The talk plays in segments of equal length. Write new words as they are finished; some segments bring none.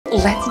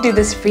Let's do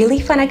this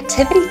really fun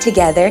activity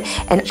together,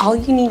 and all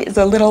you need is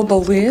a little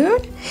balloon.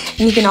 And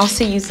you can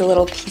also use a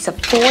little piece of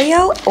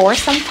foil or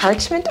some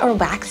parchment or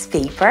wax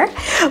paper.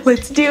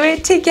 Let's do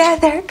it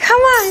together.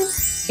 Come on.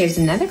 Here's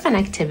another fun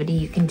activity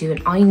you can do,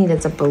 and all you need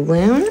is a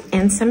balloon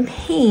and some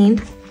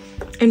paint.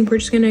 And we're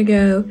just gonna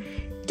go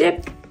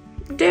dip,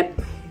 dip,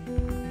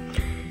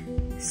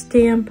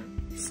 stamp,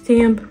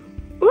 stamp.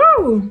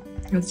 Woo!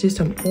 Let's do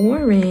some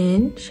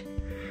orange.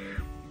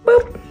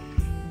 Boop,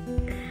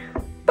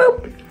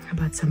 boop. How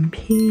about some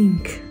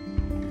pink?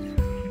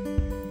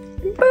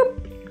 Boop,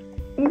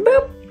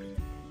 boop,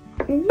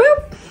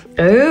 boop.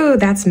 Oh,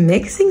 that's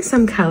mixing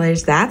some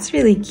colors. That's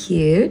really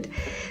cute.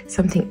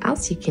 Something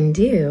else you can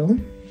do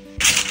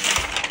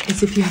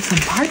is if you have some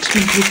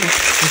parchment paper,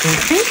 you can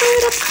crinkle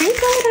it up,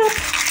 crinkle it up.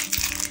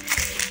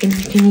 And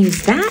you can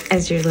use that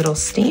as your little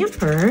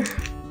stamper.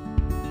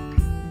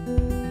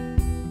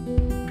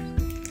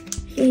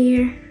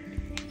 Here,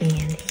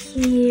 and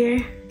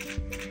here,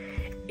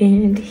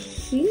 and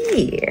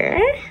here.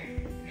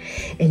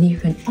 And you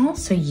can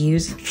also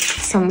use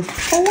some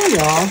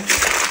foil.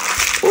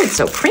 Oh, it's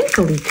so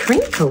crinkly,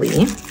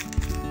 crinkly.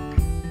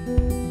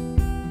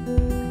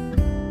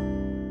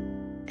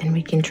 And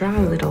we can draw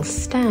little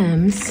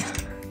stems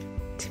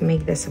to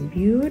make this a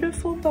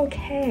beautiful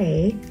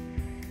bouquet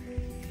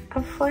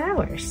of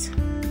flowers.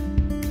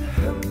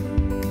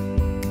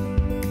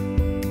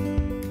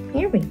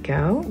 Here we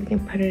go. We can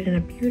put it in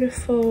a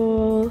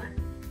beautiful,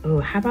 oh,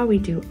 how about we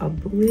do a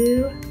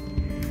blue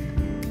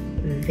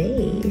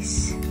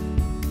vase?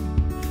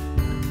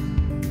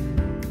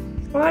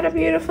 What a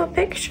beautiful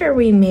picture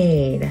we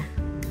made.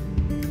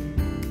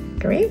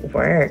 Great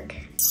work.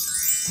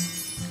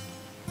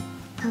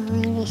 I'm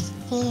going to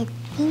stamp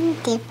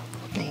it.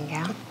 There you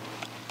go.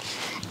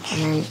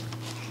 And then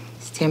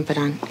stamp it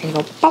on. There you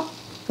go. Pop.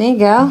 There you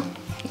go.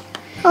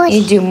 Oh,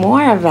 you do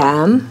more of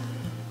them.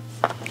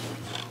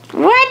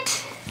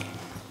 What?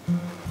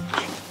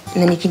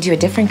 And then you can do a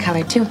different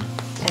color too.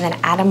 And then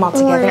add them all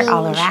together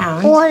all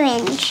around.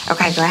 Orange.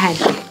 Okay, go ahead.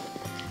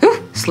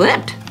 Ooh,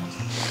 slipped.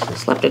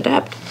 Slipped it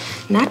up.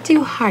 Not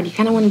too hard. You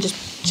kind of want to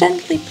just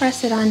gently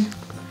press it on.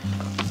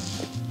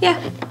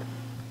 Yeah.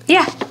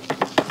 Yeah.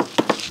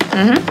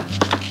 Mm-hmm.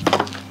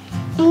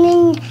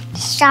 And then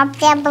stop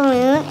that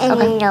balloon and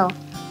then go.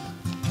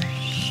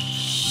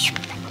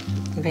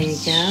 There you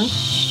go.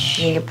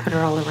 You can put it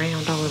all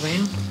around, all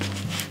around.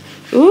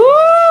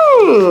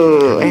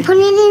 Ooh! And put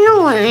it in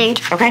orange.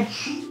 Okay.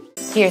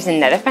 Here's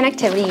another fun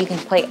activity you can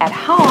play at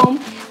home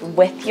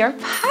with your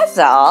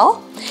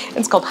puzzle.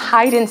 It's called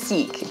hide and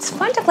seek. It's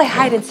fun to play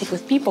hide and seek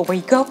with people where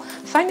you go,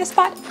 find a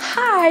spot,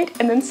 hide,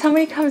 and then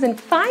somebody comes and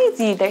finds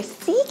you. They're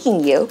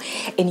seeking you.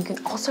 And you can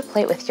also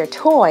play it with your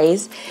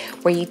toys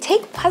where you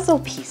take puzzle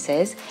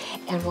pieces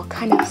and we'll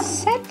kind of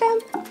set them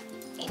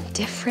in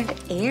different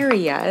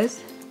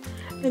areas.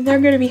 And they're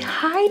gonna be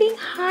hiding,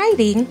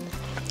 hiding.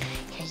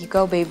 Here you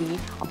go, baby.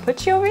 I'll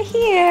put you over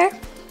here.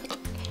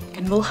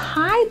 And we'll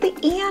hide the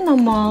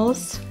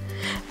animals.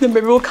 Then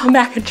maybe we'll come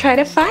back and try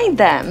to find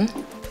them.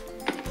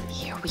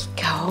 Here we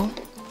go.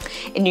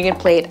 And you can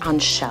play it on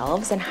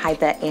shelves and hide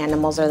the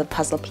animals or the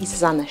puzzle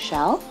pieces on the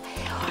shelf.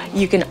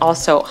 You can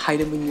also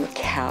hide them in your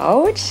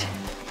couch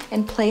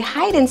and play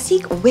hide and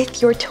seek with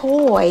your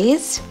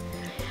toys.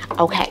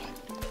 Okay,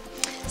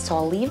 so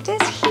I'll leave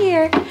this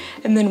here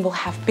and then we'll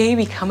have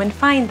baby come and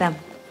find them.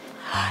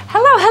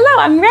 Hello, hello,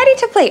 I'm ready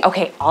to play.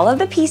 Okay, all of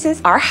the pieces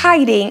are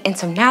hiding, and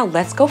so now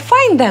let's go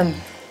find them.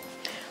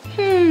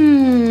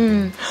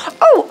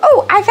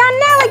 Oh, I found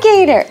an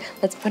alligator.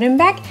 Let's put him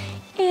back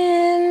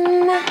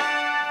in.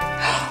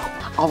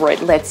 All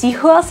right, let's see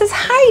who else is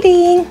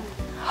hiding.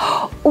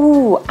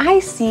 Oh, I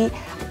see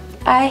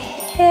a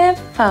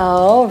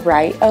hippo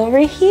right over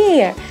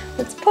here.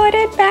 Let's put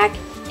it back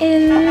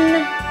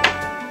in.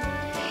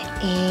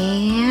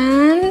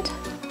 And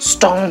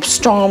stomp,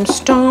 stomp,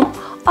 stomp.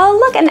 Oh,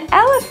 look, an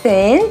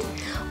elephant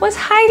was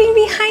hiding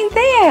behind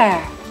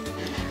there.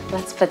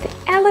 Let's put the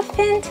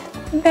elephant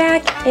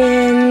back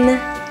in.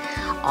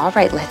 All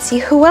right, let's see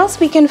who else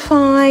we can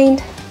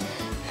find.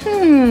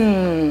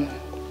 Do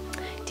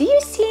you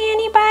see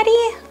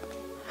anybody?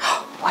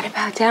 What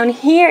about down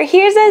here?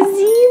 Here's a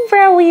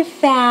zebra we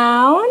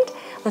found.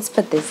 Let's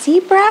put the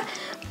zebra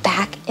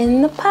back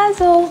in the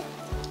puzzle.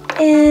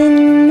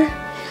 In.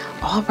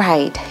 All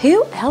right,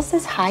 who else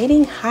is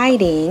hiding?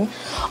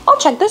 Oh,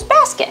 check this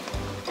basket.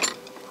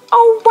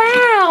 Oh,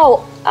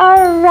 wow, a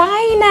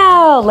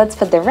rhino. Let's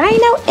put the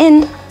rhino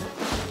in.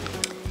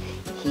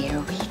 Here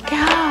we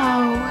go.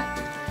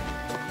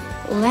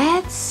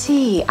 Let's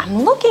see,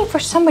 I'm looking for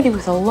somebody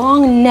with a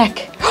long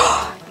neck.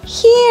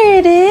 Here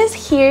it is,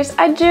 here's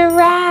a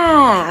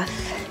giraffe.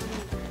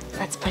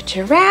 Let's put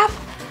giraffe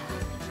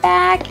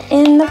back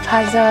in the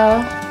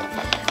puzzle.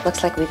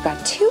 Looks like we've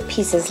got 2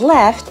 pieces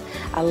left,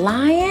 a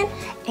lion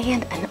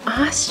and an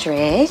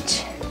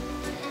ostrich.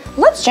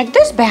 Let's check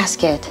this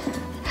basket.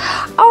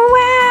 Oh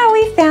wow,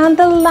 we found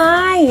the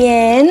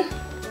lion.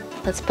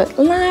 Let's put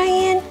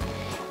lion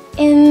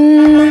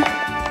in.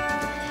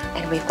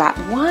 And we've got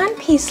 1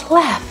 piece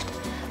left.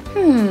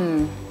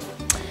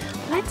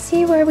 Let's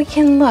see where we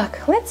can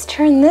look. Let's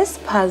turn this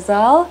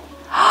puzzle.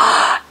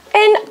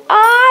 An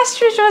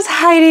ostrich was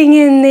hiding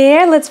in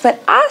there. Let's put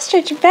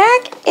ostrich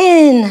back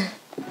in.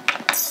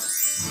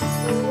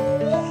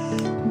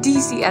 Do you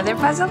see other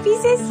puzzle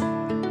pieces?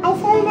 I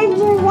found a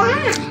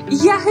giraffe.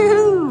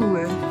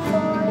 Yahoo!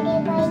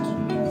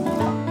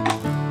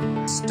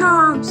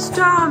 Stomp,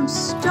 stomp,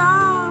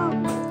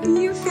 stomp.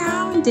 You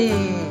found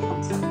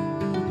it.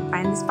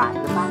 Find the spot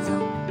in the puzzle.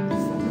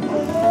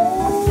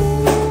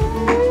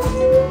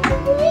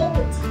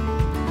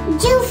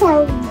 You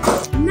found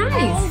it. Nice.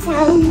 I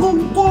found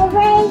the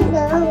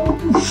rainbow.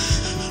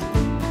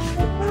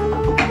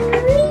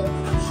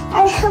 I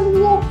found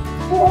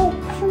it.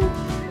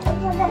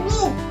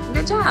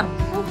 Good job.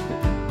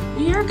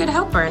 You're a good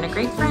helper and a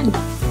great friend.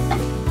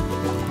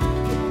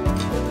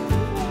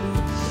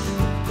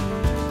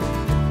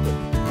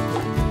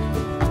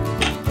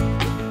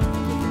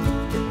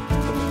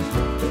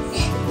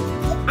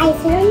 I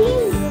found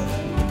it.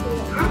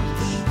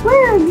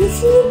 Wow,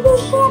 this is the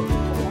hip.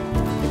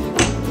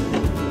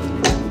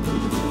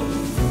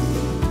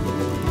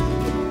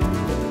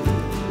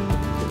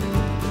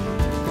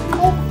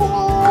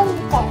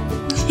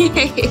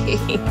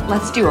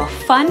 Let's do a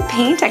fun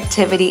paint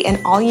activity, and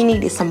all you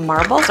need is some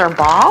marbles or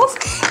balls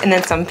and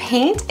then some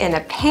paint in a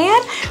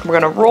pan. We're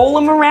gonna roll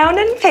them around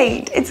and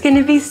paint. It's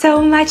gonna be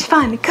so much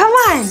fun. Come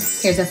on.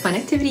 Here's a fun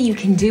activity you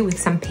can do with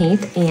some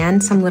paint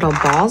and some little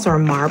balls or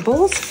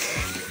marbles.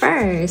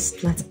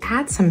 First, let's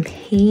add some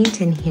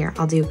paint in here.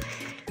 I'll do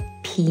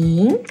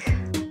pink.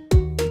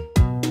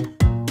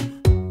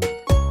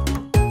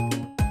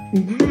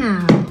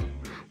 Now,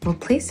 we'll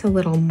place a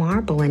little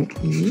marble in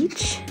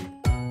each.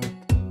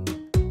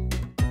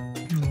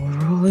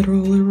 Roll it,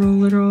 roll it,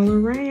 roll it all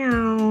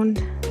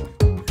around.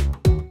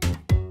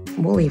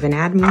 We'll even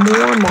add more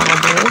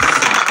marbles.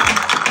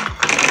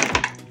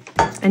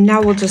 And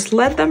now we'll just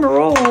let them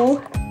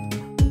roll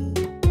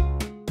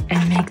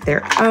and make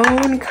their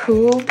own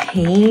cool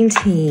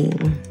painting.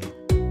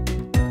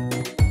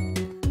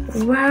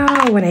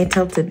 Wow, when I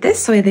tilt it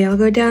this way, they all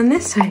go down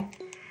this way.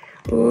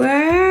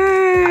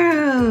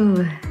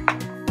 Whoa!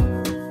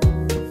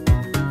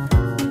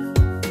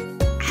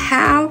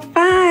 How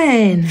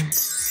fun!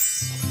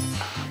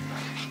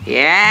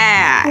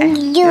 Yeah!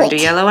 Do the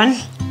yellow one?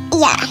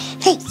 Yeah.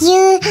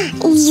 You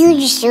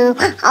just do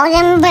all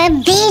them,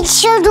 but big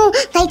circle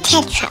like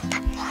ketchup.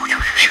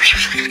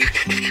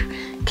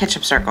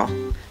 Ketchup circle.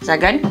 Is that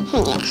good?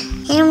 Yeah.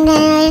 And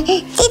then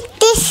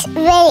this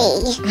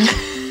way.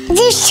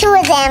 There's two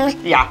of them.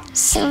 Yeah.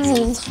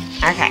 Silly.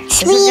 Okay.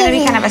 This is gonna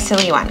be kind of a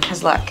silly one,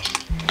 because look,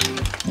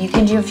 you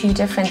can do a few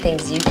different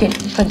things. You can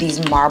put these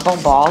marble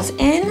balls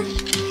in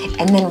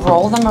and then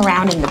roll them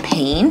around in the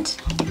paint,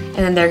 and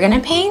then they're gonna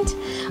paint.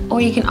 Or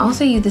you can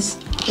also use this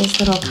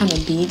little kind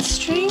of bead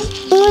string.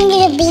 You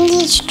need a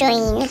bead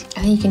string.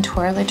 And then you can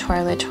twirl it,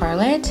 twirl it, twirl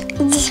it.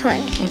 This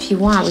one. If you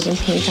want, we can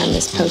paint on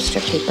this poster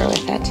paper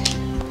with it.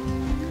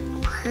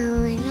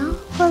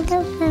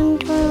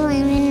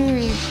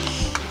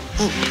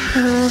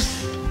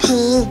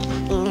 Paint,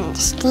 and then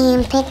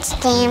stamp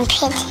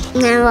it,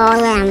 now roll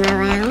them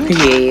around.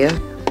 Yeah.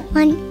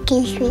 1,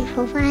 2, 3,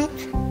 4, 5.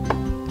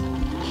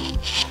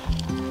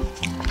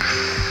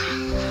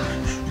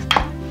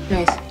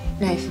 Nice,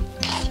 nice.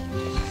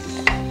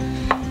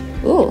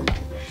 Ooh,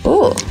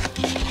 ooh,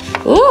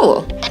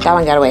 ooh. That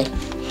one got away.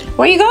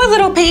 Where you going,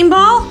 little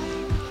paintball?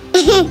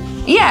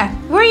 Yeah,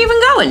 where are you even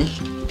going?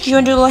 You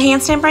wanna do a little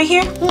handstand right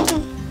here?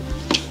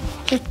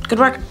 Good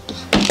work.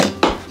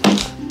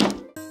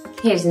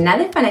 Here's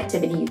another fun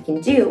activity you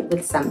can do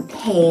with some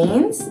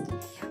paints.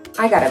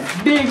 I got a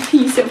big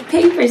piece of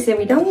paper so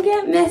we don't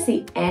get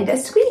messy, and a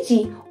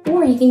squeegee.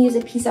 Or you can use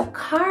a piece of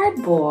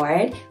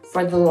cardboard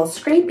for the little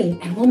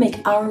scraping, and we'll make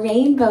a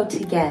rainbow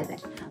together.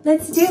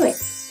 Let's do it.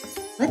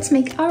 Let's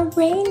make a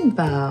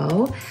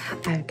rainbow.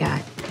 I've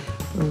got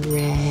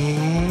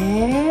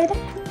red,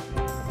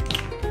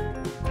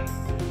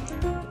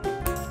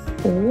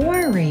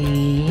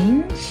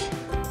 orange,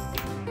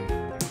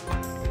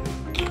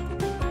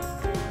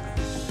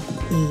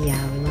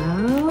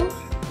 yellow,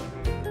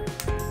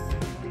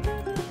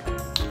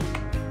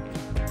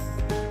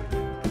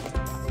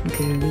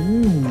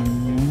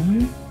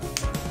 green,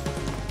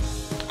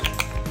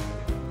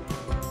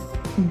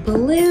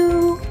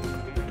 blue,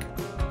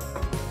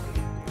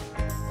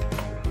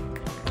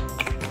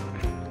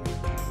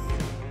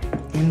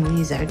 and we'll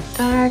use our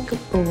dark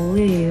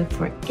blue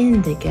for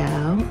indigo.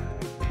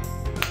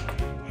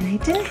 And I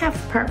didn't have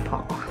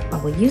purple,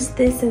 but we'll use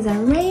this as a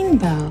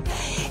rainbow.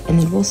 And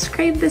then we'll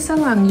scrape this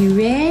along. You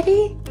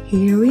ready?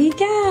 Here we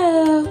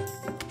go.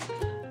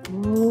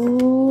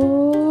 Whoa.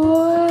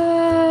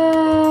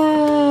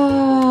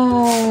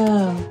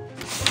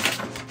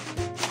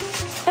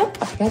 Oh,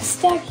 I got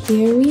stuck.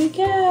 Here we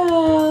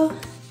go.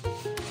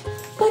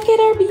 Look at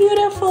our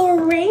beautiful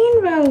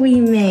rainbow we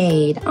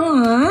made.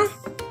 Aw.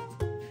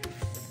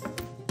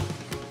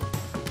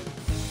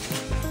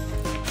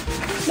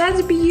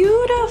 That's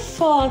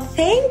beautiful.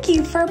 Thank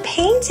you for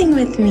painting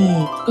with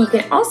me. You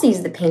can also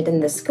use the paint in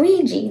the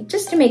squeegee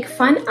just to make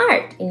fun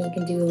art. And you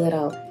can do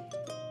little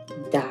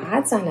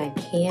dots on a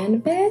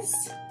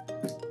canvas,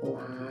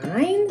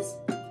 lines,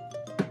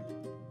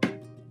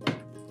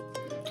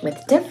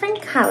 with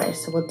different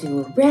colors. So we'll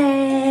do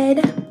red,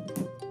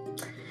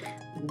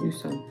 we'll do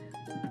some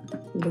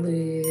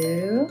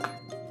blue,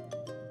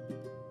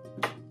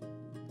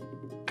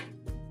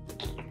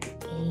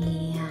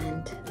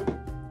 and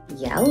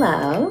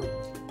yellow.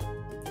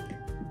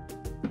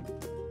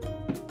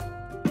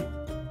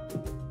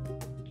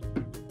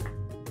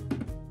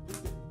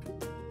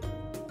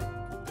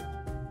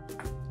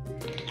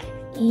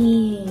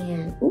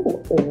 And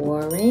ooh,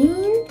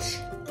 orange.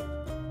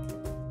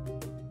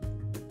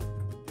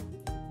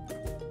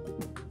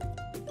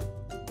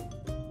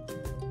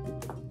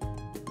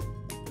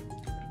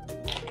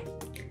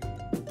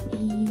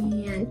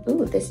 And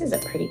ooh, this is a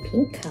pretty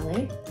pink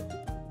color.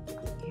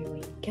 Here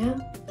we go.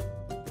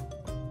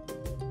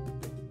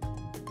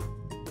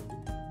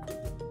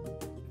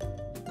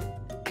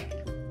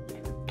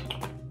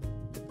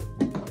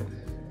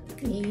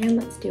 And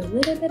let's do a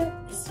little bit of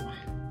this one.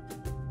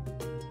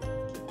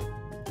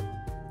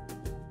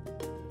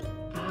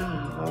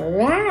 All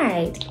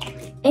right.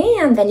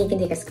 And then you can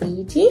take a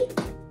squeegee.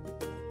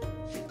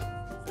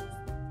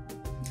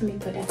 Let me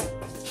put a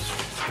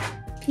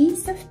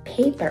piece of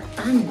paper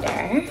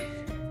under.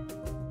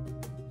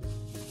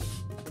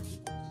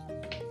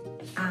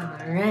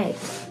 All right.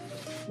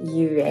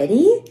 You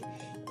ready?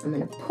 I'm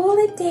gonna pull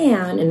it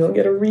down and we'll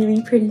get a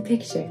really pretty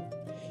picture.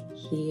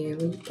 Here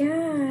we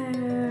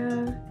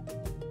go.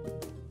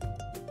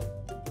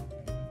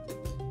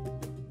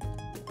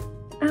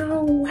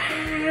 Oh,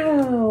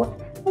 wow.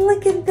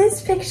 Look at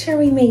this picture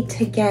we made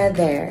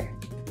together.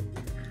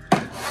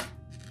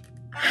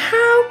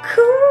 How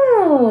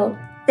cool.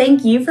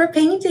 Thank you for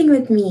painting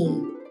with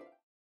me.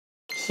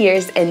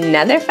 Here's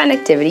another fun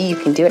activity you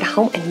can do at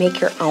home and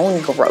make your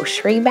own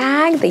grocery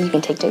bag that you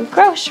can take to a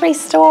grocery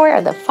store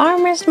or the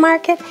farmer's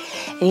market.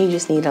 And you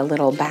just need a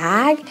little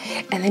bag.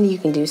 And then you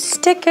can do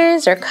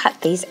stickers or cut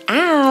these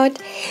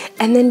out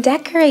and then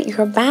decorate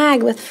your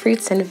bag with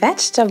fruits and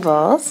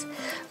vegetables.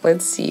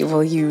 Let's see,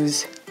 we'll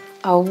use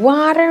a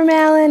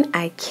watermelon,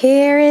 a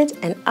carrot,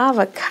 an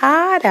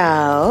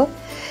avocado,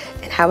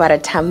 and how about a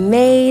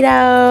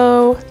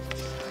tomato,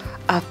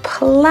 a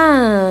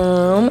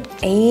plum,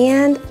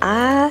 and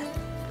a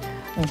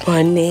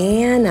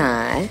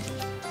banana.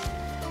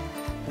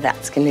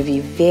 That's gonna be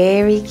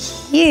very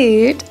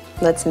cute.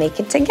 Let's make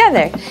it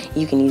together.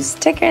 You can use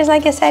stickers,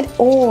 like I said,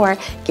 or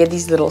get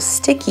these little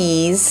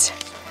stickies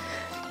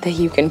that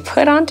you can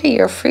put onto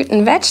your fruit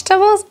and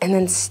vegetables and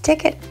then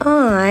stick it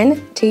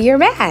on to your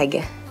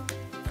bag.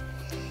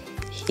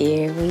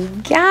 Here we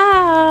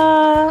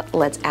go.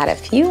 Let's add a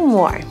few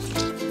more.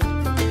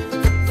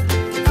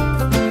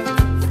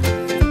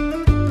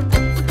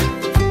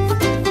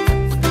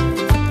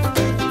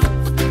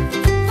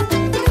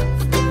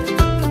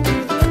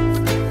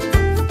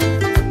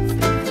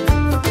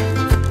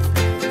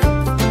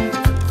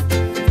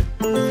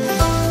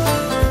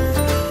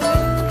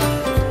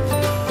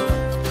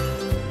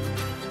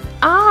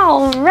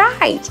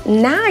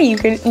 Now you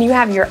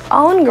have your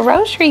own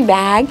grocery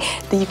bag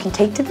that you can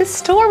take to the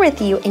store with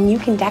you and you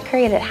can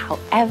decorate it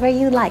however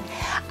you like.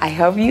 I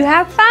hope you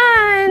have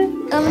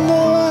fun. I'm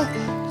gonna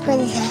put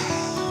it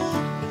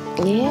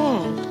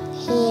Yeah.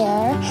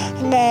 here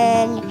and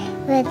then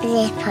with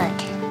this part.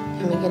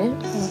 Let me get it.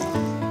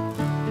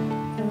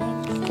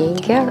 There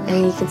you go.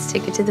 And you can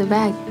stick it to the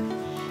bag.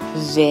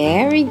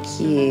 Very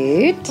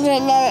cute.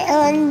 And then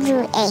on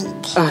to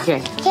 8.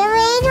 Okay. Can we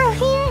eat over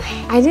here?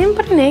 I didn't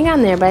put an egg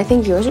on there, but I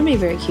think yours would be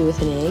very cute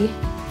with an egg.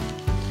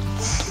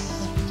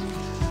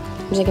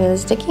 Is it gonna be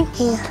sticky?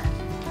 Yeah.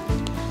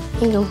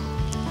 Here you go.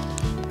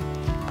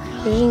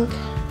 Drink.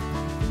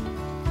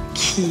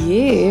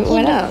 Cute.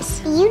 What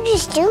else? You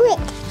just do it.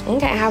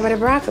 Okay, how about a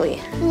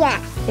broccoli?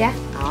 Yeah. Yeah?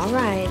 All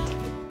right.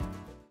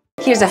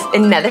 Here's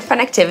another fun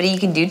activity you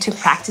can do to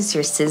practice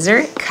your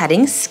scissor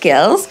cutting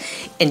skills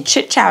and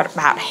chit-chat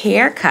about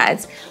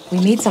haircuts. We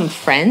made some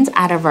friends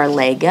out of our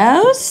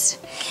Legos,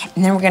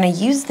 and then we're gonna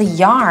use the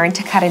yarn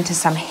to cut into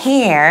some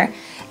hair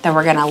that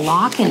we're gonna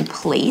lock in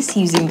place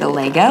using the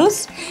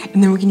Legos,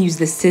 and then we can use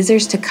the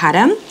scissors to cut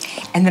them.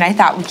 And then I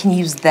thought we can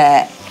use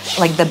the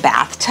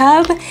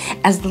bathtub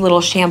as the little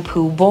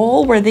shampoo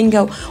bowl where they can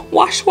go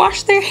wash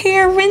their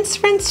hair,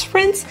 rinse, rinse,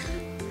 rinse.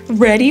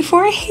 Ready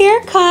for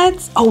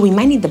haircuts. Oh, we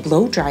might need the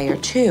blow dryer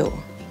too.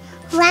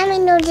 Let me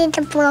do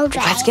the blow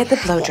dryer. Let's get the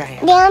blow dryer.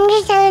 Then I'm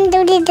just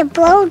gonna do the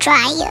blow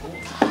dryer.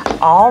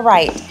 All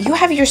right, you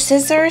have your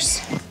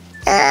scissors?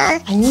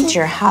 I need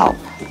your help.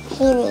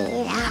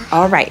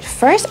 All right,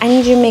 first I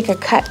need you to make a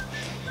cut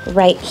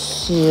right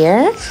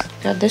here.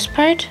 Got this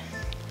part?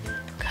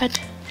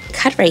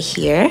 Cut right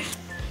here.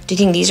 Do you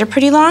think these are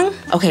pretty long?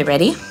 Okay,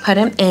 ready? Put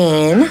them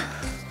in.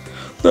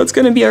 That's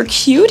gonna be our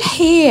cute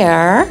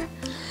hair.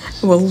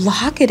 We'll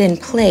lock it in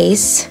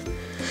place.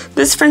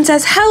 This friend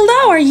says,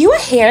 hello, are you a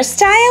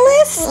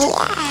hairstylist?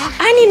 Yeah.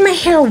 I need my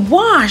hair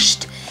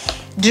washed,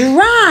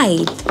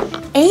 dried,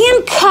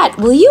 and cut.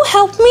 Will you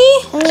help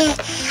me? Yeah.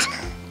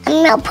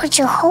 I'm gonna put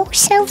your whole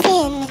self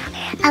in.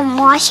 I'm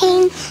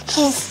washing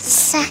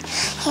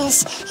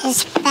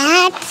his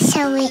bath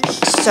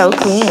So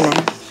clean.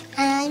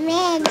 I'm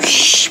in.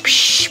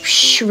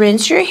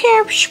 Rinse your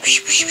hair.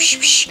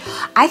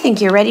 I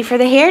think you're ready for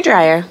the hair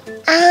dryer.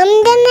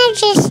 I'm gonna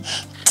just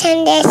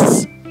turn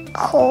this,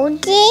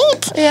 hold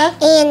it,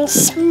 and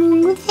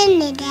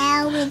smoothen it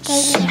out with the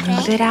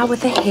Smooth it out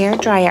with a hair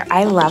dryer.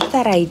 I love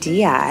that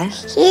idea.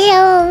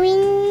 Here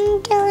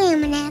in the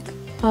laminate.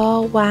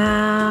 Oh,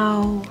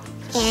 wow.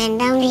 And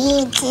down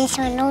here, this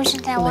one also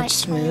that one. Let's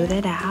smooth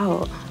it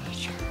out.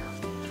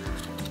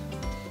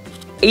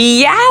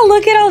 Yeah,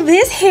 look at all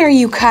this hair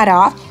you cut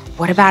off.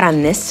 What about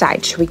on this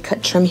side? Should we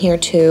trim here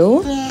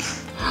too?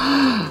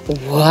 Yeah.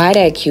 What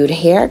a cute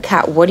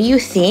haircut. What do you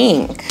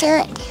think?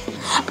 Good.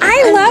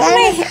 I love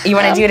my hair. You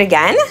want to do it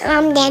again?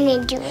 I'm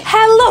gonna do it.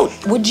 Hello.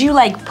 Would you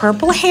like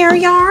purple hair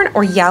yarn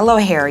or yellow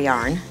hair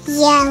yarn?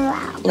 Yellow.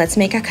 Let's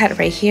make a cut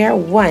right here.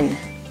 1.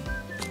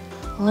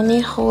 Let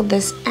me hold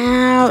this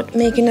out.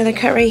 Make another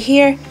cut right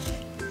here.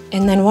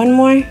 And then 1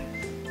 more.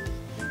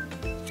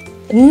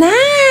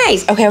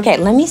 Nice. Okay.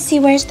 Let me see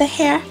where's the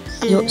hair.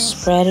 You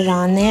spread it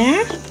on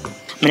there.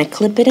 I'm going to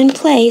clip it in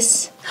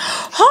place.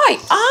 Hi,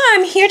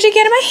 I'm here to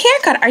get my hair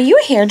cut. Are you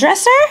a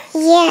hairdresser?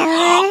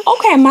 Yeah.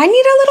 Okay, might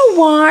need a little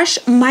wash.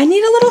 Might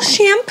need a little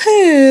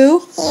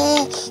shampoo.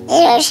 Yeah,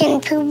 there's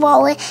shampoo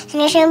bowl, and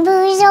the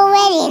shampoo is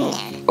already in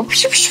there.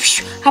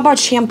 How about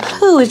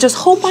shampoo? It's just a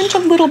whole bunch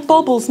of little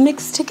bubbles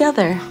mixed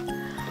together.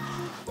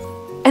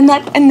 And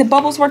the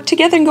bubbles work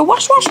together and go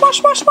wash, wash,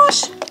 wash, wash,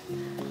 wash.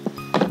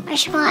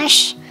 Wash,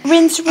 wash.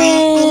 Rinse, rinse.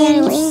 And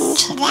then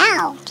rinse it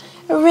out.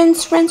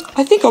 Rinse, rinse.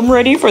 I think I'm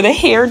ready for the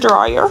hair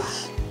dryer.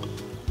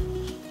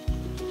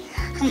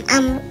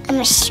 I'm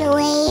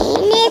showing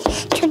it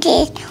to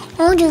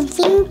all the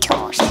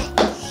wrinkles.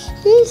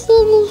 You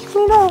see these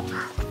little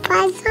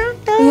spots on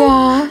there?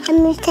 Yeah.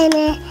 I'm just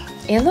gonna.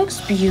 It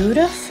looks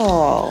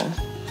beautiful.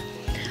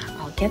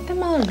 I'll get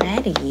them all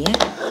ready.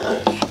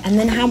 And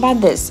then how about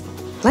this?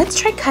 Let's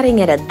try cutting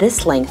it at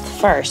this length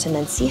first and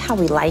then see how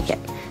we like it.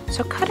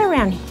 So cut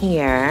around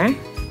here.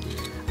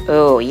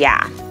 Oh,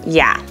 yeah.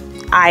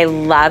 I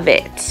love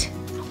it.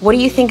 What do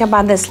you think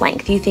about this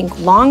length? Do you think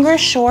longer,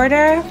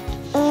 shorter?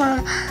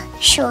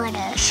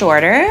 Shorter.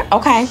 Shorter?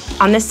 Okay.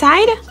 On this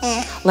side?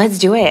 Yeah. Let's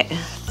do it.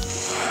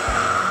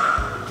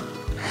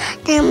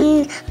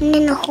 I'm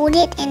gonna hold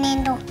it and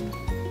then do.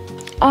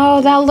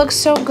 Oh, that looks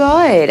so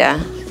good.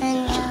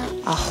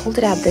 I'll hold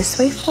it out this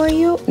way for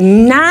you.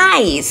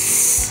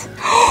 Nice.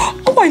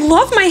 Oh, I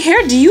love my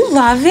hair. Do you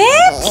love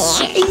it?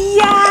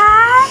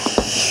 Yeah.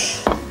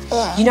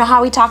 You know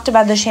how we talked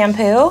about the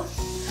shampoo?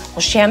 Well,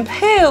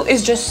 shampoo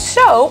is just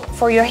soap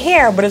for your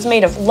hair, but it's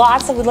made of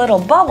lots of little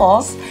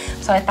bubbles.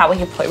 So I thought we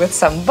could play with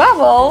some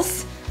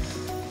bubbles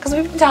because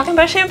we've been talking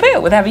about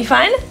shampoo. Would that be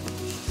fun?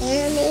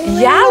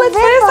 Yeah, let's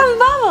play with some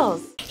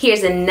bubbles.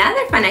 Here's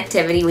another fun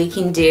activity we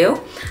can do.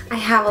 I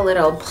have a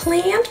little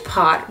plant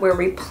pot where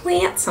we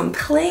plant some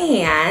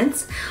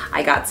plants.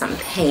 I got some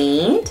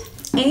paint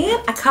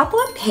and a couple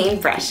of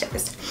paint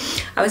brushes.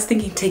 I was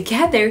thinking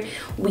together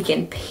we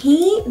can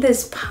paint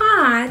this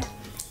pot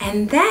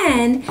and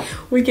then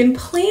we can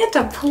plant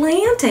a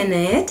plant in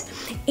it,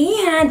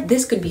 and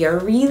this could be a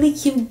really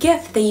cute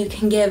gift that you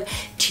can give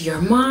to your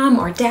mom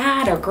or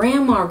dad or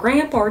grandma or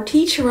grandpa or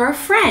teacher or a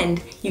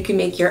friend. You can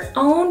make your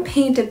own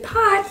painted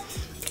pot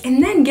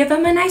and then give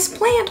them a nice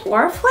plant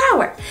or a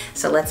flower.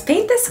 So let's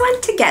paint this one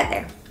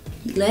together.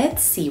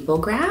 Let's see, we'll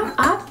grab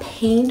a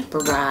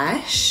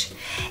paintbrush,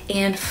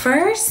 and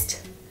first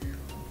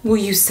we'll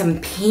use some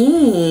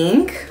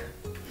pink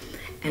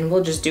and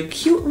we'll just do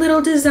cute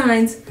little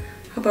designs.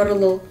 How about a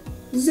little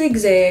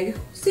zigzag,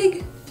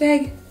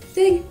 zigzag,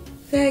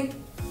 zigzag,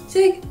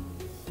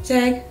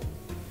 zigzag.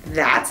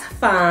 That's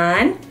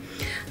fun.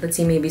 Let's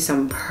see, maybe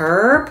some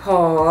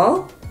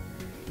purple.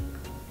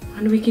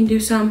 And we can do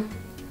some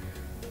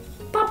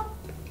pop,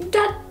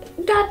 dot,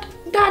 dot,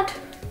 dot,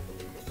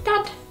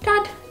 dot,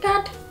 dot,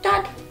 dot,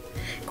 dot.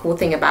 Cool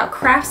thing about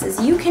crafts is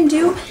you can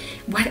do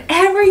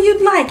whatever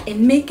you'd like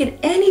and make it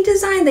any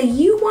design that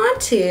you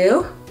want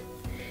to,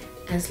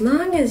 as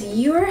long as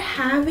you're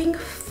having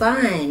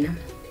fun.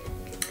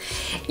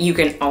 You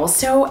can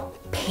also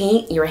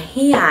paint your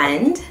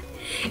hand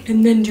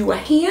and then do a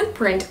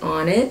handprint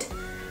on it,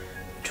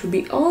 which would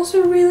be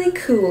also really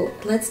cool.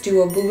 Let's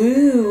do a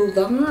blue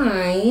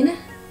line.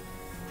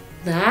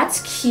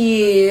 That's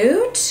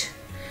cute.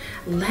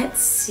 Let's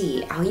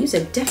see, I'll use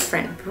a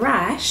different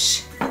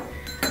brush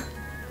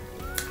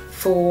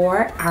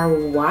for our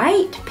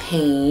white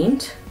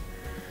paint.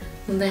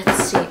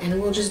 Let's see,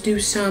 and we'll just do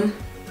some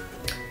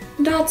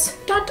dots,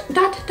 dot,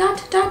 dot,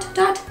 dot, dot,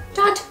 dot,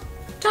 dot,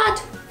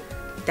 dot.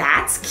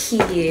 That's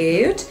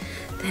cute.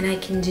 Then I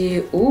can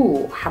do,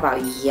 ooh, how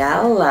about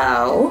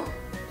yellow?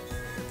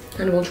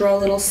 And we'll draw a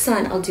little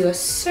sun. I'll do a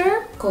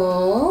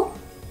circle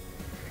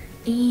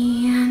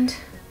and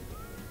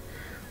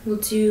we'll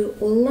do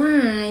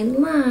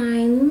line,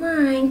 line,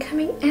 line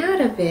coming out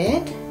of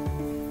it.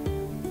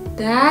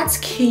 That's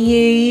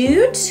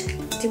cute.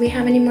 Do we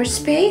have any more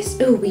space?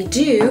 Oh, we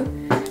do.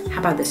 How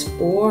about this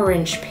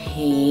orange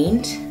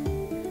paint?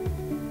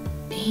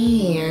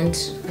 And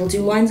we'll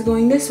do lines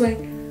going this way.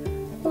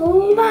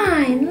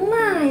 Line,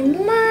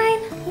 line,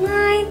 line,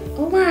 line,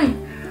 line.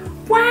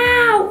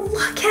 Wow,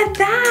 look at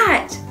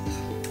that.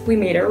 We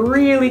made a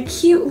really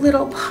cute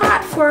little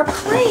pot for a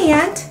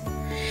plant.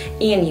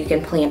 And you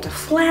can plant a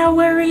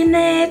flower in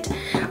it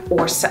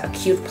or a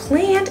cute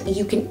plant.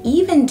 You can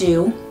even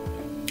do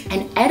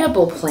an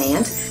edible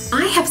plant.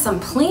 I have some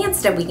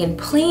plants that we can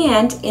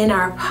plant in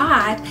our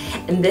pot,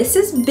 and this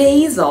is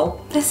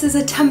basil. This is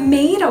a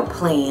tomato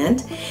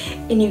plant,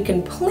 and you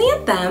can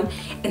plant them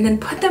and then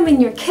put them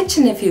in your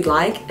kitchen if you'd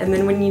like, and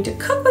then when you do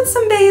cook with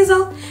some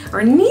basil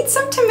or need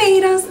some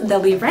tomatoes,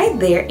 they'll be right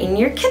there in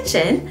your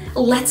kitchen.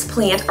 Let's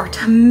plant our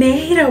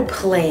tomato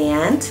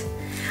plant.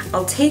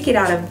 I'll take it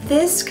out of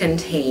this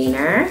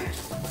container.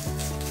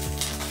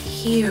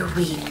 Here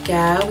we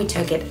go. We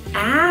took it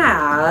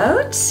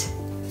out.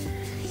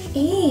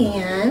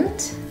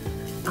 And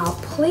I'll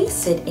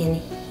place it in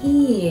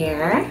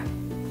here.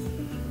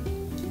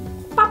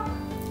 Pop.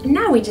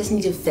 Now we just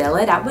need to fill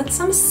it up with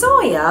some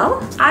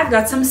soil. I've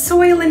got some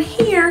soil in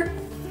here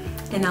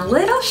and a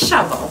little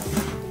shovel.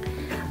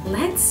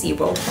 Let's see,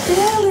 we'll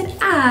fill it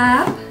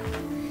up.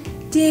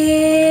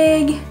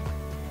 Dig.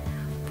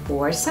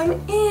 Pour some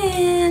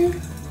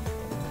in.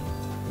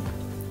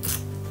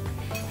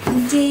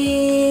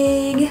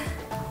 Dig.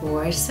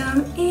 Pour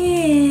some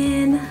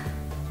in.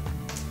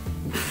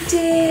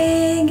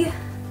 Dig,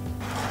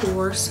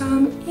 pour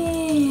some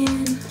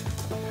in.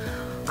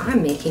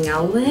 I'm making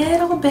a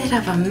little bit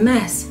of a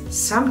mess.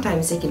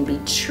 Sometimes it can be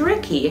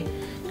tricky,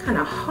 kind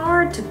of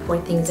hard to pour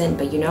things in,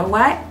 but you know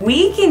what?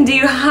 We can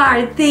do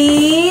hard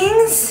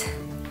things.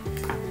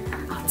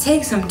 I'll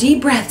take some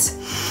deep breaths.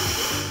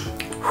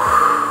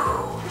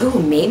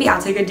 Oh, maybe I'll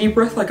take a deep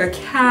breath like a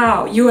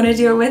cow. You want to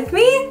do it with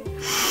me?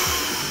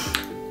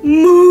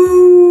 Moo!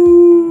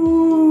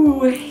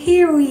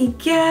 Here we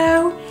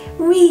go.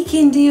 We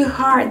can do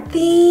hard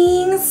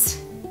things.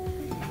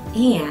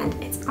 And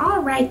it's all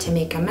right to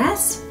make a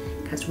mess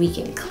because we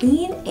can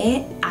clean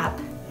it up.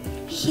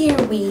 Here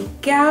we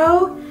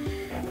go.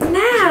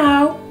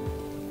 Now,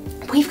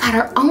 we've got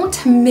our own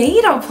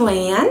tomato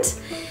plant.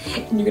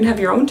 And you can have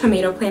your own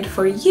tomato plant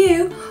for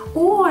you,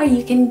 or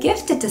you can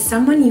gift it to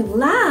someone you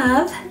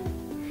love.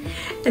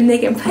 And they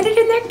can put it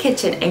in their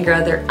kitchen and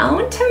grow their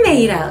own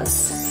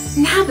tomatoes.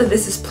 Now that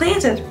this is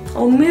planted,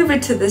 I'll move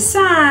it to the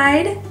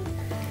side.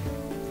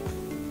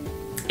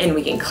 And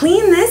we can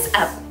clean this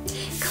up.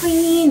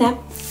 Clean up,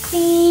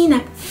 clean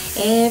up.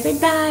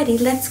 Everybody,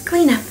 let's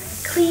clean up,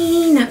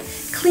 clean up,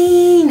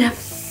 clean up.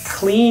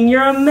 Clean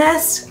your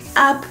mess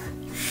up.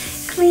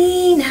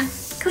 Clean up,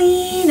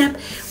 clean up.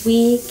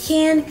 We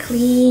can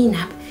clean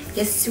up.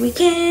 Yes, we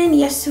can,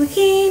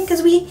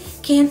 because we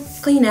can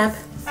clean up.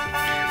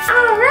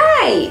 All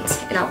right,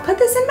 and I'll put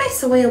this in my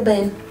soil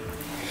bin.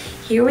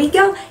 Here we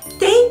go.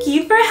 Thank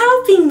you for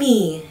helping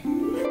me.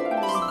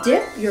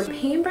 Dip your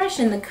paintbrush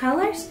in the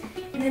colors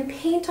and then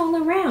paint all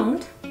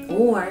around.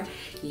 Or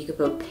you could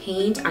put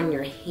paint on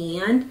your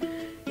hand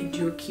and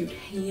do a cute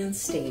hand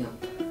stamp.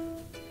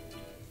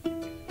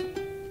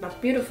 That's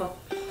beautiful.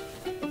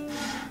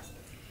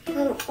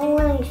 An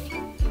orange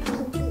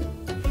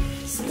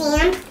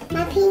stamp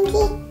my pinky.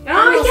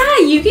 Oh yeah,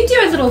 you can do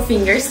a little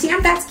finger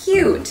stamp. That's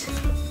cute.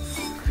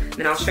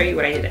 Then I'll show you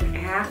what I did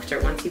after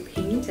once you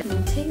paint it.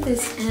 And take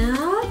this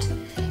out,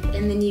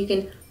 and then you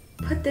can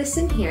put this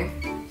in here.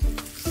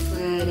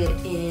 Put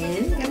it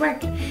in. Good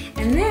work.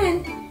 And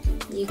then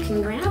you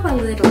can grab a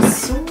little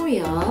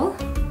soil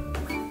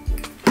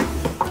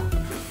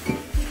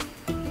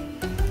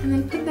and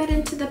then put that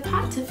into the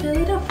pot to fill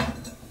it up.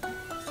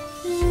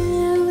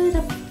 Fill it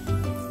up.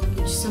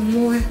 Get some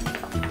more.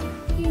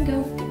 Here you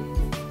go.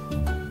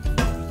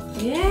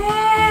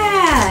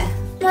 Yeah!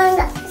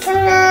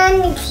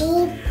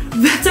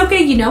 That's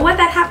okay. You know what?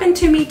 That happened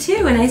to me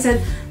too. And I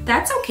said,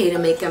 that's okay to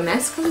make a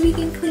mess because we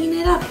can clean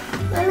it up.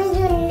 Let me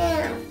do it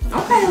now.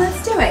 Okay,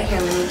 let's do it.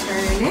 Here, let me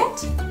turn it.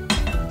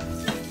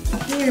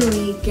 Here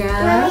we go.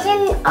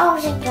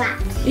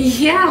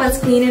 Yeah, let's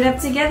clean it up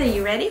together.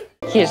 You ready?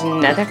 Here's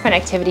another fun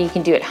activity you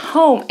can do at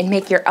home and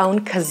make your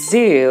own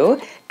kazoo.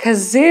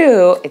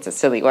 Kazoo, it's a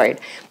silly word,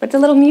 but it's a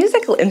little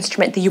musical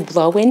instrument that you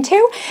blow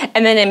into,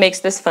 and then it makes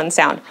this fun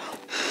sound.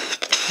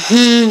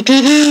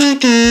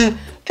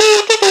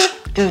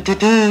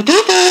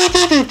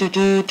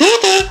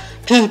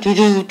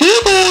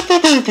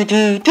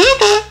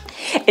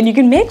 And you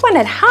can make one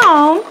at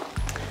home.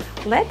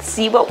 Let's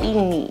see what we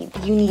need.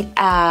 You need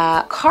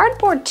a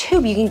cardboard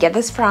tube. You can get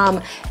this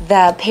from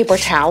the paper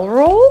towel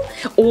roll,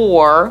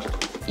 or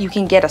you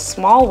can get a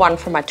small one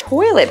from a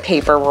toilet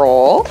paper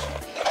roll.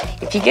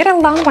 If you get a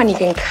long one, you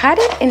can cut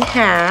it in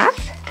half.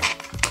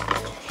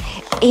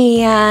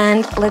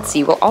 And let's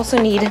see, we'll also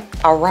need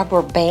a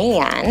rubber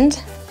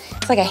band.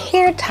 It's like a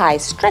hair tie,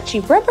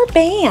 stretchy rubber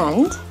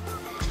band.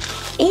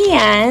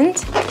 And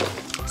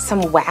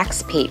some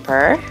wax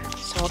paper.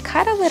 So we'll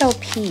cut a little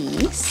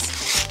piece.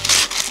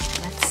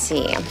 Let's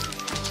see.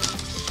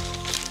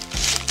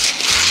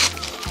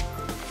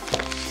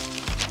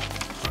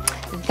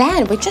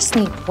 Then we just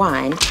need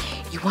one.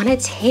 You want to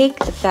take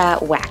the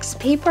wax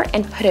paper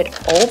and put it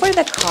over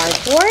the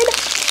cardboard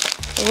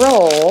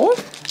roll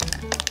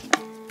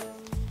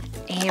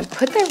and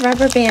put the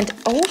rubber band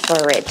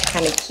over it to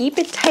kind of keep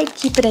it tight,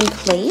 keep it in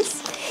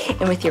place.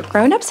 And with your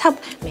grown-ups' help,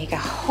 make a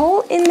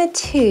hole in the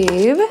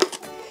tube.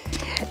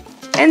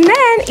 And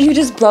then you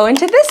just blow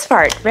into this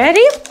part.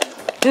 Ready?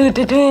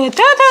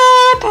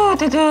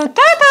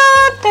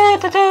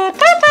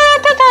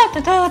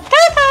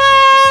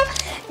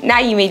 Now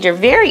you made your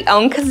very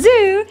own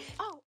kazoo.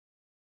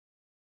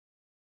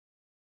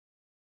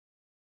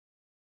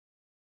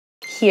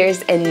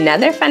 Here's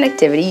another fun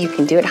activity you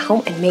can do at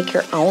home and make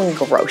your own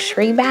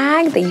grocery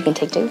bag that you can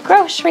take to a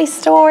grocery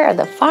store or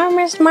the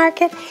farmer's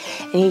market.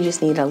 And you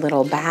just need a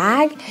little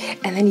bag.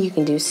 And then you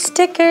can do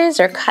stickers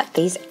or cut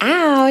these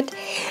out.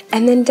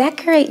 And then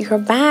decorate your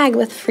bag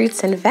with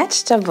fruits and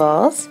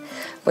vegetables.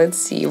 Let's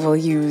see, we'll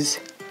use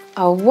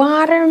a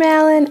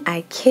watermelon,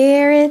 a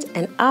carrot,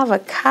 an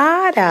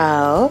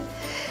avocado.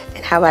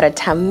 And how about a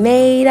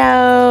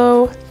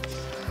tomato?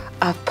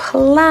 A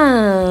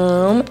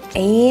plum,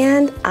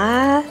 and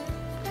a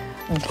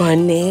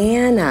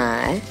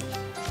banana.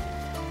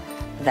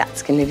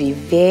 That's gonna be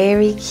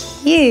very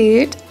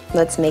cute.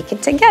 Let's make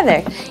it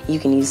together. You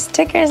can use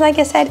stickers, like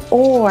I said,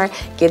 or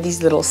get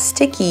these little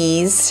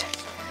stickies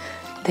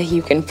that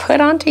you can put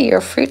onto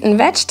your fruit and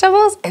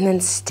vegetables and then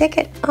stick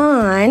it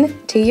on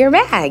to your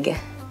bag.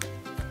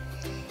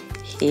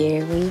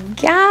 Here we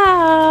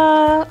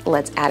go.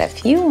 Let's add a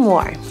few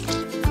more.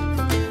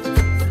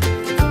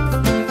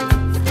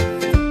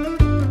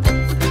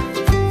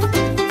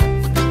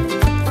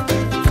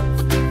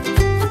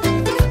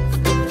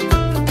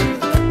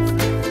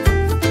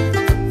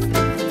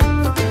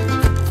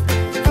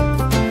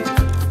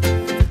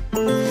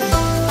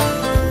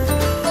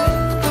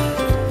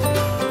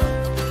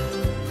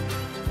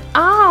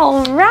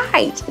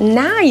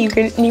 Now you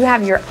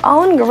have your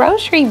own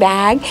grocery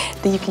bag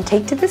that you can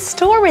take to the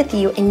store with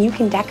you, and you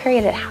can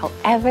decorate it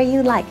however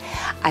you like.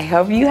 I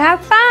hope you have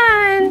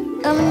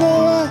fun. I'm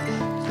gonna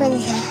put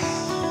it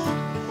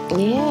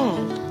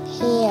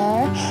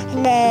here,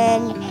 and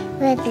then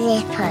rip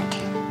this part.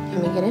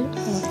 Let me get it.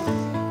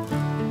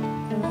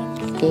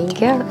 There you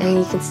go, and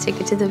you can stick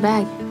it to the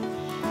bag.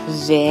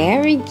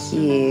 Very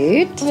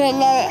cute. And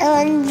then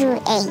on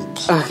the egg.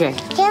 Okay.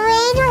 Can I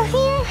egg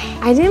here?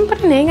 I didn't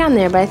put an egg on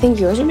there, but I think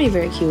yours would be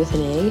very cute with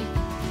an egg.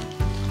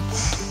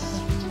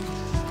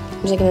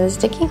 Would you like another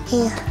sticky?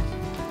 Yeah.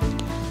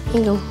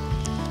 Here you go.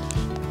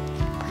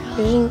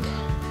 Pink.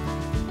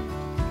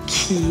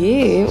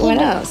 Cute. What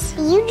else?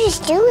 You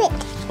just do it.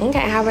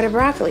 Okay, how about a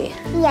broccoli?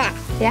 Yeah.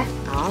 Yeah?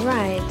 All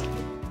right.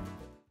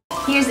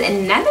 Here's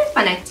another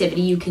fun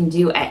activity you can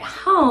do at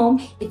home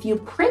if you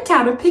print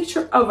out a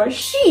picture of a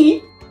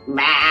sheep,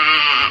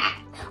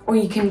 or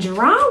you can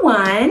draw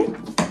one,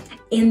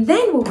 and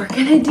then what we're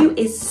gonna do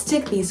is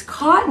stick these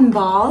cotton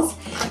balls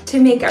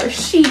to make our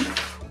sheep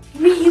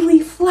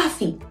really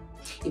fluffy.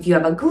 If you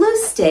have a glue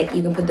stick,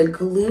 you can put the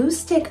glue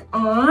stick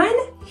on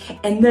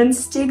and then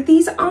stick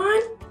these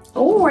on.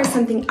 Or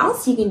something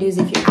else you can do is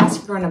if you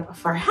ask grown up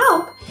for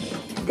help,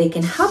 they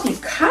can help you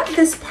cut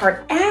this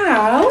part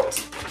out.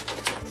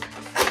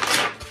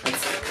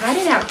 Cut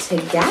it out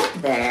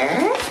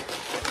together.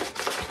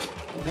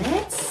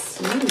 Let's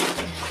see.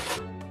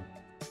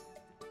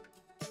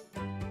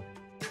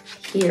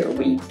 Here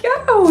we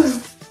go.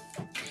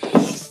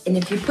 And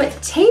if you put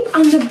tape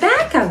on the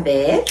back of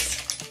it,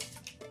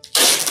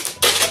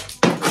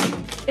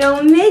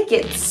 it'll make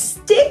it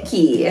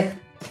sticky.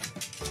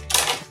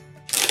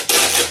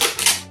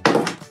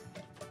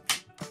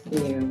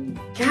 Here we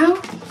go.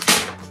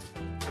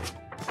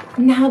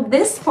 Now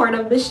this part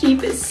of the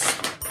sheep is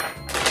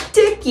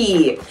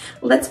sticky.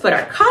 Let's put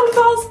our cotton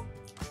balls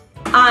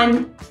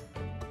on.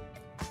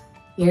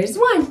 Here's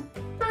one.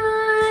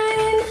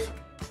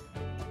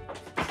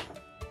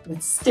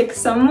 Let's stick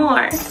some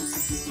more.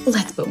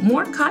 Let's put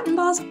more cotton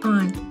balls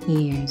on.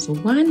 Here's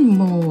one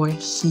more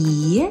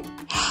here.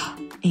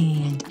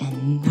 And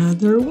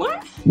another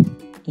one.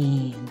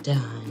 And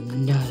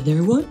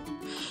another one.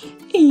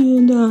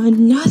 And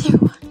another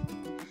one.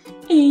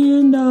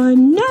 And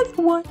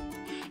another one.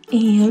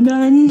 And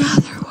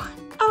another one.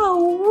 Oh,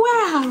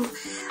 wow.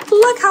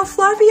 Look how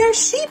fluffy our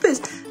sheep is.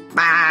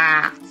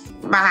 Bah,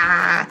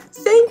 bah.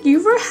 Thank you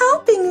for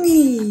helping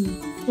me.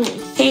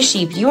 Hey,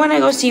 sheep, you want to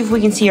go see if we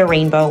can see a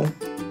rainbow?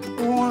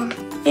 Yeah.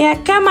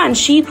 Yeah, come on,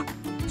 sheep.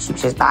 Sheep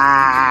says,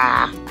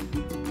 bah.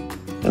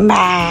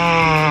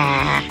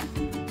 Bah.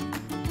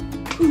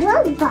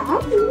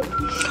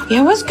 Goodbye.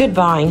 Yeah, it was good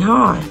buying,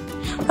 huh?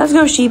 Let's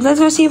go, sheep. Let's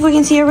go see if we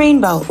can see a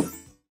rainbow.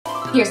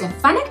 Here's a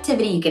fun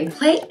activity you can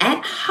play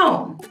at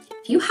home.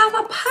 If you have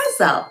a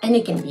puzzle, and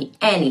it can be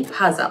any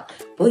puzzle,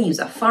 we'll use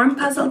a farm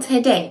puzzle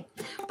today,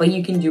 but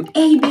you can do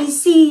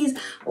ABCs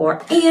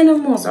or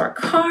animals or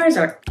cars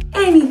or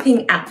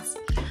anything else.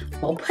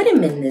 We'll put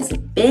them in this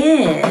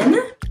bin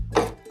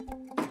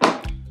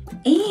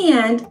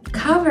and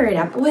cover it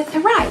up with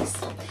rice.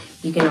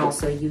 You can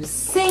also use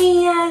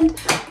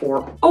sand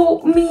or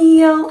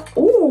oatmeal,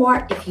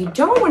 or if you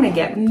don't want to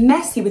get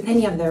messy with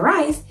any of the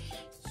rice,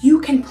 You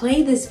can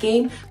play this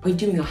game by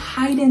doing a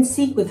hide and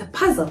seek with a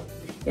puzzle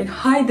and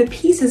hide the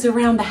pieces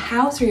around the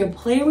house or your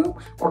playroom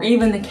or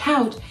even the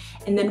couch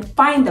and then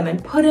find them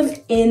and put them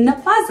in the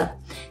puzzle.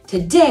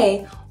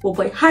 Today, we'll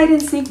play hide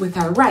and seek with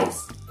our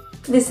rice.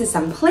 This is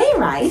some play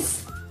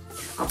rice.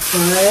 I'll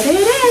put it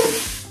in.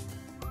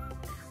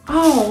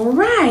 All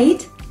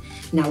right.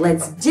 Now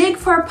let's dig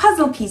for our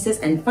puzzle pieces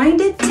and find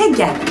it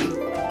together.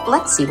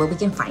 Let's see what we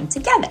can find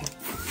together.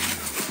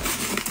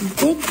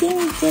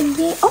 Digging,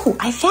 digging. Oh,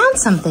 I found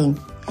something.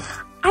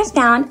 I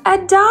found a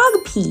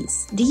dog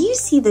piece. Do you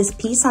see this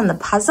piece on the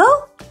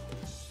puzzle?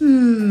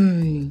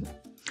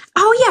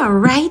 Oh yeah,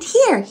 right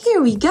here.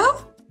 Here we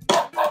go.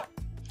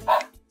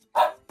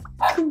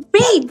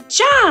 Great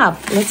job.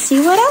 Let's see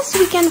what else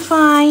we can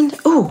find.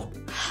 Oh,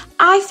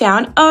 I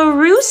found a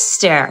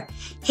rooster.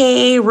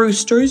 Hey,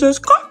 rooster, says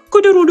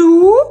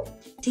cock-a-doodle-doo.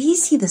 Do you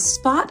see the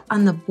spot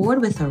on the board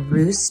with a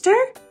rooster?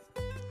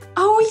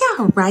 Oh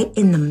yeah, right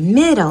in the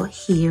middle.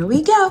 Here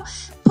we go.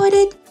 Put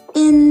it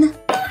in.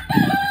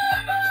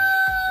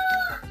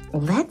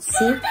 Let's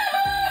see.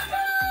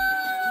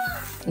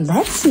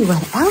 Let's see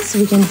what else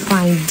we can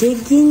find.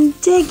 Digging,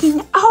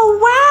 digging. Oh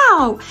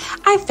wow!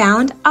 I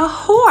found a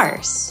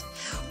horse.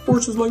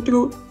 Horses like to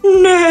go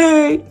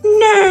neigh,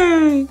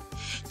 neigh.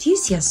 Do you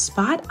see a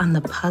spot on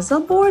the puzzle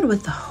board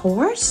with the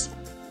horse?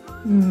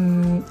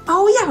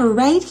 Oh yeah,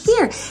 right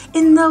here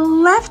in the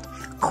left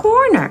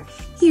corner.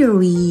 Here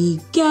we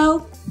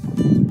go.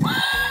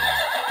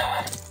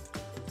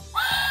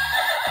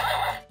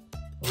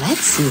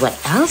 Let's see what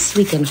else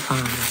we can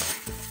find.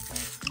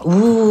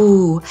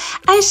 Ooh,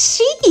 a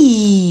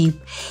sheep.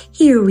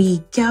 Here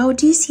we go.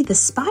 Do you see the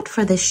spot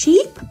for the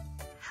sheep?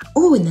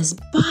 Oh, in this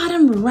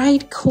bottom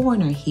right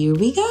corner. Here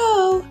we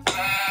go.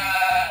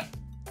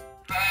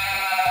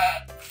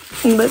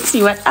 Let's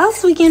see what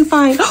else we can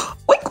find. Oink,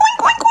 oink,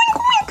 oink, oink,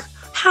 oink.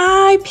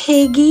 Hi,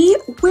 piggy.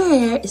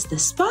 Where is the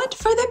spot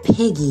for the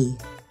piggy?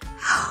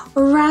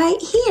 Right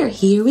here.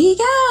 Here we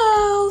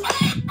go.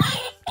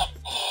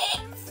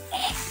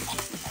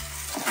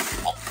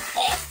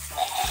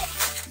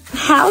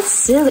 How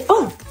silly.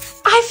 Oh,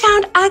 I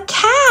found a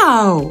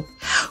cow.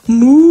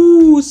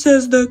 Moo,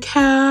 says the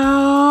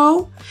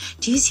cow.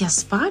 Do you see a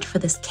spot for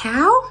this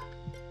cow?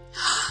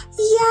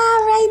 Yeah,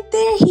 right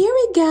there. Here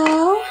we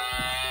go.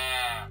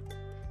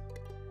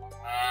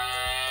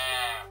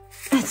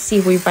 Let's see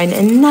if we find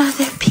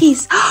another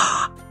piece.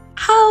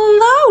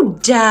 Hello,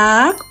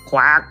 duck.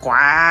 Quack,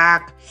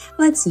 quack.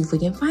 Let's see if we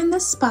can find the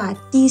spot.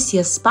 Do you see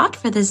a spot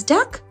for this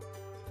duck?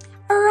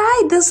 All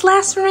right, this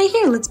last one right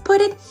here. Let's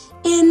put it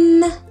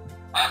in.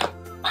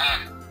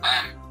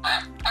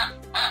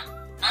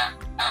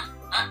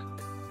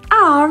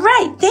 All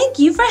right, thank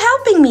you for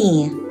helping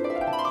me.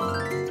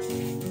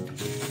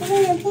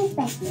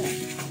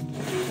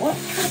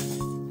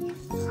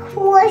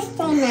 Horse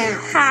came out.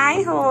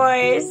 Hi,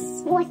 horse.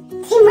 Horse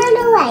came out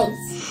of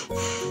rice.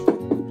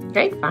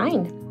 Great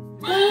find.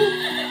 I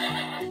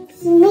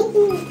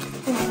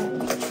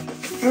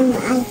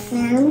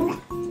found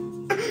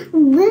a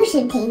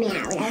rooster came out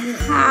of it.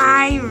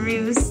 Hi,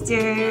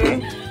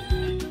 rooster.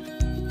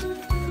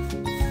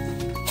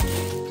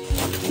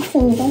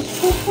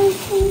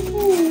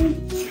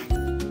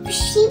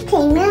 Sheep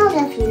came out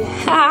of it.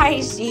 Hi,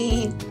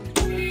 sheep.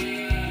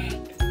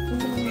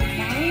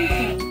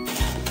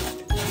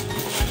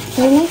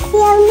 Can I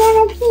see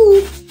another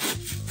piece?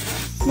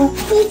 The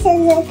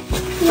pieces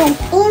with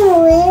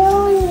little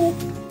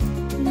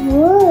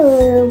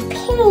whoa,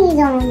 pennies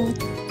on it.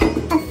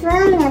 I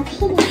found a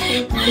penny.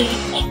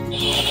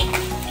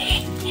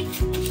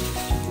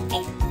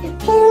 The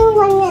penny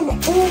one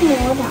with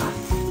emerald on.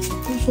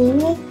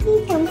 See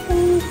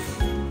something?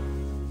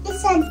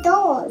 It's a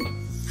dog.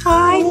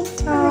 Hi,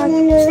 dog.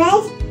 And the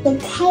rest, the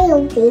tail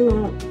came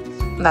out.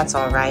 That's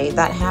all right.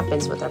 That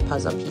happens with our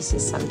puzzle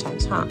pieces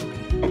sometimes, huh?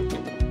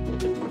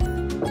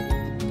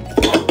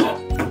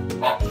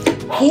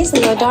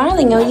 Paisley, oh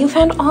darling, oh, you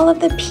found all of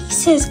the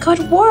pieces. Good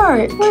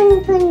work.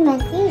 Put them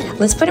back in.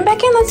 Let's put them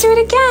back in. Let's do it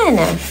again.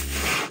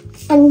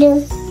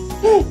 Under.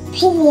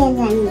 Piggy is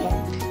under.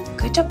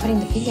 Good job putting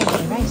the piggy on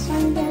the rice.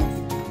 Under.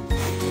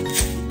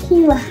 He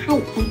will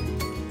hide them.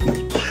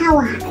 How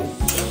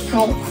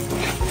hide?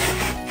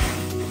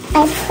 I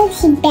put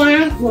him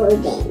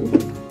backward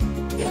in.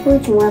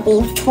 Which will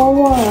be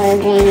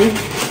forward in.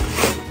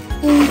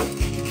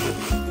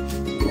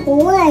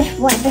 Horse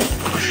will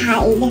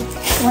hide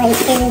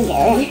right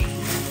under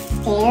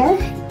there.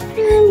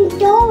 And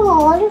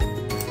dog.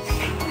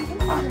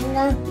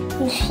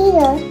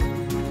 Here.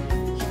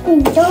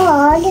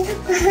 Dog.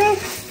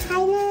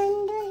 Hide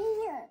under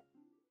here.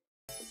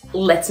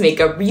 Let's make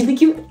a really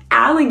cute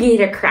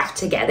alligator craft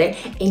together,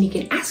 and you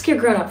can ask your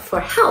grown-up for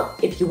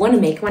help if you want to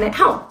make one at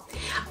home.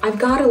 I've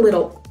got a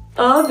little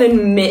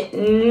oven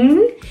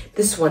mitten.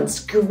 This one's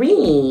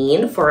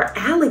green for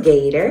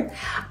alligator.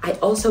 I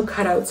also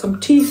cut out some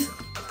teeth.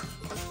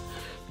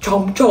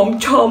 Chomp,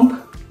 chomp,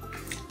 chomp.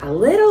 A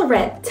little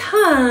red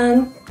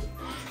tongue.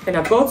 And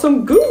I've got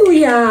some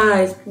googly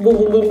eyes.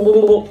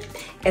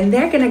 And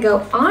they're gonna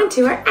go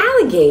onto our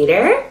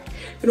alligator.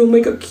 It'll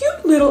make a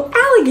cute little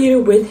alligator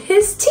with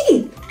his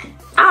teeth.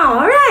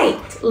 All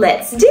right,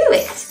 let's do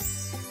it.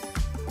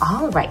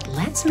 All right,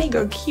 let's make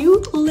a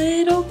cute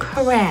little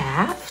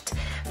craft.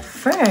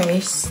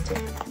 First,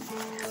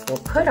 we'll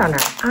put on our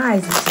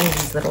eyes using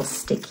these little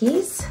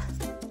stickies.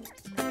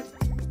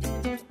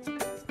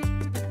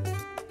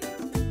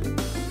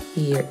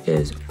 Here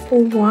is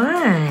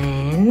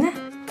one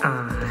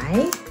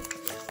eye.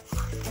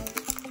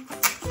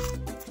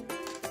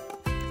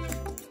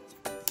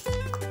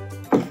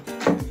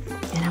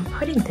 And I'm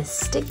putting the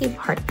sticky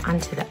part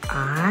onto the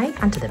eye,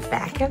 onto the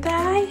back of the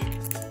eye.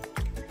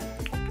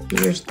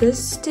 Here's the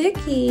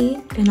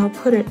sticky, and I'll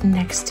put it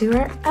next to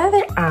our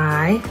other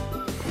eye.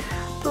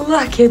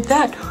 Look at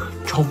that.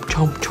 Chomp,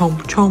 chomp,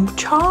 chomp, chomp,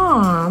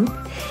 chomp.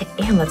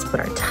 And let's put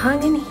our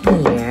tongue in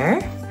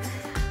here.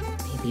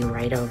 Maybe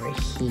right over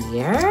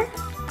here.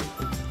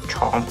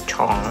 Chomp,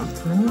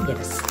 chomp. Let me get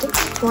a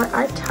sticky for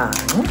our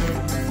tongue.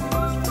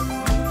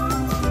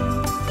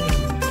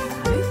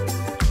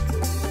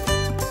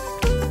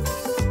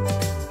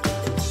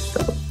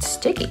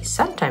 Sticky.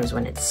 Sometimes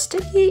when it's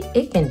sticky,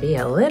 it can be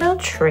a little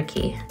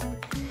tricky.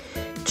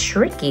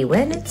 Tricky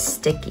when it's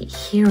sticky.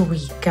 Here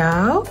we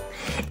go.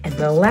 And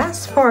the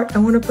last part, I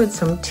want to put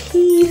some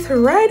teeth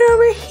right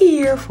over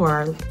here for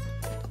our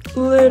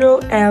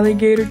little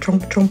alligator.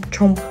 Chomp, chomp,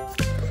 chomp.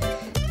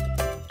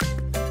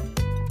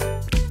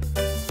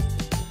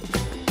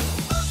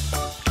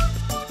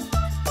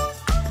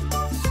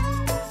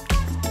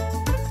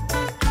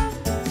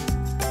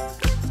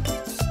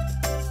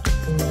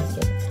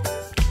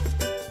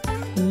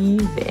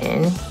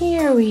 Even.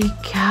 Here we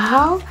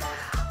go.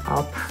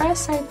 I'll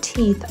press our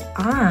teeth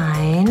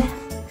on.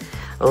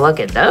 Look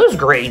at those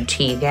great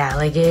teeth,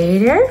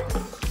 alligator.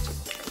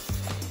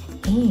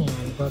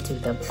 And we'll do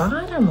the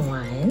bottom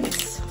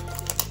ones.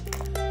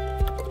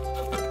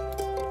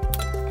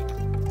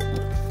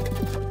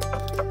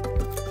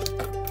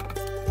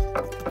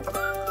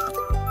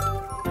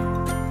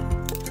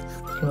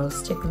 And we'll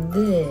stick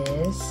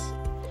this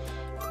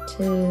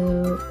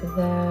to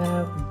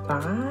the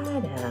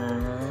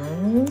bottom.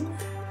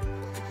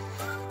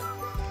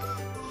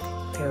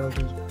 Here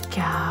we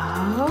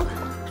go.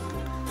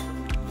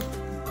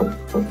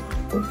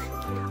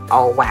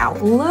 Oh wow,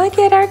 look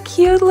at our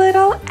cute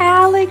little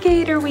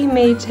alligator we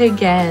made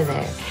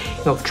together.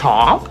 Go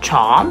chomp,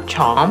 chomp,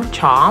 chomp,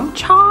 chomp,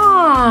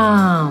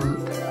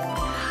 chomp.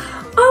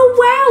 Oh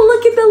wow,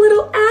 look at the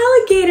little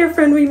alligator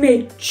friend we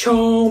made.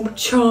 Chomp,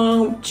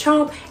 chomp,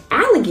 chomp.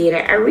 Alligator,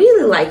 I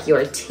really like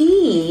your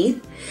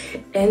teeth.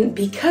 And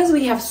because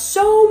we have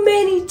so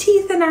many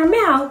teeth in our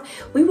mouth,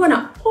 we want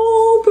to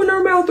open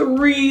our mouth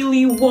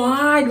really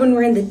wide when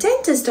we're in the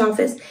dentist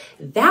office.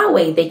 That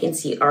way they can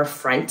see our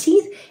front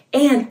teeth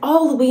and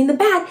all the way in the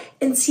back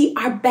and see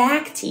our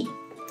back teeth.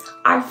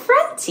 Our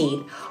front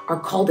teeth are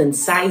called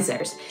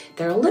incisors.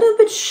 They're a little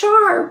bit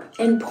sharp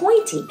and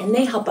pointy, and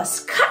they help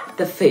us cut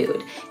the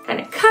food,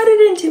 kind of cut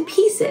it into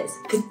pieces.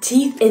 The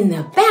teeth in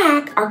the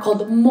back are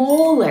called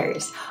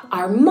molars.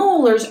 Our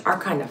molars are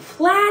kind of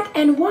flat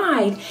and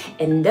wide,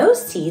 and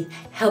those teeth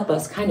help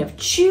us kind of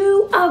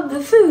chew up the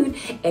food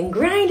and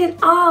grind it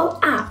all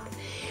up.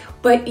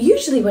 But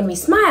usually when we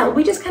smile,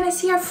 we just kind of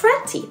see our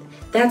front teeth.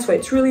 That's why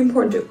it's really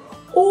important to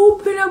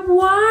open up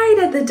wide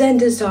at the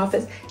dentist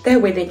office.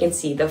 That way they can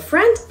see the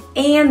front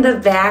and the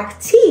back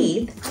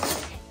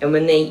teeth. And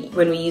when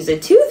we use a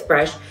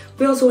toothbrush,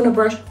 we also want to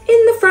brush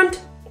in the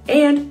front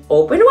and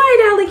open wide,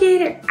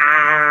 alligator.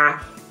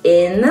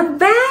 In the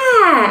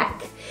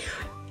back.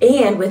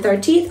 And with our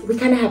teeth, we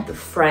kind of have the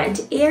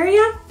front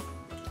area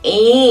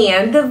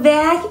and the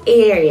back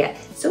area.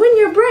 So when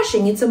you're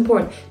brushing, it's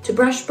important to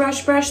brush,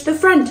 brush, brush the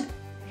front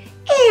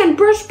and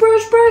brush,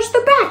 brush, brush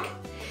the back.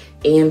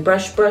 And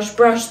brush, brush,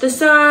 brush the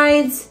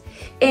sides,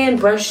 and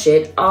brush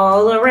it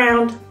all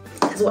around.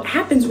 Because what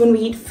happens when we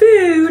eat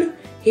food,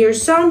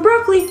 here's some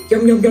broccoli,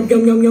 yum, yum, yum,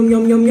 yum, yum, yum,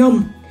 yum, yum,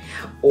 yum.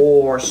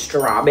 Or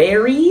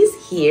strawberries,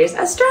 here's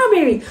a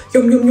strawberry,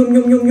 yum, yum, yum,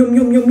 yum, yum, yum,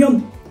 yum, yum,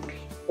 yum.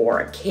 Or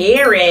a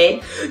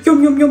carrot,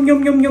 yum, yum, yum,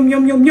 yum, yum, yum,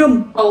 yum, yum,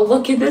 yum. Oh,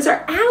 look at this,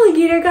 our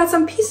alligator got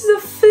some pieces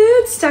of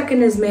food stuck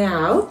in his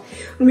mouth.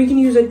 And we can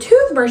use a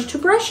toothbrush to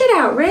brush it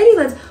out. Ready?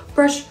 Let's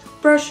brush,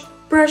 brush,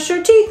 brush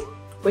your teeth.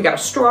 We got a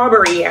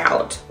strawberry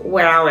out.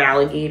 Wow,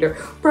 alligator.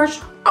 Brush.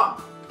 Oh,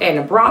 and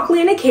a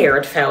broccoli and a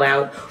carrot fell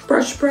out.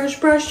 Brush, brush,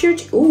 brush your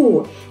teeth.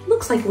 Ooh, it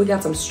looks like we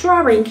got some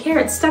strawberry and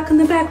carrots stuck in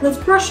the back. Let's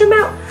brush them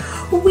out.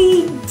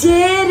 We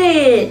did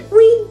it.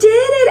 We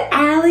did it,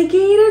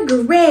 alligator.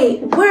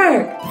 Great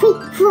work. 3,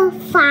 4,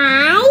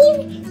 5,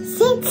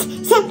 6,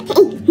 7,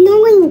 8,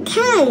 9,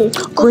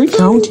 10. Great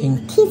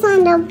counting. Teeth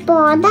on the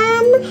bottom.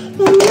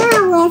 And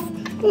now let's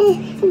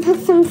put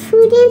some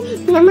food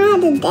in, and I'm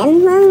at the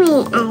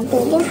dental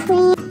alligator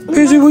friend.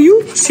 Izzy, will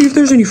you see if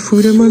there's any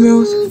food in my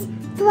mouth?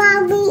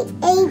 Strawberry,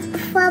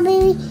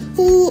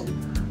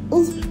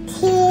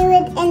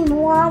 carrot, and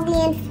wallaby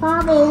and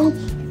strawberry.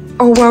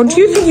 Oh wow,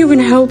 do you think you can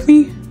help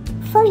me?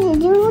 First, I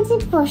do the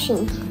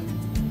brushing.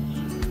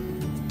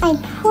 I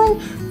put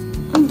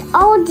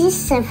all this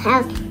stuff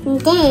out,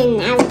 and then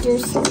I'll do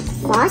some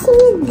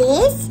flossing with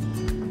this,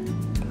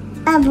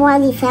 a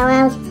body fell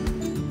out.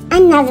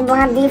 Another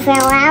body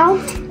fell out.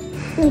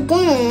 And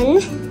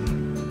then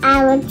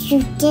I would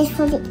use this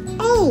for the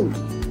egg.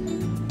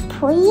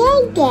 Pull the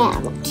egg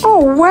out.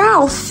 Oh,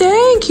 wow.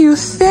 Thank you.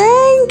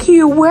 Thank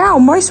you. Wow,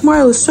 my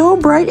smile is so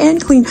bright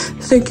and clean.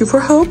 Thank you for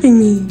helping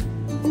me.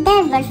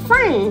 That was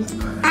fun.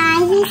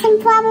 I see some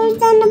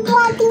strawberries and the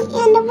body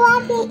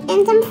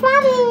and some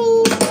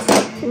strawberries.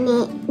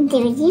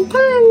 There's your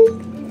tongue.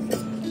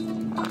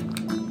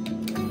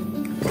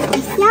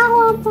 It's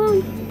now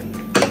open.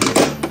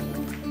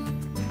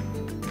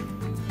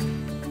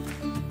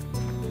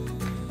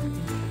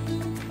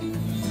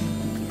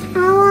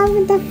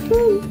 The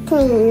food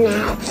thing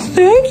now.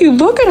 Thank you.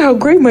 Look at how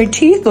great my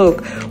teeth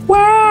look.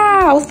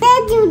 Wow.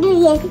 Then you do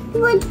this.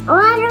 Put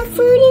all the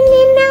food in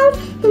your mouth,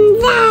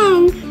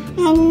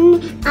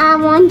 and I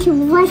want to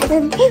brush it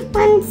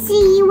and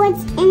see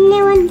what's in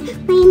there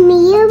with my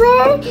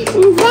mirror.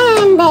 And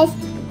then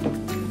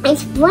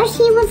this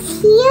brushy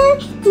was here,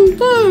 and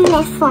then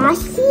the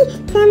frosty,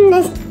 then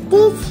this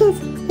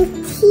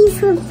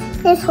teeth with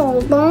this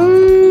whole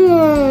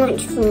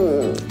bunch of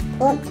food.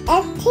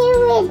 Let's do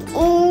it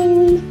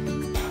in.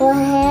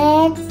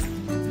 Put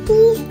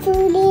these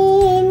food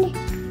in.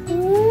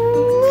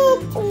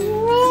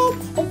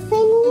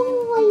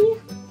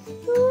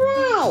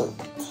 Right.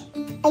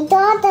 I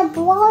got the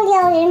ball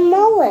out in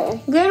mower.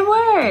 Good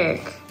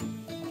work.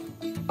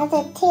 I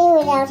got tear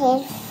it out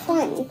his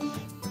front,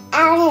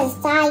 out his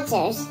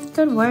sizers.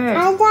 Good work.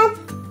 I got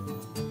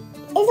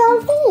it's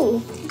all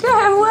clean.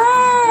 Good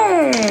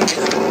work.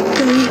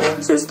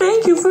 Says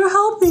thank you for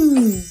helping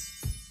me.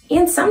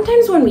 And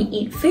sometimes when we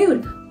eat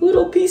food,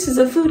 little pieces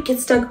of food get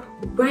stuck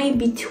right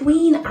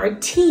between our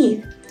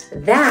teeth.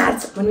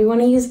 That's when we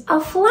want to use a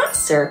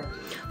flosser.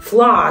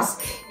 Floss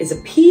is a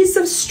piece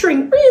of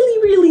string,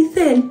 really, really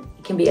thin.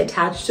 It can be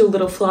attached to a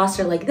little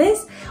flosser like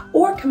this,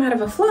 or come out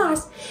of a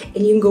floss,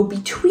 and you can go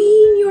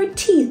between your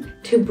teeth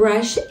to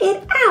brush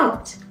it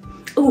out.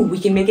 Oh, we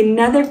can make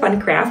another fun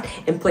craft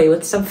and play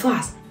with some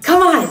floss.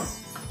 Come on,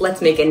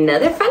 let's make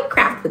another fun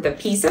craft with a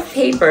piece of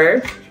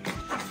paper.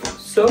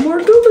 Some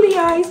more googly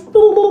eyes.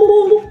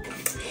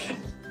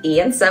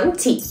 And some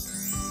teeth.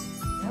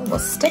 Now we'll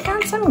stick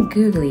on some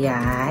googly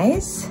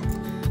eyes.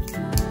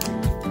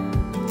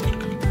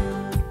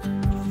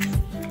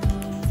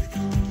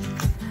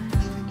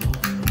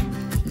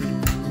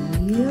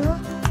 Here.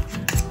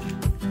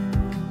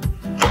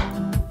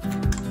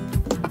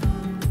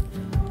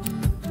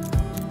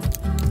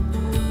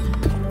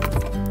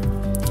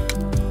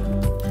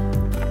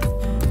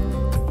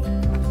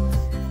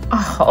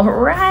 All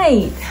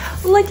right.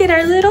 Look at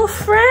our little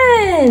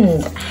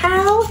friend.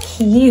 How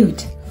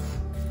cute.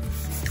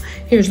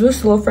 Here's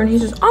this little friend. He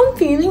says, I'm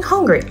feeling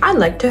hungry. I'd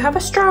like to have a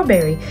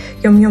strawberry.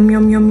 Yum, yum,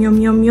 yum, yum,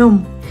 yum, yum,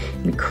 yum.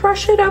 We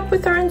crush it up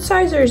with our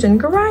incisors and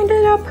grind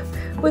it up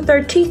with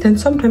our teeth. And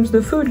sometimes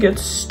the food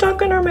gets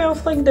stuck in our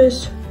mouth like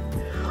this.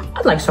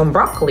 I'd like some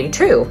broccoli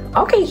too.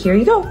 Okay, here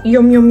you go.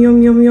 Yum, yum,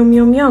 yum, yum, yum,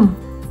 yum, yum.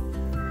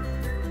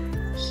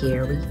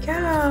 Here we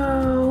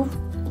go.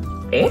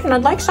 And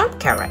I'd like some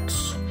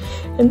carrots.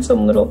 And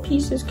some little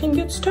pieces can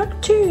get stuck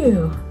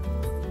too.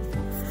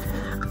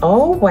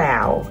 Oh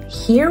wow,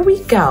 here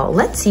we go.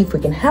 Let's see if we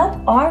can help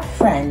our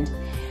friend.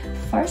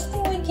 First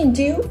thing we can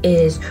do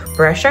is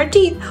brush our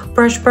teeth.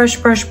 Brush, brush,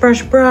 brush,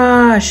 brush,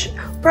 brush.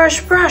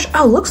 Brush, brush.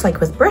 Oh, looks like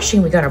with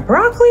brushing we got a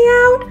broccoli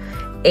out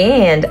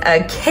and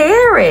a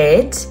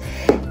carrot.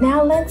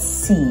 Now let's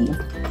see.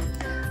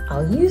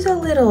 I'll use a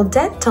little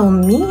dental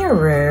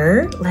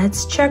mirror.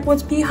 Let's check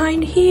what's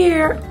behind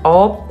here.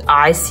 Oh,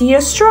 I see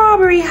a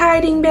strawberry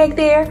hiding back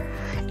there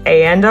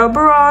and a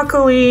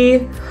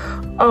broccoli.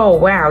 Oh,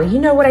 wow. You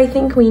know what I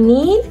think we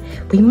need?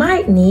 We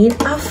might need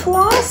a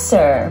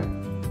flosser.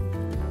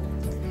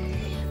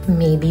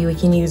 Maybe we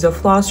can use a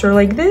flosser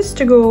like this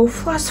to go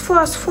floss,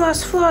 floss,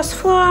 floss, floss,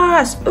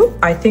 floss. Oh,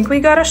 I think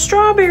we got a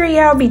strawberry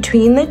out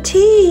between the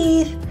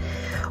teeth.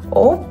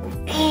 Oh,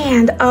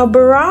 and a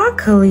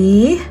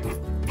broccoli.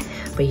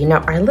 But you know,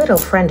 our little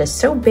friend is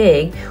so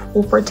big,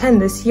 we'll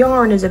pretend this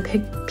yarn is a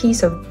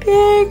piece of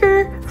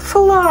bigger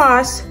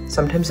floss.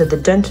 Sometimes at the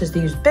dentist,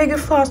 they use bigger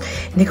floss,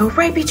 and they go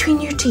right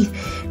between your teeth.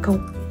 Go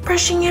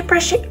brushing it,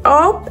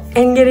 oh,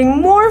 and getting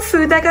more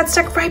food that got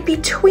stuck right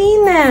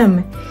between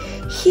them.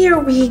 Here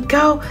we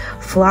go,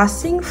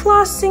 flossing,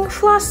 flossing,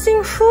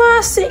 flossing,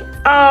 flossing.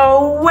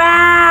 Oh,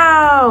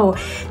 wow,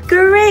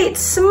 great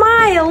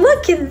smile.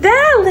 Look at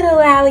that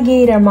little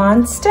alligator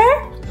monster.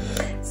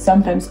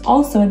 Sometimes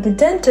also at the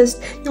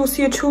dentist, you'll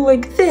see a tool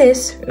like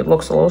this. It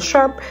looks a little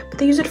sharp, but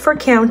they use it for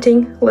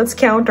counting. Let's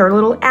count our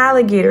little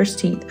alligator's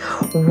teeth.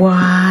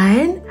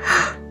 1,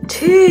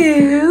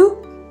 2,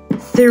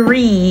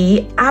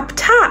 3 up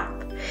top.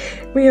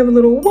 We have a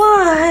little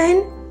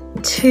 1,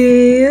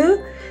 2,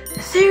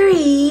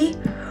 3,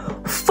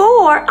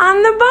 4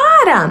 on the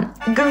bottom.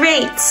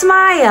 Great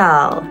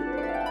smile.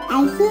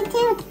 I see a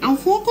tooth, I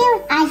see a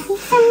tooth, I see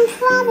some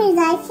strawberries,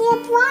 I see a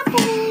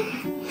broccoli.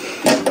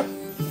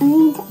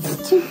 And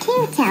 2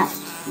 carrots out.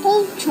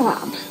 Big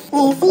job.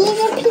 I see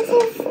the piece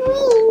of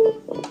green.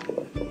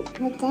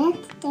 But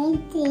that's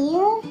right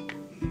there.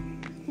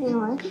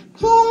 No.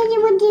 Here you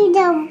would do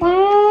the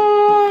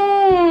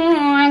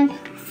one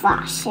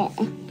faucet.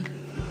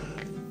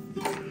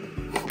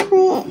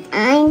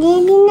 I'm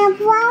getting the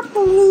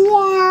broccoli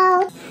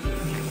out.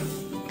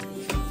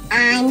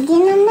 I'm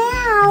getting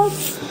out.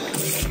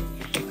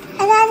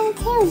 I gotta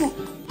do it.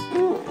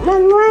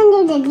 I'm going to do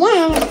it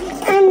again.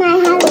 And I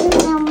have a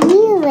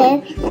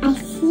mirror. I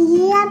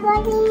see the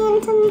broccoli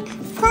and some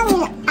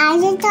color. I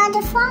just thought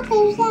the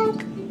broccoli out.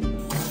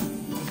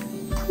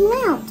 Come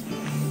out.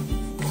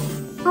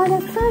 All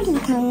the fruit is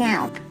coming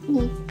out.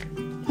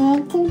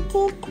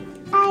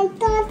 I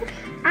thought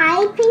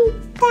I think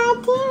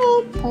that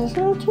it. There's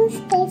some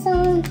toothpaste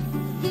on.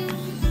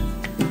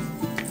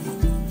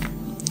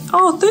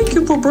 Oh, thank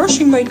you for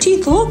brushing my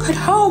teeth. Look at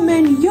how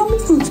many yummy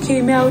foods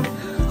came out.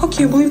 I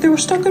can't believe they were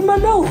stuck in my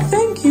mouth.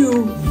 Thank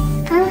you.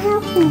 I'm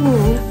helping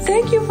you.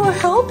 Thank you for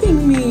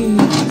helping me.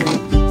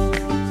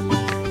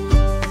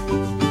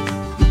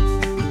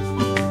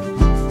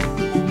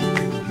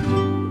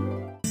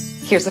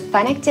 Here's a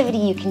fun activity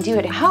you can do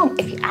at home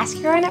if you ask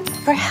your grown-up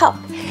for help.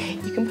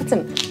 You can put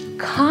some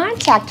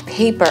contact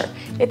paper.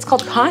 It's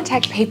called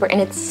contact paper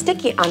and it's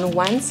sticky on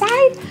one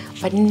side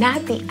but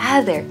not the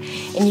other.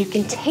 And you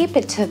can tape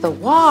it to the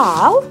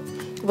wall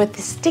with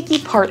the sticky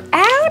part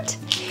out.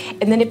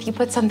 And then if you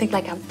put something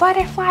like a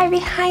butterfly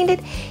behind it,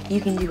 you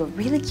can do a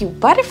really cute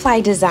butterfly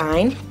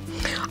design.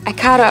 I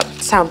cut up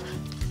some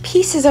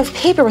pieces of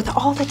paper with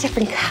all the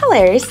different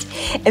colors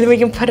and then we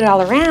can put it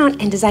all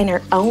around and design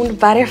our own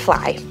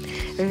butterfly.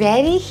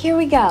 Ready? Here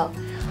we go.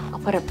 I'll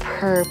put a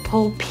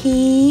purple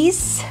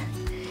piece.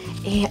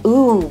 And,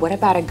 ooh, what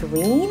about a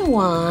green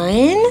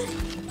one?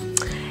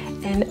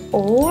 An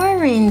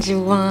orange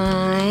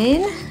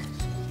one.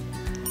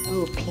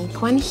 Ooh,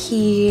 pink one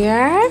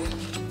here.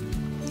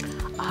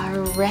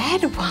 A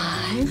red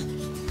one.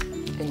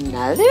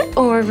 Another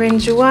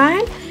orange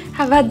one.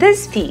 How about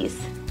this piece?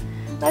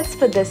 Let's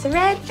put this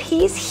red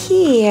piece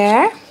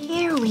here.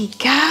 Here we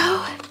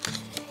go.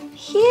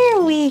 Here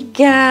we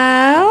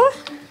go.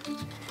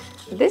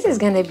 This is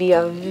gonna be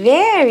a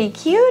very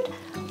cute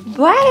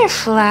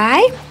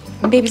butterfly.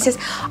 Baby says,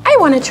 I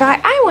wanna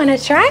try.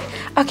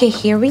 Okay,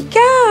 here we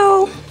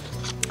go.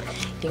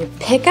 You can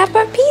pick up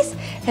a piece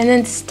and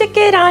then stick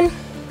it on.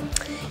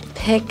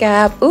 Pick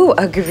up, ooh,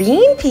 a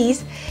green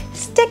piece,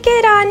 stick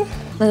it on.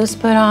 Let's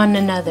put on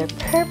another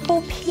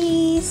purple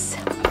piece,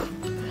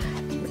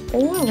 an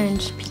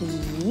orange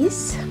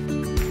piece.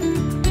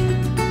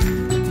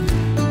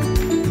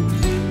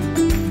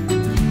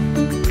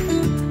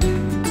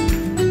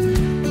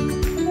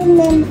 And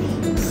then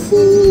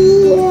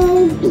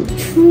here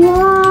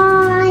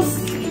because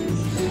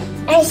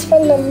I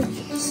spell them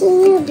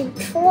here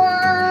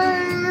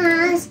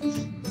because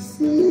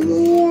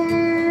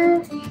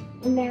here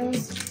and there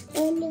was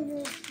only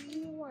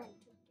one.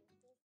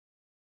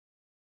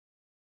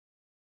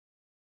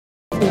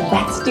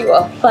 Let's do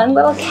a fun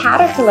little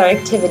caterpillar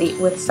activity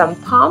with some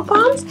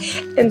pom-poms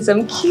and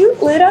some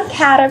cute little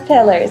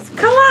caterpillars.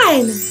 Come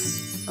on!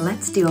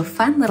 Let's do a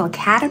fun little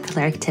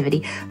caterpillar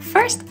activity.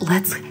 First,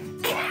 let's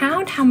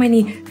count how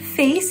many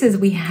faces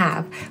we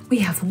have. We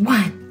have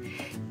 1,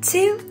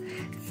 2,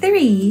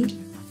 3,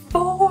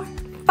 4,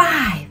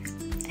 5.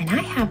 And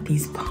I have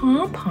these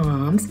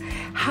pom-poms.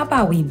 How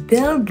about we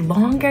build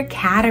longer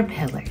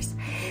caterpillars?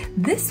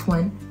 This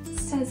one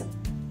says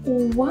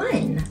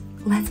 1.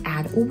 Let's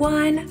add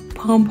 1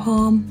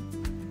 pom-pom.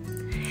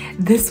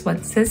 This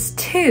one says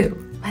 2.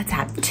 Let's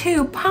add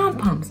 2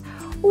 pom-poms.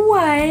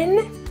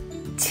 1,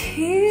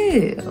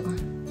 2.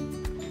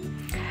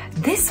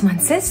 This one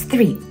says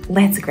 3.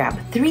 Let's grab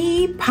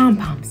 3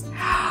 pom-poms.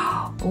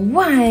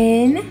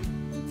 1,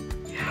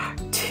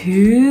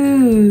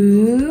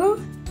 2,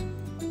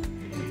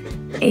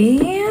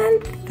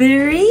 and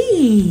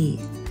 3.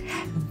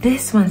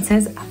 This one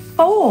says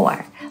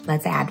 4.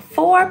 Let's add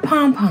 4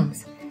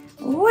 pom-poms.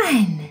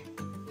 1,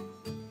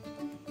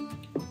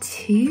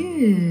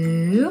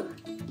 2,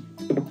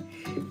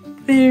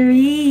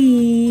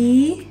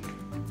 3,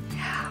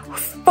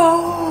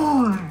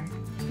 4.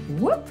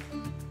 Whoop.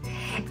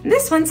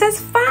 This one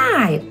says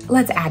 5.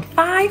 Let's add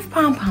 5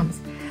 pom-poms.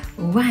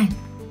 1,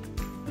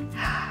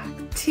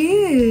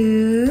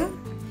 2,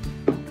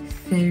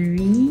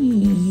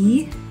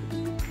 3,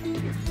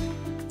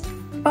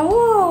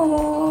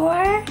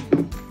 4,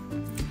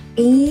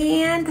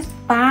 and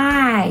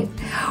 5.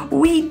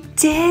 We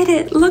did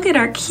it. Look at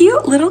our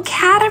cute little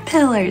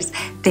caterpillars.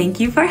 Thank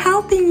you for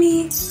helping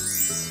me.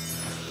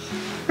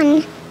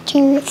 1,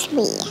 2,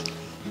 3.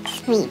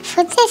 3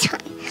 for this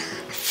one.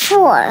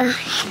 4.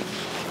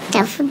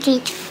 Don't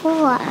forget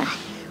 4.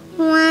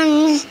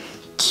 1,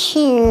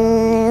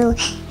 2,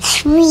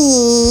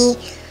 3,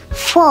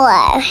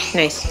 4.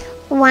 Nice.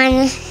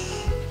 1,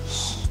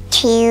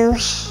 2,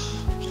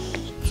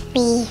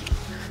 3,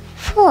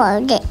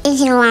 4.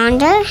 Is it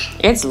longer?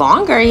 It's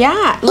longer,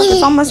 yeah. Look,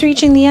 it's almost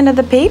reaching the end of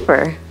the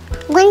paper.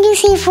 1, 2,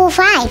 3, 4,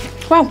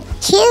 5. Wow.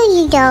 Here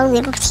you go,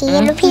 little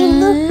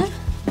caterpillar.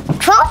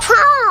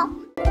 Paw.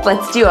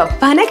 Let's do a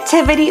fun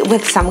activity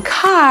with some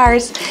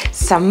cars,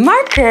 some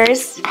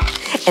markers,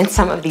 and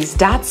some of these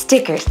dot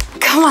stickers.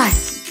 Come on.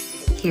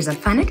 Here's a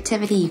fun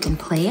activity you can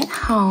play at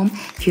home.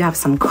 If you have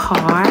some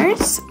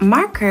cards,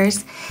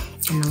 markers,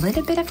 and a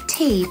little bit of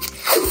tape,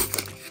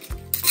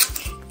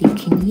 you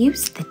can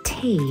use the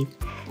tape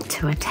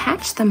to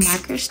attach the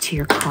markers to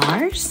your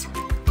cars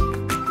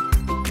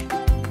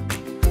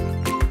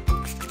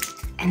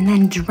and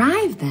then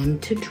drive them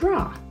to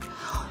draw.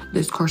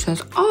 This car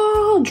says,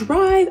 "I'll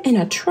drive in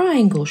a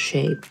triangle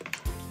shape."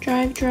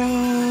 Drive,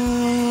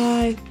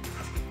 drive.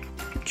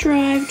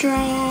 Drive,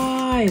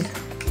 drive.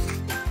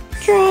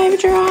 Drive,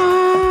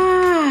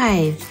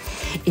 drive.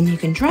 And you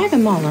can drive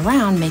them all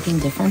around making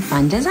different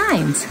fun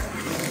designs.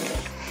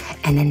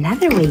 And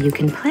another way you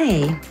can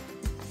play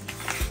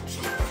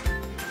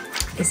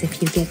is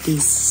if you get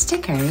these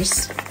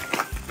stickers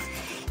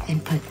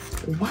and put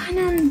one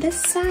on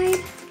this side,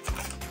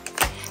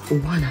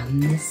 one on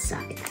this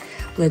side.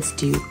 Let's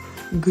do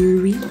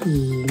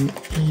green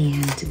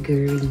and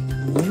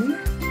green.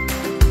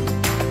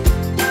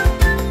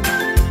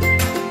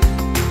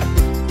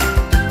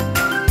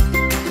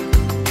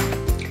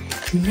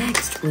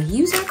 Next, we'll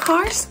use our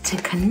cars to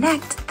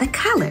connect the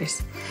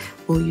colors.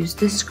 We'll use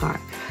this car.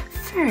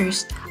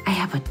 First, I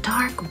have a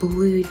dark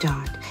blue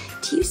dot.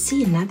 Do you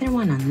see another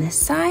one on this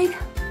side?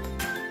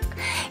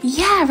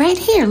 Yeah, right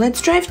here. Let's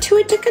drive to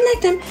it to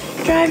connect them.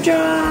 Drive,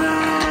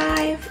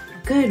 drive.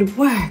 Good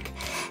work.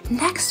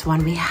 Next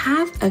one, we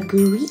have a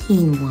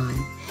green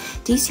one.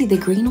 Do you see the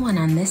green one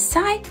on this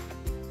side?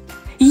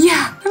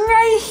 Yeah,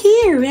 right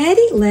here.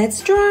 Ready?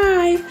 Let's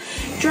drive.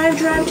 Drive,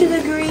 drive to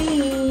the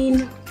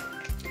green.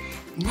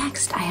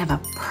 Next, I have a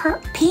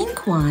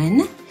pink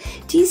one.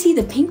 Do you see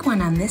the pink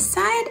one on this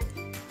side?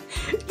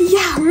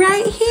 Yeah,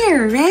 right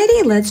here.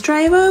 Ready? Let's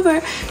drive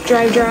over.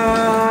 Drive,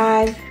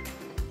 drive.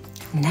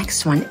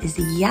 Next one is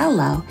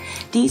yellow.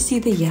 Do you see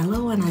the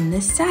yellow one on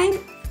this side?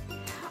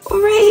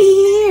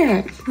 Right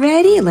here.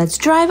 Ready? Let's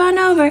drive on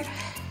over.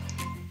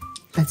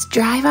 Let's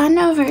drive on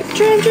over.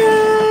 Drive,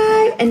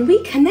 drive. And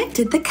we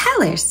connected the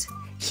colors.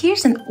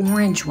 Here's an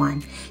orange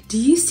one. Do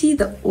you see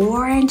the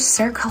orange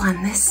circle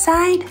on this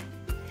side?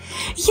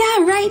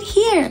 Yeah, right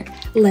here.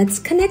 Let's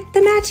connect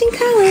the matching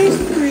colors.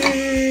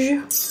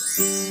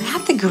 We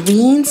have the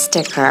green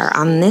sticker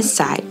on this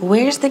side.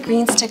 Where's the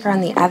green sticker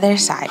on the other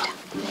side?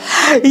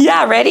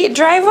 Yeah, ready?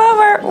 Drive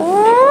over.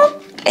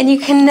 And you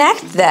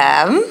connect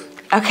them.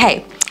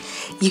 Okay,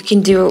 you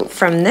can do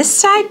from this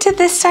side to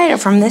this side or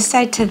from this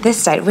side to this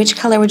side. Which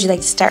color would you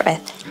like to start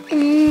with?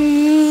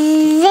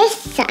 This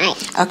side.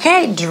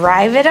 Okay,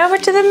 drive it over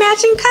to the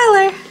matching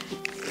color.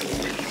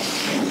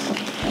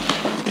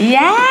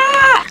 Yeah!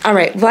 All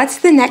right, what's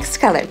the next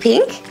color?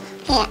 Pink?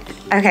 Yeah.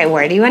 Okay,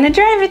 where do you want to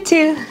drive it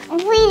to?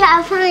 We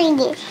gotta find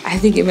it. I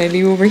think it might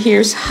be over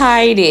here, it's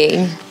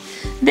hiding.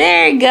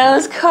 There it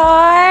goes,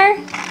 car.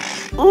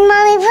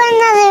 Mommy, put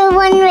another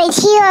one right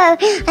here.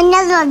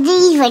 Another of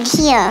these right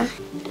here.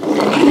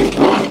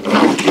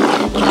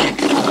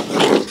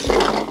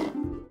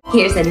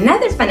 Here's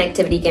another fun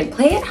activity you can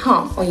play at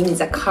home. All you need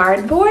is a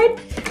cardboard,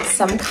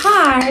 some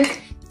cards,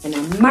 and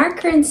a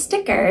marker and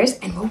stickers.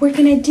 And what we're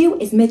gonna do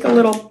is make a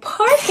little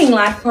parking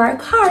lot for our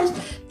cars,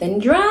 then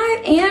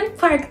drive and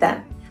park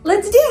them.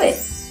 Let's do it.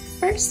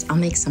 First, I'll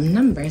make some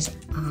numbers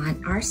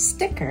on our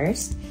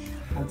stickers.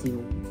 I'll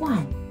do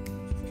 1,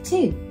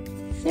 2,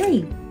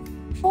 3,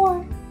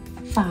 4,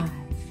 5,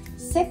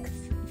 6,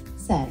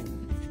 7,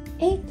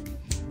 8,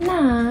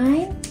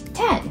 9,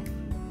 10.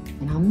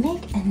 And I'll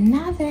make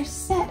another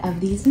set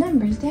of these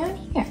numbers down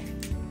here.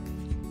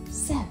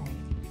 7,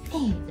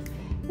 8,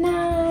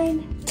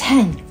 9,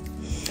 10.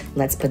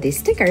 Let's put these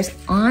stickers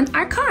on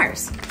our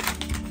cars.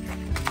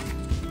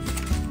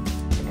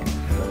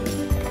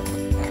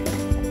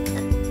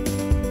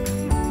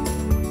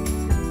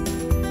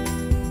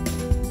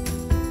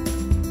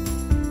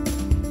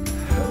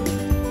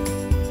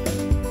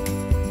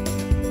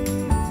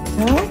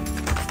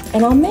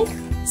 And I'll make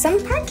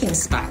some parking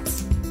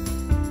spots.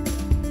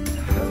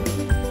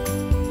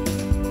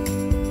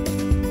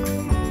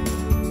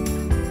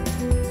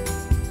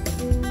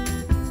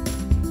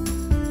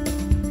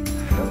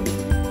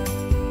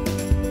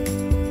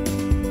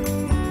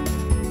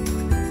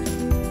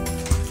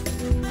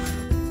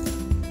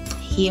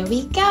 Here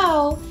we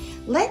go.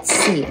 Let's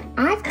see.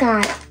 I've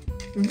got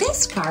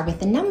this car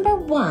with the number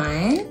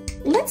 1.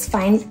 Let's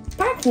find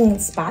parking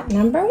spot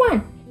number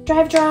 1.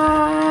 Drive,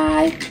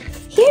 drive.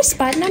 Here's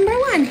spot number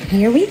 1.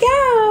 Here we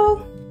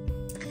go.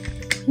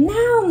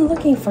 Now I'm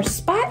looking for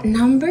spot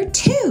number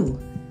 2.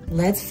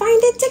 Let's find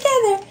it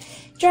together.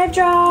 Drive,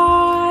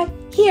 drive.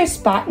 Here's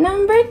spot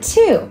number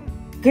 2.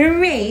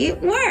 Great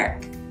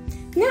work.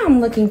 Now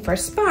I'm looking for a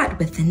spot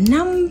with the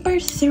number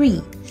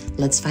 3.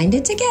 Let's find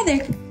it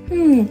together.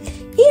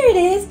 Here it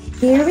is.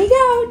 Here we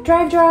go.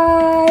 Drive,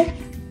 drive.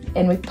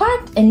 And we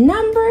parked in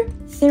number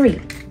 3.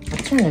 I'll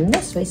turn them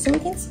this way so we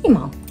can see them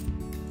all.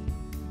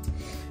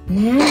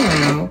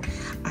 Now,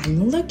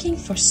 I'm looking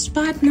for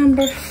spot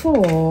number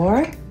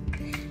 4.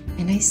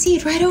 And I see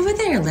it right over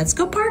there. Let's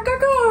go park our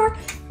car.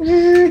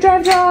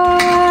 Drive,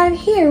 drive.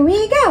 Here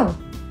we go.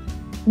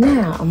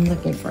 Now, I'm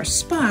looking for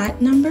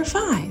spot number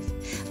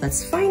 5.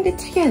 Let's find it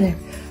together.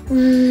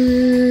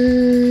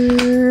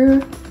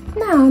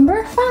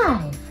 number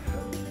 5.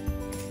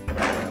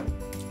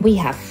 We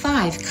have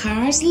 5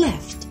 cars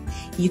left.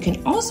 You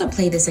can also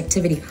play this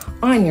activity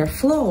on your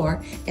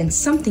floor, and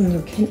something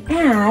you can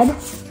add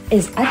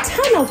is a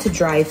tunnel to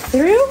drive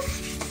through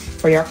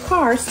for your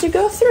cars to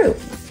go through.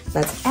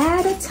 Let's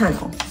add a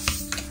tunnel.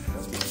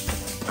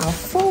 I'll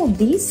fold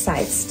these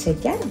sides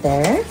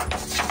together,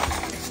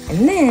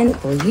 and then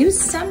we'll use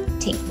some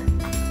tape.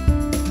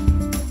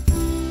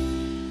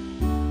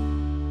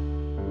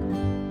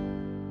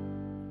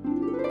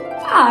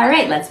 All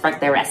right, let's park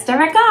the rest of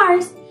our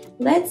cars.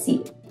 Let's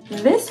see.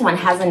 This one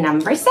has a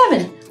number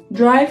 7.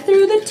 Drive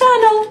through the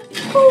tunnel.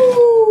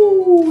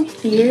 Ooh,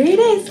 here it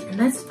is. And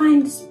let's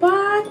find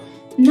spot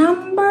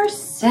number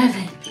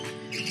 7.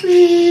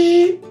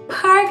 We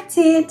parked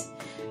it.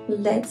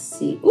 Let's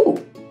see.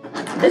 Ooh,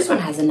 this one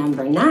has a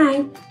number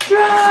 9.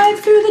 Drive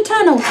through the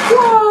tunnel.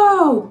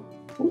 Whoa.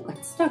 Ooh,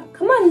 got stuck.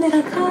 Come on,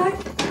 little car.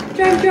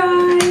 Drive,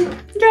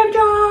 drive, drive,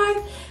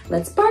 drive.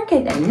 Let's park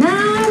it at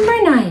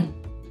number 9.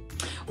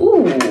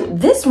 Ooh,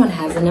 this one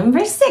has a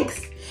number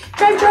 6.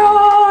 Drive,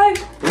 drive.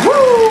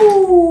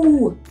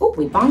 Woo! Oh,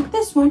 we bonked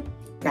this one.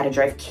 Gotta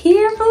drive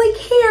carefully,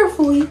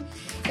 carefully.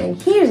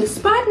 And here's a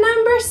spot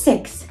number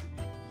 6.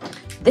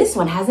 This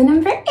one has a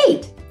number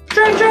 8.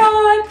 Drive,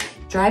 drive.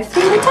 Drive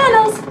through the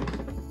tunnels.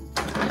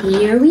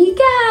 Here we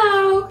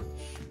go.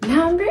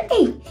 Number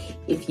 8.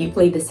 If you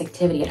play this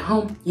activity at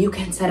home, you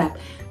can set up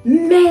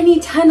many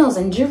tunnels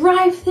and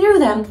drive through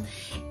them.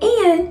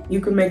 And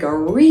you can make a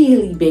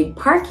really big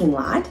parking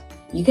lot.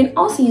 You can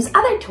also use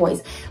other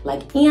toys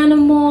like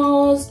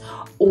animals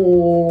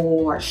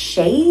or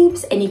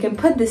shapes, and you can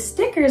put the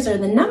stickers or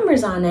the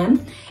numbers on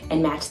them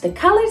and match the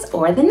colors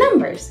or the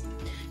numbers.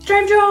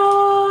 Drive,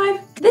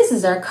 drive. This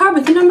is our car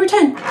with the number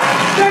 10.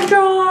 Drive,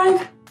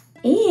 drive.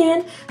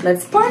 And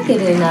let's park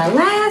it in our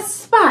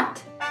last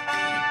spot.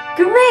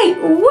 Great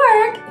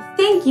work.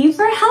 Thank you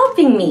for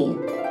helping me.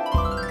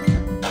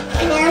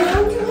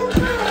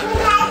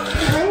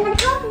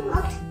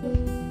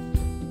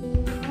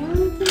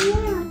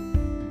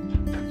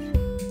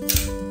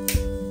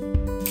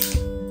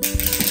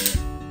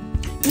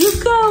 You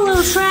go,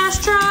 little trash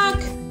truck.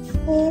 Is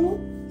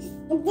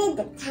it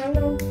the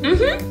tunnel? Mm-hmm.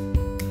 Is it?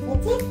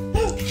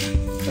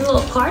 A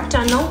little car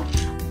tunnel.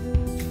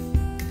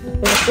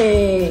 Let's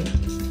see.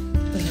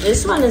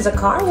 This one is a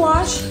car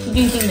wash.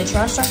 Do you think the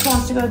trash truck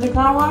wants to go to the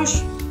car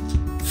wash?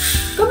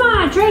 Come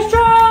on, trash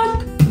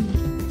truck.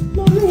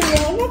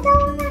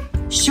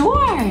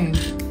 Sure.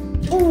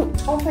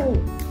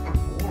 Open.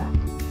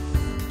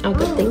 Oh,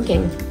 good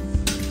thinking.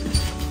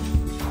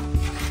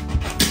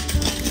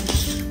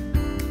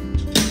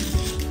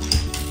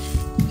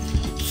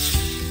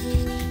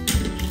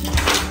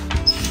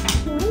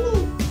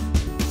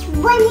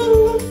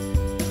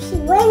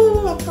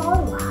 Running the car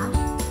wash.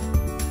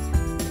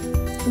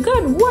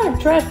 Good work,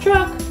 trash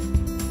truck.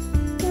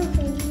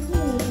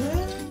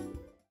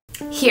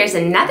 Here's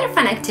another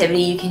fun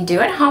activity you can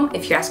do at home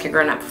if you ask your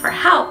grown-up for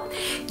help.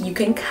 You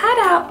can cut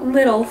out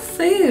little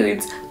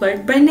foods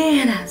like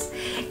bananas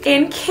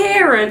and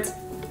carrots,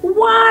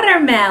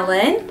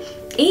 watermelon,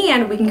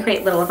 and we can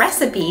create little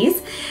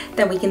recipes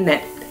that we can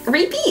then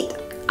repeat.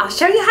 I'll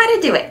show you how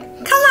to do it.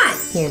 Come on!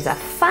 Here's a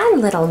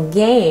fun little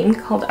game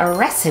called a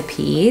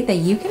recipe that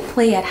you can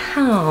play at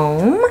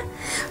home.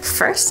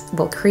 First,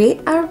 we'll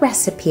create a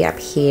recipe up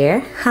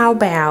here. How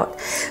about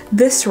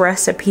this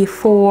recipe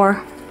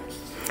for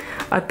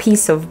a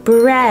piece of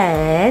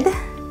bread,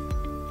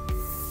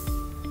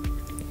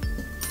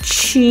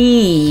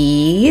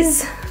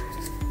 cheese,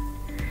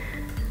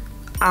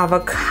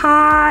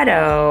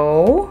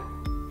 avocado,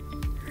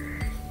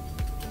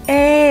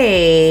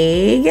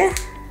 egg,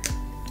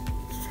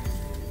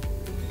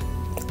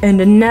 and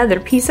another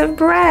piece of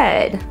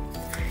bread.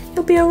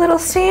 It'll be a little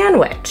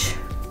sandwich.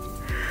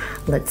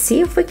 Let's see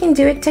if we can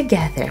do it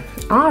together.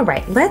 All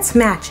right, let's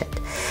match it.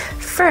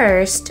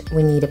 First,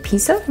 we need a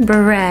piece of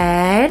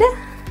bread.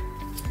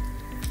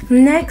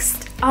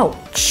 Next,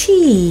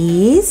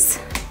 cheese,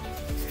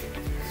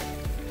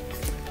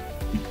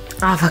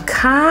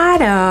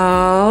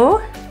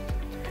 avocado,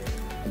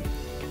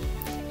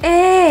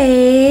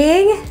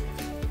 egg,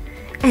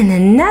 and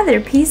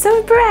another piece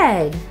of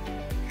bread.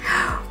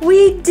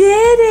 We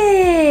did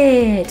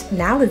it!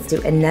 Now let's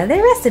do another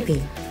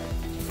recipe.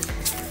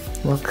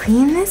 We'll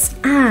clean this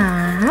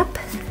up,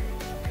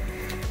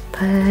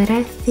 put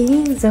our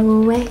things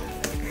away.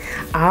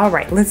 All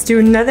right, let's do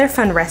another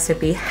fun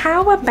recipe.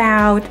 How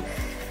about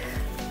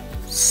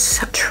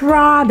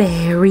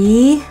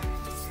strawberry,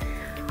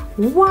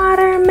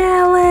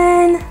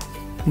 watermelon,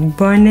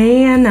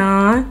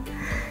 banana,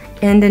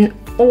 and an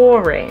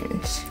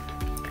orange?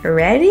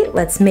 Ready?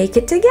 Let's make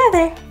it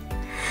together.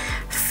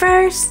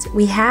 First,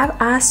 we have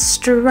a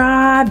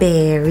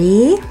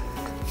strawberry,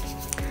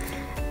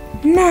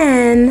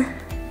 then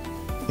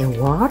a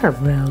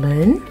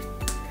watermelon,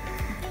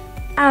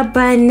 a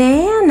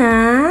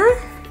banana,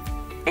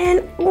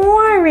 and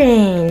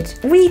orange.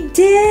 We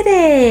did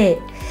it!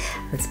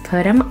 Let's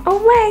put them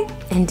away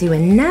and do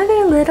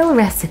another little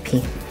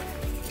recipe.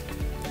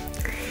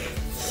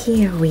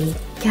 Here we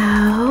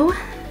go.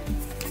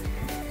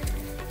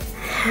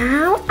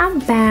 how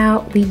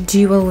about we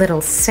do a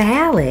little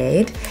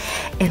salad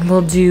and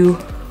we'll do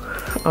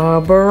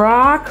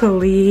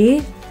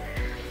broccoli,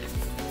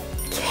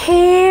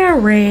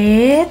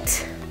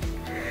 carrot.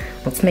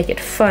 Let's make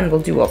it fun.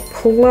 We'll do a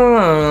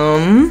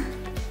plum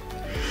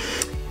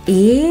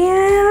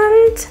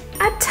and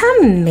a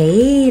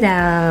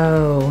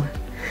tomato.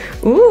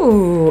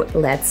 Ooh,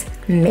 let's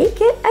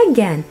make it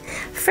again.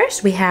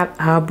 First we have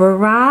a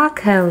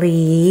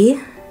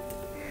broccoli,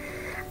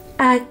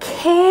 a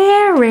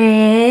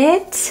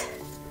carrot,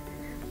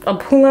 a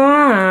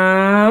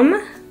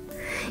plum,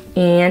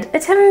 and a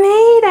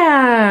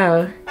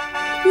tomato.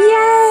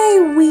 Yay,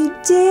 we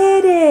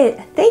did it.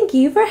 Thank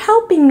you for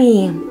helping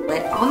me.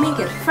 I'll make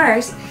it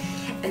first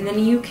and then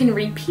you can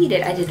repeat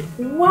it. I did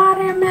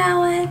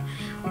watermelon,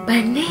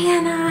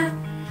 banana,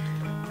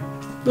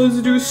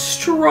 let's do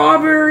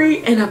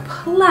strawberry and a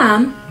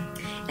plum,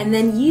 and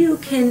then you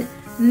can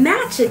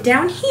match it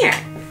down here.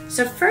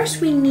 So first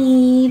we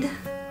need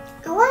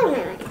a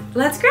watermelon.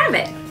 Let's grab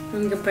it.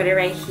 I'm gonna put it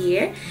right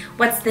here.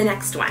 What's the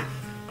next one?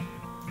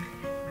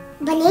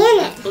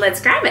 Banana. Let's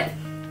grab it.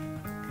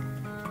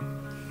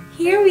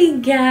 Here we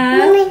go.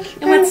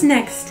 And what's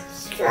next?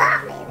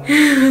 Strawberry.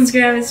 Let's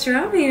grab a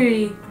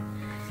strawberry.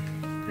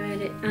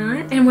 Put it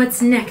on. And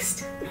what's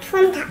next?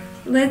 Plum cut.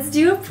 Let's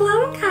do a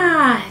plum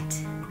cut.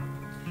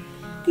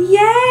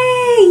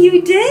 Yay!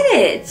 You did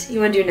it. You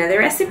want to do another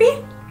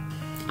recipe?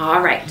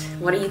 All right.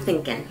 What are you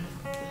thinking?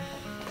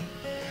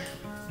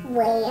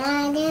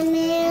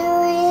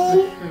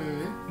 Watermelon.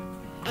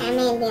 And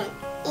maybe an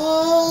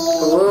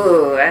egg.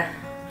 Ooh.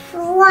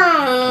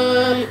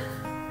 Plum.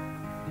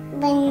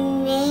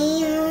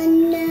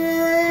 Banana.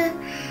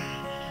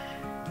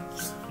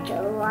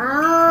 Strawberry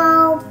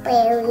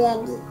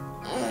at the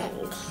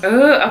end.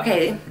 Oh,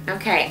 okay.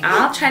 Okay.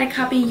 I'll try to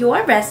copy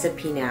your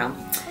recipe now.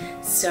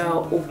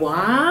 So,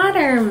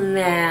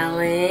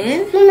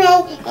 watermelon.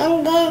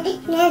 And then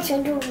let's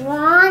do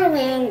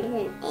watermelon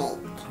and egg.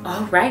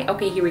 All right.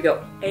 Okay, here we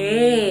go.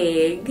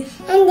 Egg.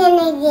 And then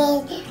I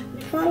did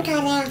plum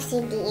cut after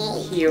the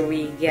egg. Here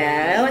we go.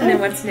 And then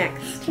what's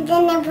next? And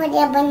then I put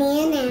a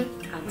banana.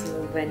 I'll do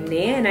a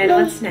banana. And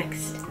what's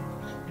next?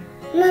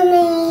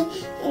 Mommy.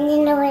 And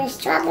then there was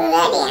strawberry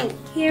at the end.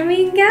 Here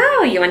we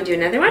go. You want to do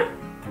another one?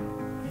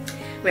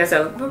 We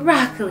also have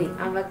broccoli,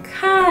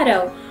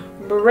 avocado,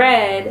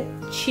 bread,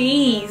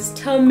 cheese,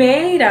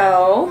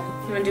 tomato.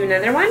 You want to do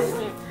another one?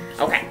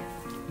 Okay.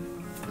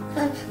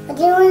 But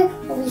then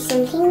will be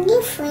something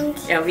different.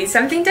 It'll be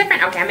something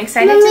different. Okay, I'm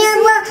excited to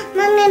see.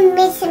 Mommy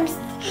made some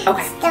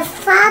Okay.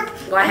 stuff up.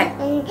 Go ahead.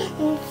 And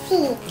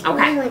see.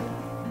 Okay. An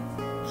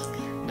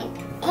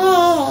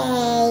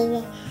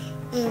egg.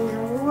 And a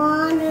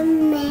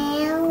watermelon.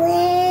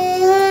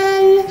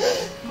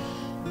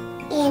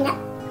 And a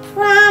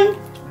plum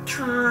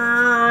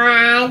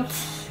tart.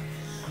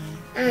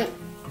 An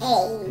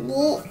egg.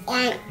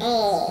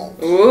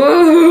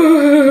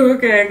 Ooh,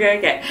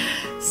 okay.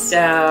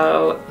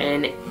 So,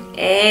 an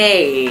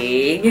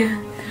egg,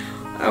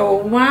 a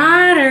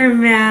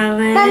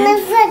watermelon. Mommy,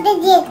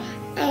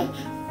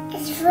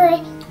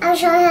 I'll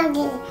show you how to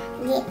do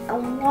a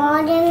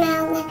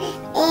watermelon,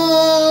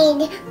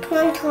 egg,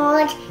 plum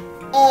tart,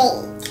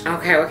 egg.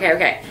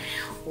 Okay.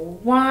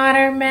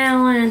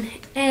 Watermelon,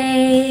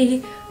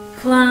 egg,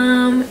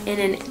 plum, and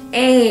an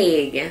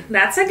egg.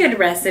 That's a good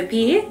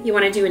recipe. You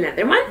want to do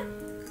another one?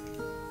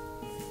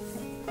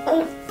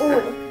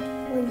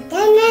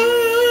 Then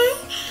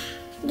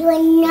do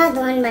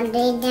another one, but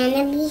then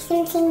it'll be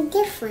something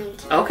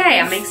different. Okay,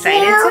 I'm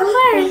excited to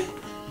learn.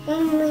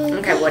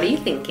 Okay, what are you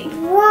thinking?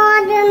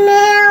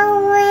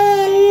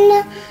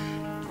 Watermelon,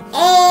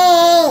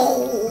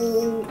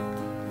 egg,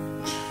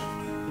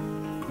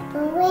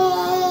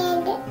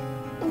 bread,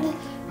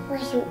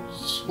 with some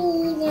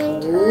cheese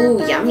on top.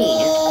 Ooh,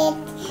 yummy. Of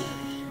it.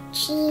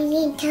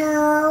 Cheesy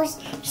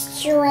toast,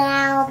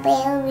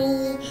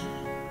 strawberry,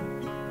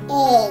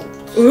 egg.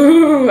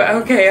 Ooh,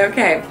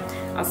 okay.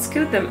 I'll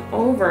scoot them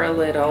over a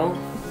little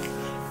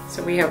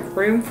so we have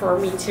room for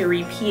me to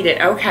repeat it.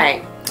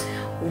 Okay.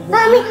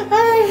 Mommy,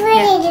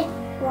 ready.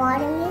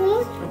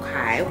 Watermelon.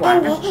 Okay, And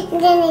watermelon.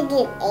 then I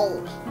did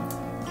egg.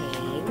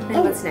 Egg.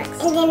 And what's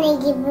next? And then I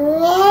did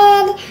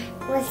bread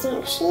with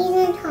some cheese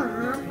on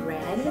top.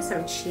 Bread with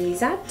some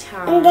cheese on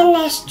top. And then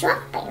a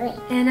strawberry.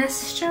 And a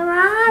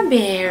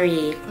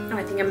strawberry. Oh,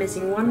 I think I'm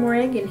missing one more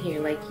egg in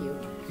here like you.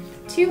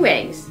 2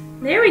 eggs.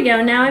 There we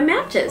go, now it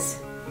matches.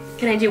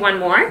 Can I do one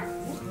more?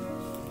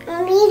 You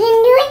can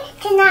do it,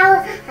 because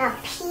now I'll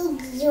pick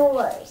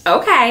yours.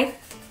 Okay.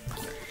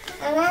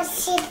 And I'll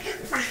sit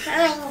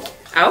behind it.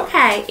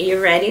 Okay, are you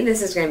ready?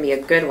 This is going to be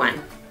a good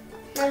one.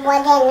 And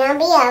what then I'll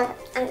be on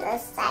the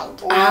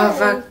side.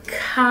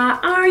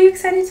 Avocado. Are you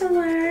excited to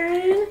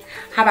learn?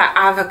 How about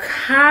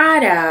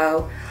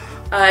avocado,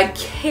 a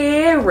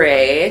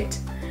carrot,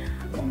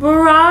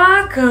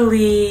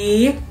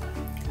 broccoli,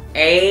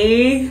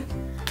 egg,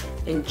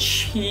 and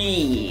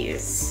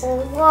cheese.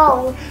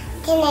 Whoa.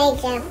 Can I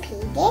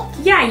repeat it?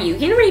 Yeah, you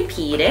can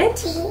repeat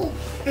it.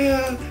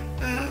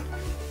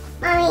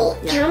 Mommy,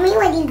 tell me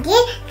what you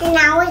did, then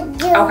I will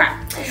do. Okay.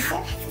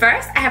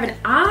 First, I have an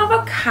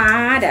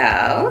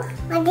avocado.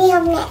 What do you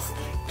have next?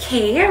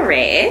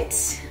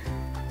 Carrot.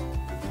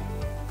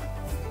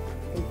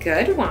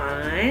 Good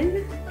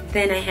one.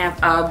 Then I have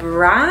a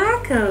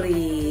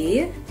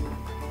broccoli.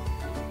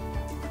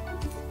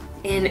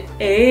 An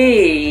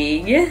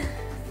egg.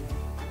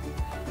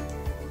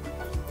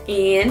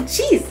 And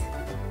cheese.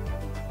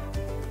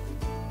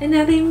 And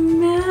now they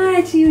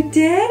match. You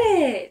did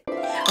it.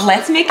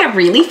 Let's make a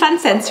really fun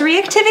sensory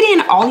activity,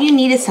 and all you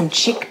need is some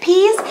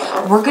chickpeas.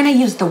 We're gonna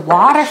use the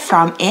water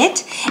from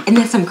it and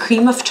then some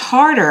cream of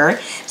tartar.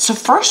 So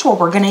first what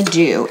we're gonna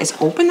do is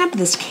open up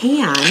this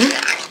can,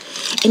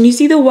 and you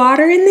see the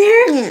water in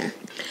there? Yeah.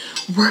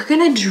 We're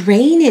gonna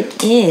drain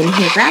it in.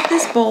 Here, grab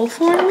this bowl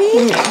for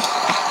me.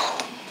 Yeah.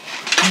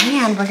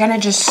 And we're gonna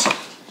just,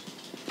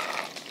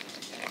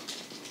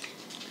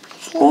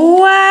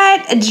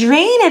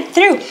 drain it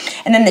through.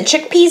 And then the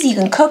chickpeas you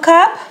can cook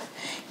up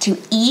to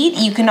eat.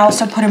 You can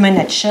also put them in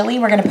a chili.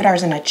 We're gonna put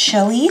ours in a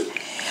chili.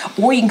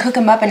 Or you can cook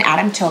them up and add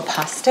them to a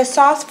pasta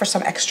sauce for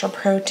some extra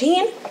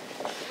protein.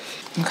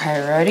 Okay,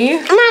 ready?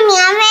 Mommy,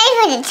 I'm ready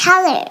for the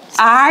toddlers.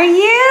 Are you?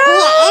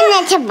 Yeah, and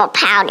the triple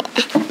powder.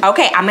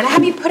 Okay, I'm gonna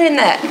have you put in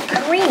the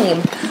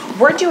cream.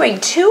 We're doing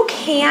 2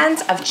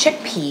 cans of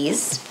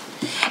chickpeas.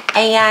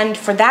 And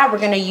for that, we're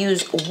gonna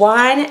use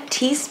 1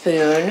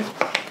 teaspoon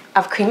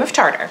of cream of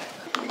tartar.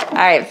 All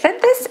right,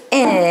 put this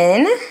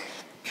in.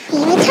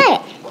 Cream of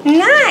tartar.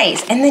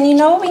 Nice. And then you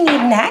know what we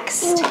need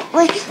next?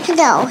 Where to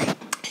go?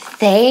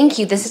 Thank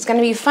you. This is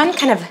gonna be fun,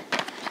 kind of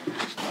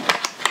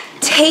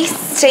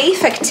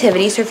taste-safe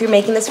activity. So if you're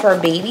making this for a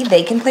baby,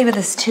 they can play with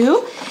this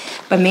too,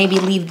 but maybe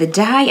leave the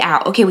dye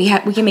out. Okay, we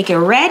can make it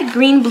red,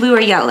 green, blue,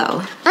 or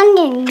yellow.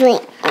 Under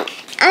green.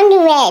 Under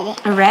red.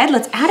 A red?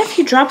 Let's add a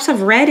few drops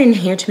of red in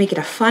here to make it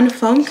a fun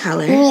foam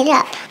color. Bring it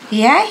up.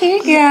 Yeah, here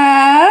you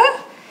go.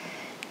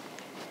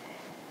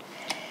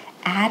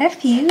 Add a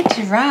few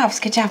drops.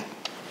 Good job.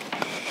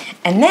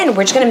 And then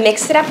we're just gonna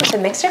mix it up with the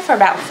mixer for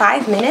about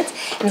 5 minutes,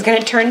 and it's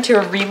gonna turn to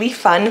a really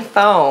fun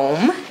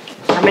foam.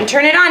 I'm gonna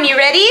turn it on. You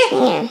ready?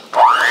 Yeah.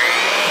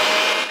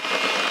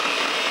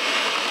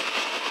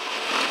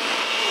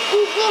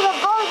 You give a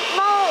both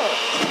mode.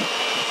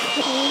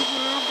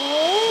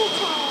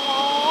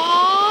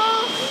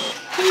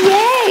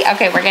 Yay!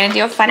 Okay, we're gonna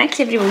do a fun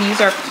activity. We'll use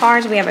our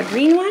cars. We have a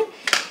green one,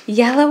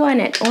 yellow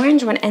one, an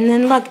orange one, and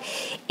then look,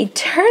 it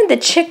turned the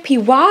chickpea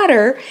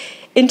water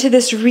into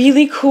this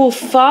really cool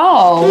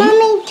foam.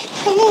 Mommy,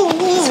 put it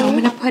in. So I'm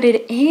gonna put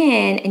it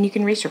in, and you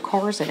can race your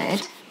cars in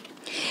it.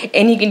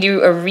 And you can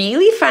do a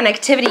really fun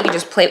activity. You can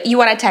just play. You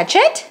wanna touch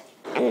it?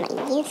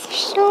 You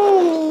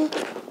show me.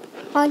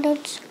 Oh,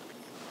 don't.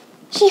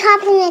 She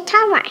hopped in the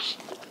car wash.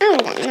 I'm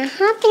gonna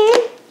hop in.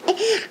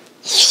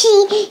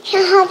 She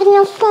hopped in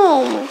the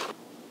foam.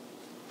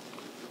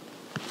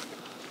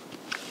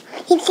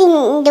 You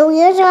think the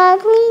wheels are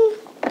ugly?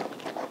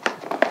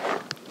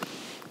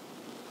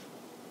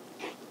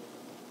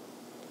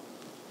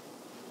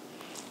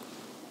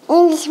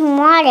 In some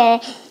water.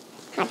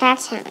 How's that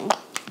sound?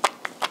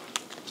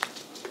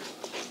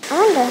 I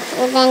wonder if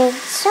we're then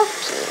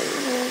soapy.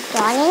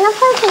 Draw in a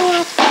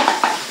protein.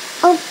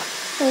 Oh,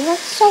 we got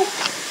soap.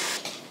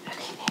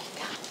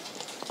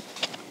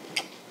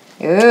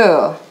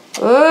 Ooh.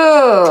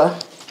 Ooh.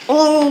 And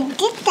then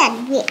get that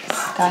whip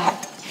Go ahead.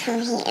 from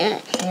here.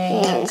 There And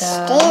you then go.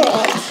 stir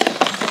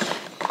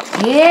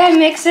it. Yeah,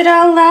 mix it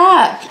all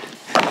up.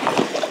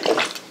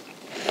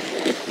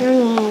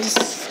 And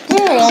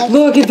stir it.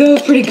 Look at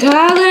those pretty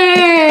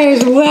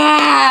colors.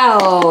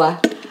 Wow.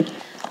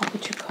 I'll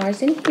put your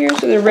cars in here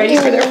so they're ready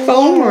for their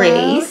foam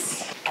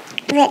race.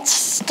 Let's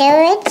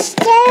stir it,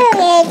 stir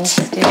Let's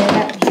it. stir it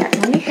up here.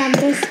 Let me grab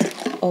this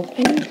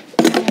open.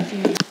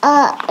 A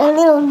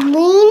little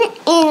green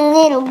and a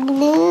little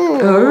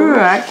blue. Ooh,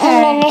 And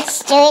then okay. let's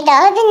stir it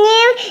all in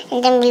there, and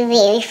then be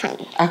very fun.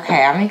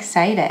 Okay, I'm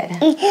excited.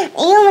 You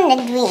want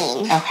the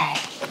green. Okay.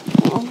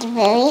 It's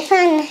very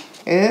fun.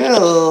 And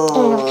Ooh.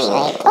 we'll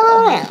play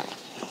all around.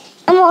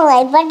 I'm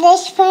alright, but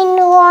let's find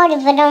the water,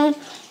 but I'm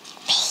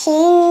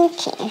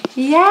painting.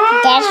 Yeah.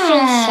 That's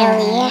pretty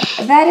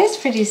silly. That is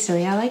pretty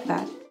silly. I like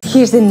that.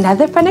 Here's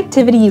another fun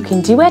activity you can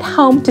do at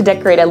home to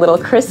decorate a little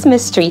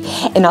Christmas tree.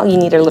 And all you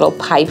need are little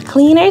pipe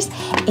cleaners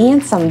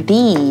and some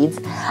beads.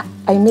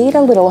 I made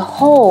a little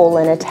hole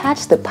and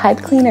attached the pipe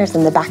cleaners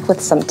in the back with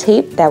some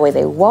tape. That way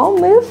they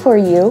won't move for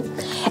you.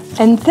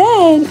 And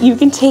then you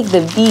can take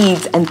the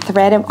beads and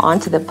thread them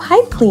onto the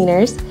pipe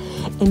cleaners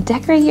and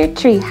decorate your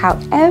tree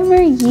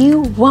however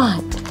you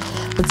want.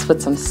 Let's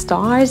put some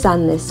stars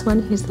on this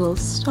one. Here's a little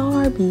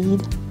star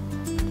bead.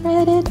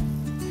 Thread it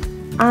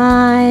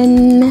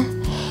on.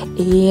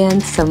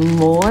 And some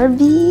more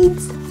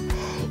beads.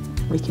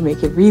 We can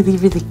make it really,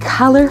 really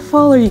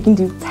colorful, or you can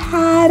do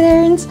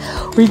patterns,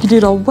 or you can do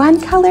it all one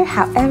color,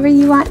 however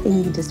you want, and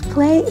you can just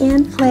play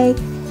and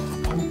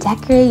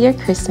decorate your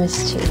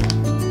Christmas tree.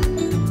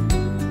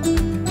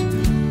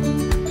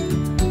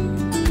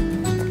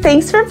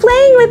 Thanks for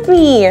playing with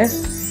me.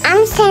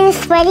 I'm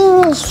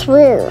sweating me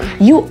through.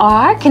 You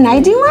are? Can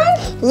I do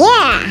one?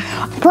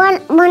 Yeah. When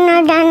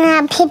you're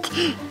done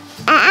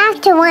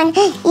after one,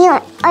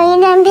 are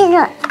you gonna pick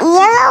a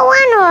yellow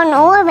one or an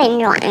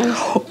orange one?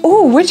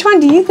 Oh, which one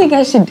do you think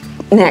I should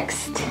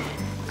next?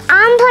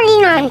 I'm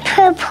putting on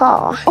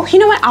purple. Oh, you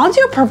know what? I'll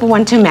do a purple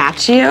one to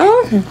match you.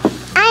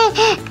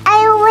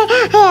 I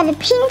had a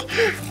pink,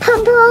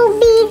 purple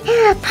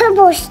bead,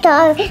 purple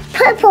star,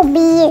 purple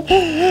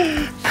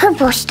bead,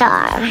 purple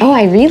star. Oh,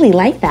 I really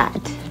like that.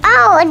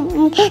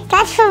 Oh,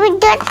 that's very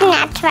good,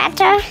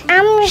 Nutcracker.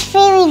 I'm just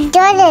very good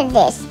at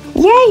this.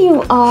 Yeah,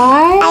 you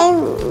are.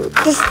 I'm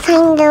just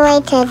trying to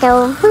like to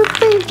go boop,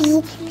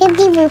 bippy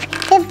boop,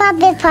 bip bop,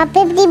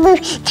 bippity boop,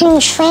 can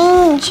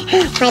change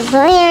my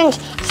brand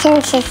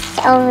since it's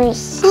over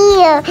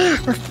here,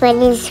 but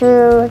it's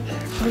through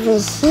over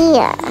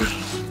here.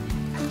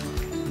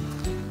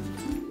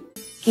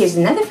 Here's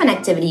another fun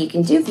activity you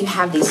can do if you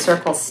have these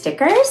circle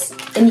stickers.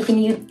 And you can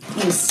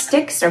use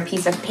sticks or a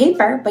piece of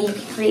paper, but you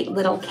can create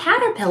little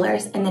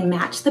caterpillars and then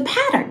match the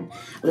pattern.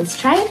 Let's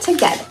try it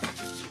together.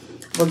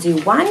 We'll do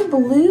one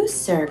blue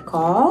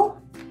circle.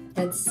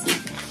 Let's see.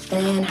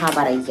 Then how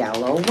about a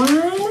yellow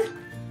one?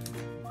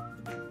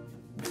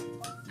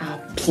 A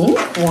pink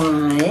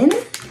one.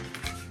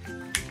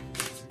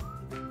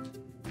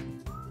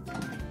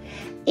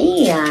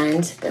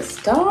 And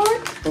this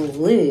dark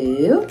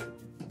blue.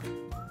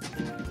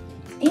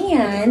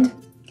 And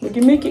we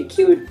can make it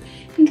cute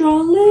and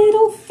draw a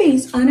little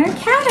face on our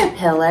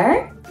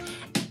caterpillar.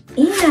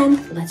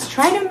 And let's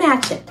try to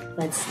match it.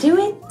 Let's do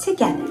it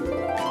together.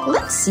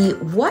 Let's see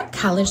what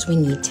colors we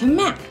need to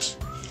match.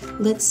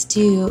 Let's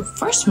do,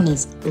 first one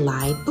is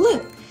light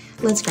blue.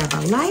 Let's grab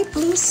a light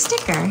blue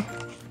sticker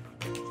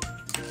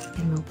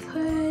and we'll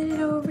put it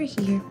over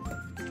here.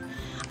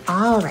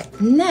 All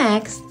right,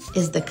 next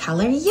is the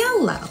color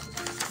yellow.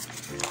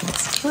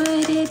 Let's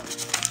put it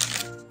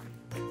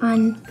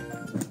on.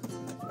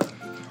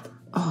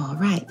 All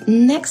right,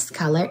 next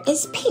color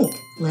is pink.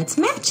 Let's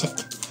match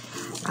it.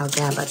 I'll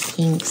grab a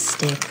pink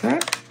sticker,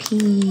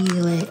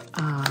 peel it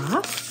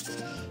off.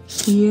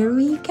 Here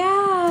we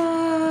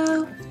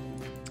go.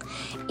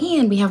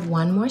 And we have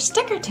one more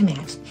sticker to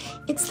match.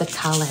 It's the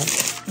color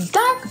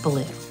dark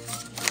blue.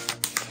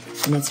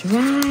 And it's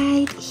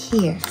right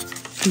here.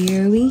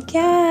 Here we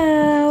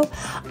go.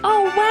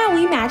 Oh, wow,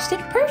 we matched it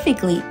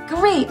perfectly.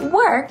 Great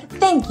work.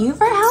 Thank you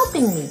for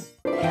helping me.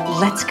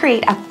 Let's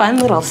create a fun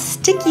little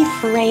sticky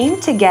frame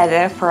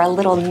together for a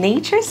little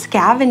nature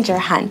scavenger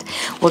hunt.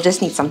 We'll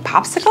just need some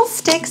popsicle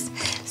sticks,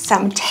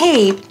 some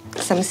tape,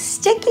 some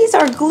stickies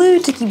or glue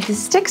to keep the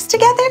sticks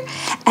together,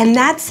 and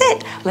that's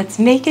it. Let's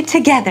make it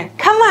together.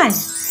 Come on.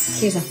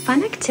 Here's a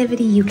fun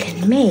activity you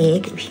can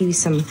make. We use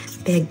some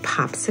big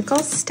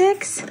popsicle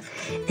sticks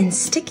and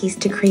stickies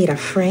to create a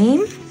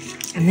frame,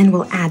 and then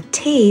we'll add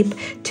tape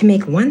to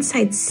make one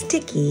side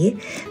sticky.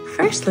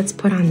 First, let's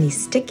put on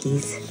these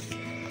stickies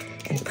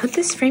and put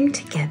this frame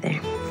together.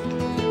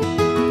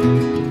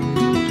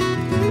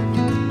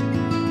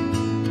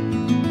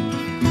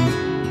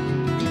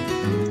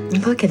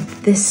 And look at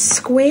this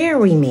square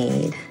we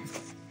made.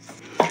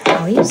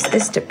 I'll use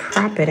this to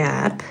prop it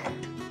up,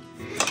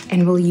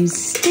 and we'll use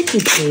sticky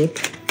tape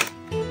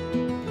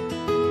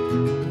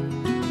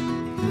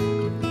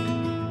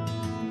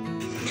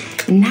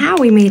Now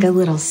we made a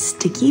little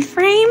sticky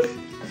frame.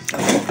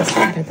 That's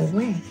out of the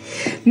way.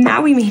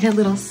 Now we made a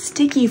little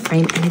sticky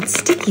frame, and it's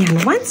sticky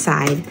on one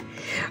side,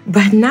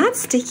 but not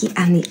sticky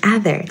on the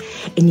other.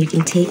 And you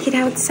can take it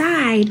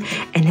outside,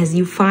 and as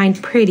you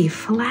find pretty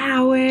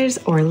flowers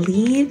or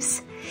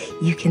leaves,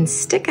 you can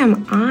stick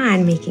them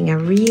on, making a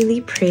really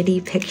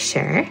pretty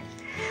picture.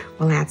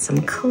 We'll add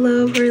some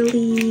clover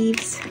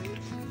leaves.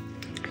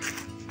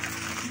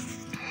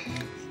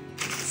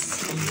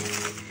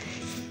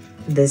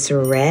 This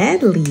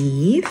red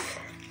leaf.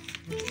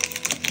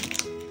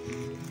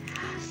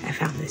 I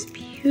found this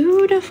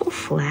beautiful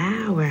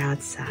flower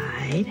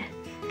outside.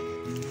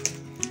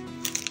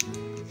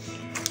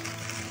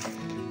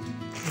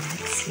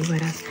 Let's see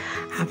what else.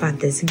 How about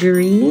this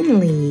green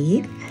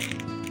leaf?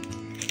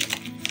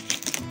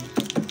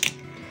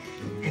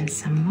 And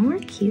some more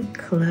cute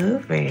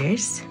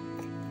clovers.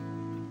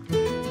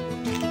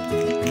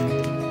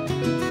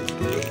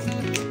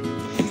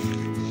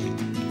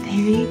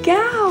 There you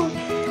go.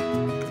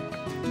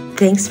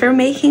 Thanks for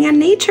making a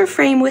nature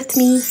frame with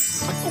me.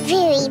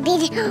 Very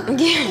big.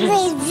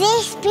 Like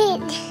this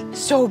big.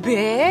 So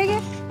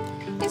big?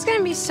 It's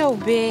gonna be so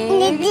big.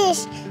 And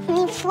this,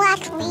 and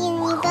flatly in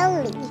the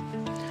belly.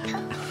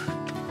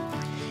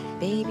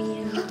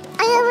 Baby.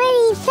 I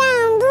already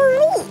found the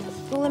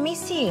leaf. Well, let me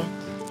see. You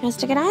wanna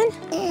stick it on?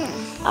 Yeah.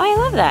 Oh, I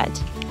love that.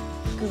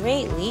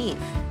 Great leaf.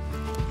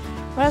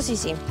 What else do you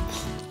see?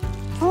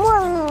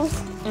 More leaves.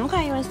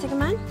 Okay, you wanna stick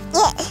them on?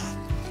 Yeah.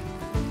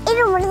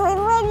 It was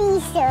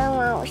already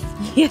almost.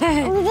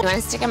 Yeah. You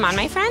wanna stick them on,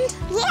 my friend?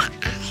 Yeah.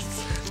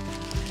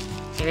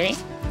 You ready?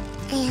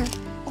 Yeah.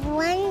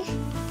 1,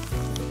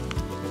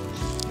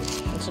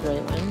 That's a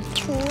great one.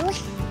 2,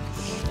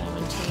 That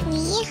one too.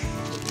 3,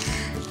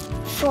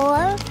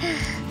 4,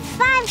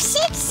 5,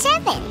 6,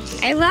 7.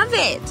 I love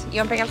it. You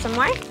wanna pick up some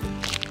more?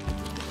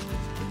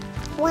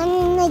 one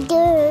in the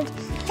dirt.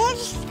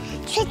 Let's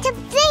sit up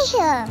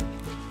there.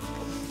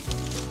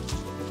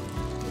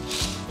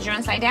 Did you want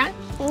to slide down?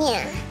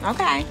 Yeah.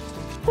 Okay.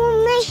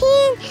 My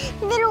hand,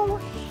 little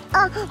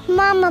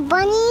Mama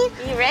Bunny.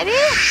 You ready?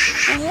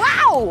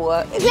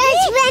 Wow! Let's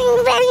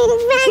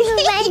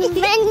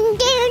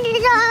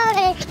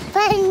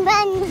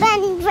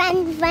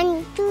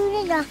run to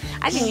the door.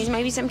 I think these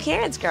might be some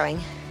carrots growing.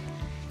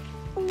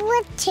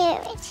 What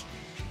carrots?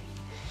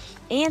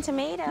 And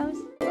tomatoes.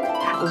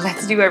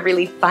 Let's do a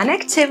really fun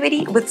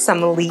activity with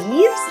some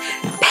leaves,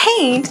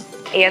 paint,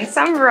 and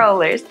some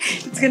rollers.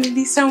 It's gonna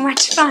be so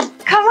much fun.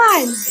 Come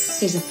on.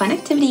 Here's a fun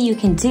activity you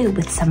can do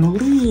with some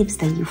leaves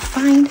that you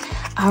find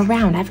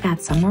around. I've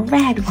got some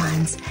red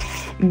ones,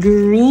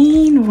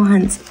 green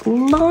ones,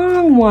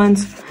 long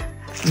ones,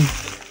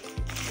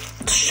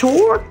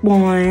 short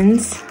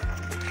ones,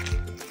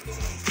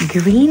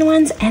 green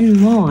ones, and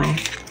more.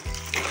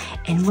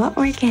 And what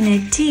we're gonna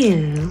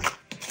do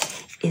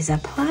is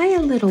apply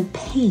a little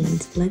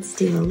paint. Let's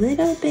do a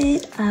little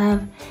bit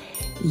of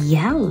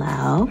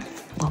yellow.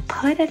 We'll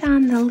put it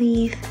on the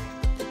leaf,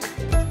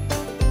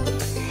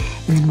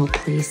 and then we'll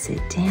place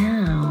it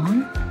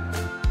down.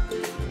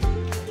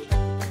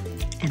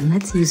 And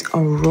let's use a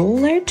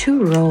roller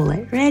to roll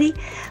it. Ready?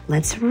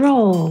 Let's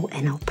roll,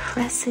 and I'll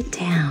press it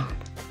down.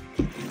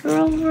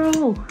 Roll,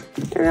 roll,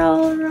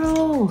 roll,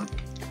 roll.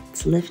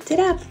 Let's lift it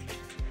up.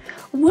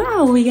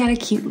 Wow, we got a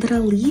cute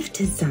little leaf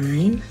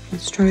design.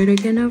 Let's try it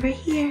again over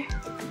here.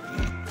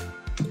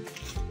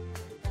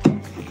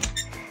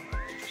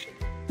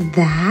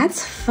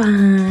 That's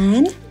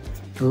fun.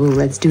 Oh,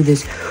 let's do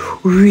this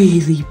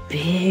really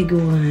big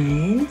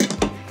one.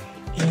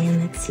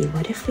 And let's see,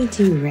 what if we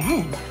do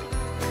red?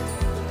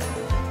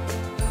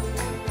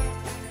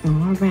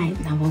 All right,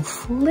 now we'll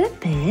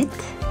flip it.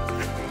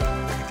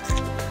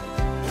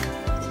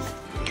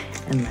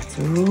 And let's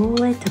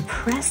roll it to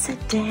press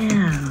it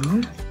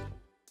down.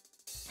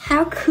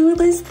 How cool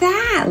is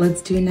that?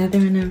 Let's do another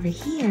one over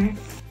here.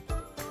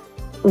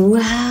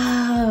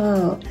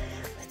 Wow,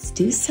 let's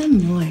do some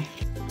more.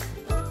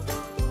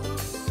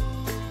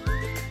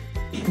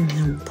 And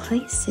then we'll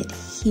place it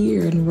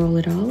here and roll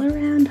it all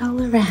around, all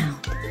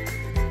around.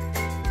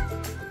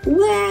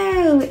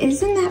 Wow,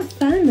 isn't that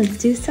fun? Let's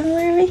do some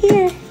more over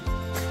here.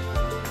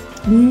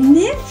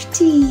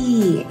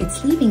 Nifty!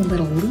 It's leaving a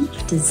little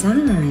leaf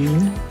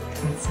design.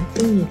 That's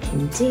something you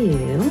can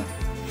do.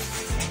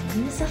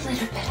 Use a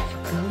little bit of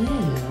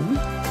glue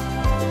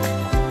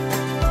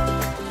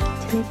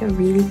to make a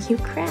really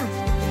cute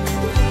craft.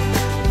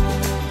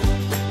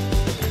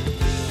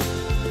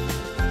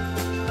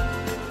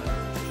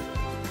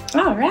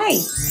 All right,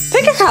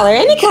 pick a color,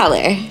 any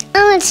color. I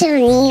want to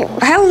read.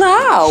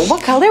 Hello,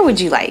 what color would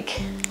you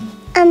like?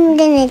 I'm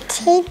gonna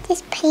take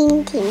this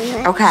painting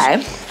brush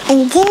Okay.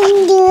 and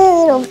then do a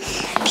little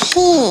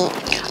paint.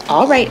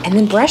 All right, and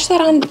then brush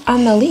that on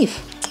the leaf.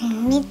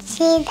 And mix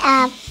it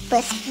up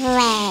with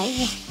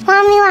red.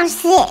 Mommy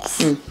wants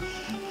this.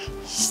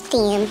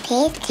 Stamp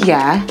it.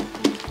 Yeah,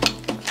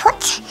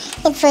 Put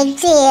it right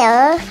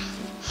there.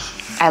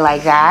 I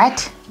like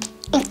that.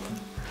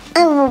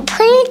 I will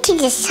put it to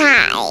the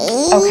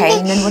side. Okay,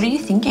 and then what are you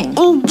thinking?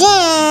 And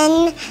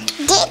then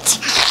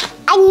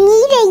I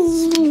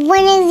need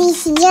one of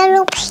these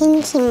yellow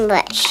painting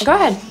brushes. Go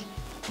ahead.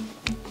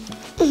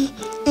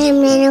 I'm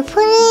gonna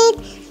put it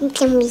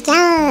in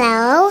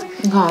yellow.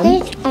 Put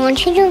it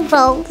onto the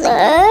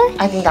roller.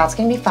 I think that's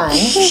gonna be fun.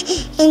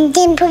 And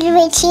then put it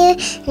right here.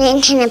 And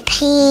then kind of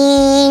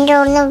paint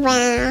all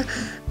around.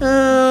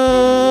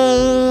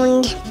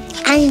 And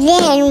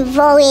then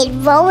roll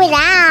it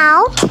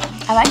out.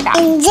 I like that.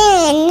 And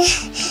then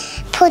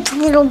put a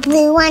little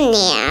blue on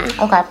there.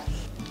 Okay.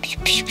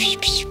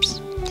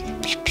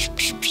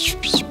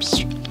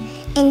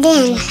 And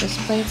then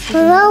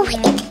throw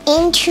it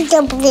into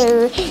the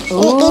blue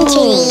and into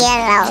the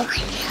yellow.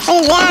 What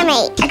does that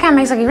make? That kind of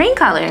makes like a green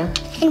color.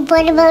 And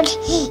what about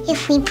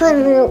if we put a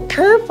little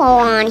purple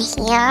on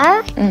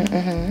here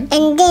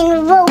and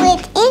then roll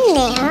it in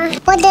there?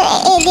 What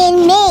does it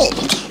then make?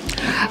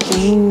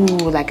 Ooh,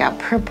 like a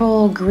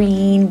purple,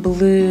 green,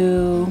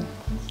 blue.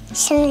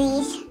 So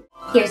these.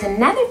 Here's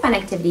another fun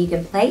activity you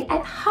can play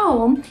at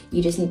home.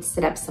 You just need to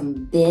set up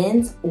some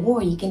bins,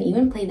 or you can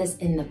even play this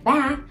in the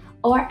bath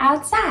or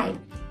outside.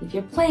 If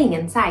you're playing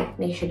inside,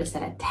 make sure to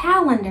set a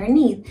towel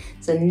underneath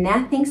so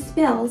nothing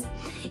spills.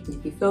 And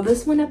if you fill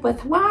this one up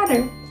with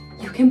water,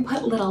 you can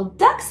put little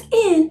ducks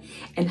in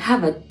and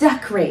have a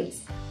duck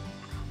race.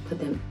 Put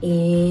them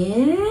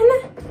in.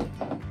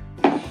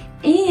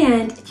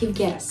 And if you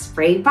get a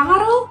spray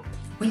bottle,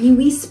 when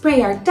we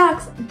spray our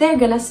ducks, they're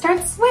gonna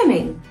start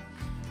swimming.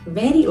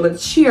 Ready?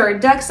 Let's cheer our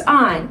ducks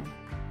on.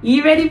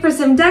 You ready for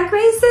some duck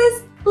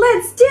races?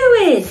 Let's do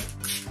it.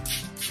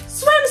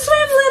 Swim,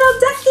 swim, little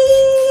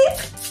ducky.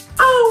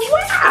 Oh,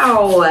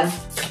 wow.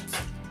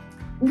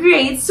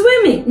 Great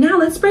swimming. Now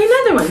let's spray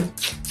another one.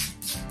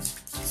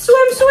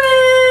 Swim,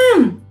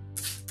 swim.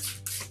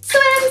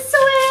 Swim,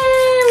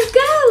 swim.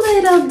 Go,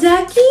 little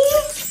ducky.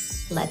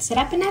 Let's set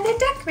up another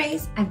duck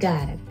race. I've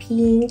got a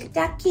pink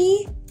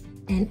ducky,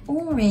 an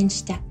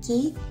orange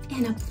ducky,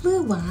 and a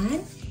blue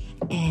one.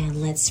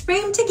 And let's spray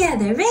them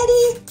together.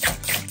 Ready?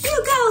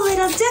 You go,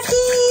 little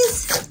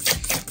duckies.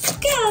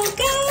 Go,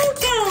 go,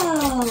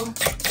 go.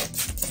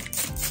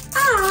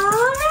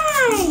 All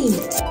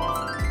right.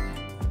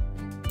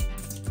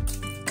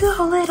 Go,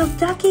 little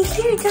ducky.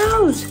 Here it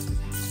goes.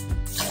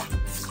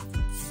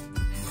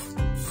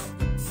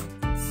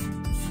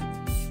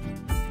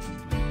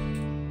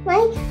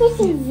 Right, this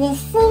is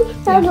this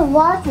thing, so the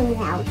water's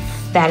out.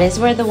 That is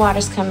where the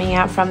water's coming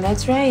out from.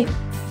 That's right.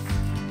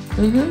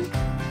 And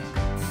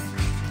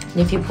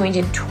if you point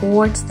it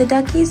towards the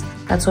duckies,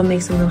 that's what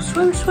makes them go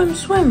swim, swim,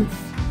 swim.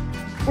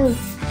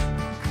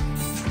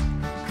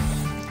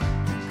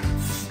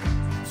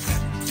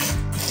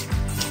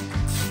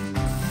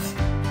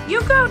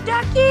 You go,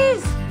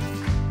 duckies!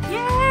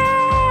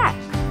 Yeah!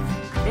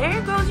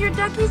 There goes your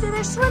duckies and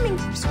they're swimming.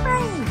 Keep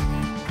spraying.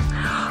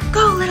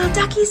 Go, little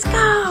duckies,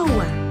 go!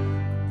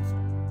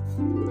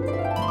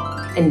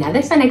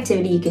 Another fun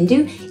activity you can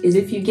do is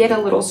if you get a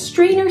little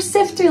strainer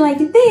sifter like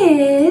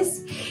this,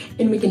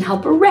 and we can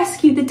help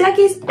rescue the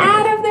duckies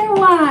out of their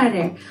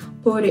water.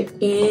 Put it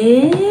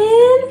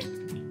in,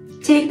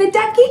 take the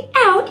ducky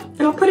out,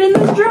 and I'll put it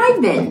in the dry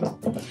bin.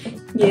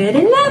 Get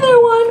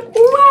another one.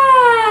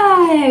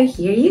 Wow!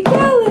 Here you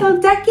go, little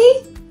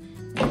ducky.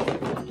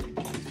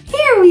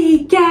 Here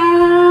we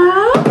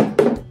go.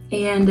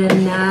 And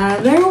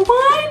another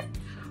one.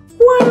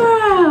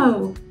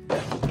 Wow!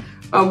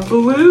 A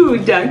blue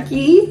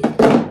ducky.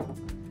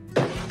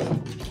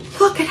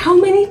 Look at how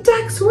many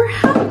ducks we're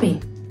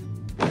helping.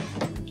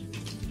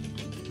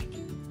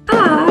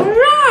 All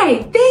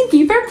right, thank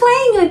you for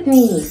playing with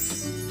me.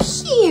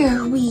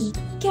 Here we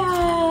go.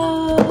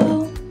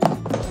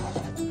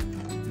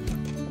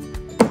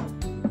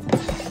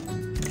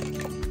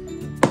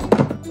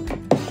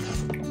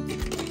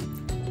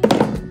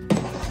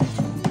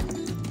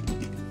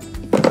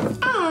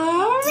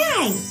 All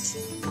right.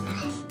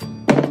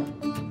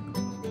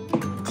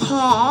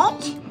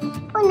 Catch,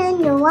 put in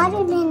the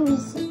water, then we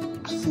heat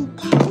it.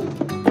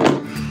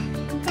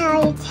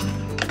 Now it's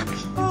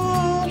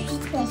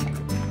this.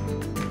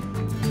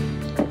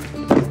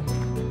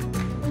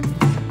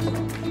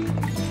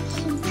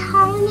 She's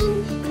turning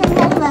the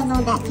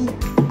little ducky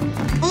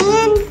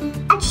and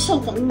a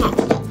chicken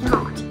next to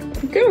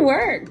it. Good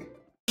work.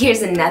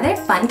 Here's another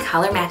fun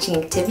color matching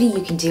activity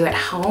you can do at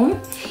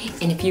home.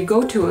 And if you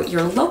go to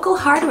your local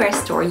hardware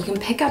store, you can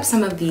pick up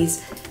some of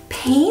these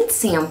paint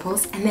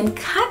samples and then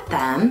cut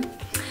them.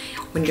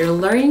 When you're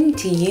learning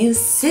to use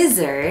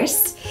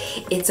scissors,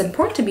 it's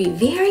important to be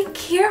very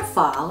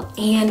careful,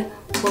 and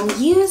we'll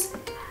use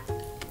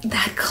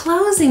that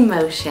closing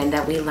motion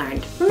that we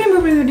learned. Remember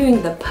we were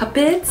doing the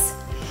puppets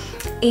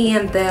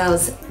and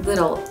those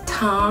little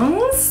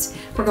tongues?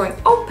 We're going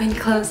open,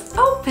 close,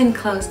 open,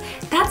 close.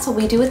 That's what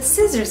we do with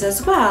scissors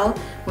as well.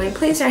 When we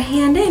place our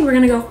hand in, we're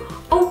gonna go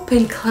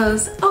open,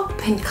 close,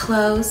 open,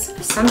 close.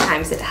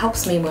 Sometimes it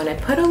helps me when I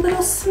put a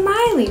little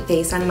smiley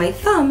face on my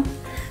thumb.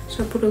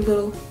 So I put a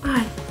little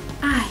eye,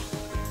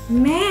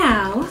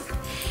 mouth.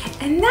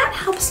 And that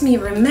helps me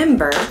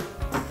remember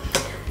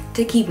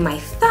to keep my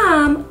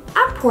thumb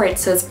upward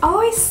so it's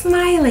always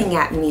smiling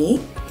at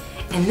me.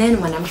 And then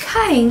when I'm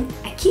cutting,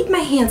 I keep my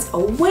hands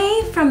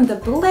away from the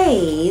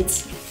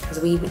blades because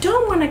we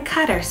don't want to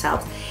cut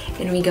ourselves.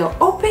 And we go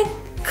open,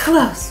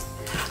 close,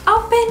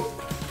 open,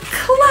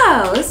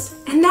 close.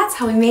 And that's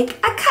how we make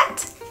a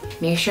cut.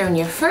 Make sure when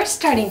you're first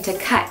starting to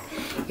cut,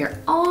 you're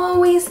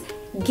always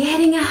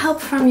getting a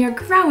help from your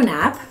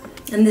grown-up.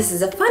 And this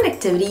is a fun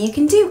activity you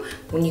can do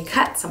when you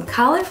cut some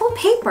colorful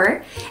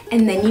paper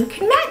and then you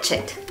can match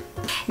it.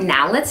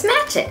 Now let's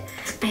match it.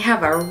 I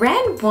have a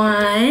red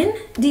one.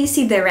 Do you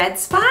see the red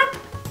spot?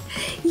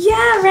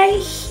 Yeah, right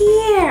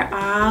here.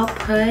 I'll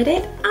put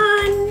it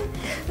on.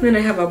 Then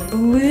I have a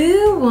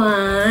blue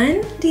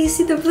one. Do you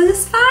see the blue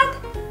spot?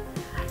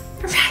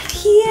 Right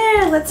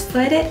here. Let's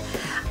put it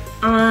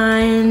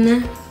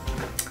on.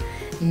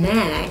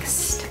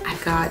 Next,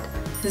 I've got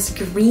this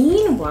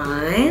green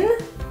one.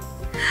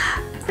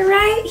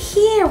 Right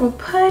here. We'll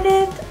put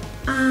it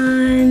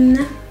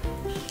on.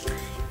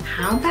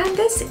 How about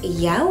this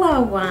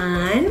yellow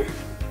one?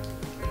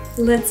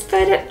 Let's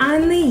put it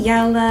on the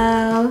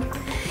yellow.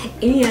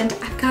 And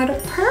I've got a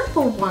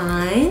purple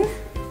one.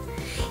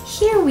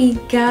 Here we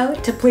go.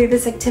 To play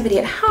this activity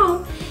at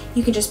home,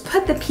 you can just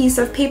put the piece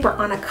of paper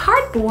on a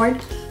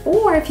cardboard,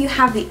 or if you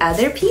have the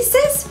other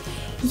pieces,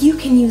 you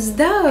can use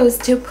those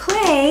to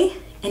play.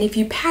 And if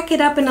you pack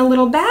it up in a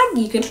little bag,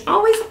 you can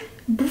always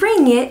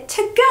bring it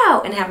to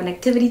go and have an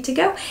activity to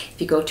go. If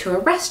you go to a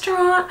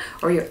restaurant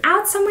or you're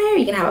out somewhere,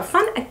 you can have a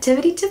fun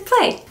activity to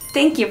play.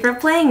 Thank you for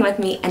playing with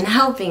me and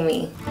helping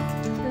me.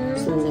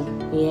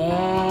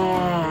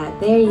 Yeah,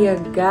 there you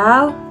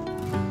go.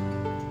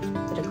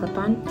 Did it clip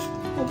on?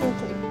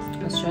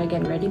 Let's try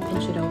again. Ready?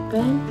 Pinch it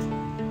open.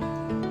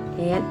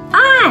 And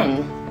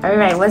on! All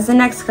right, what's the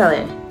next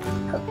color?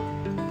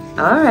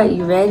 All right,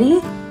 you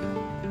ready?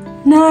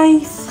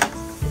 Nice.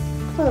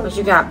 What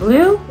you got,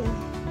 blue?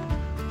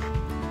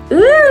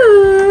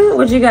 Ooh,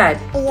 what you got?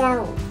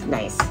 Yellow.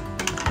 Nice.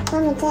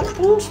 Mama, that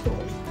pinch me.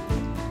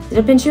 Did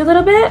it pinch you a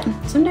little bit?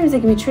 Sometimes it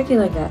can be tricky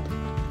like that.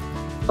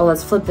 Oh,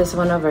 let's flip this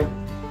one over.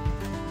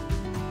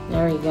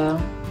 There we go.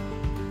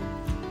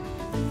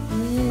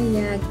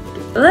 Yeah.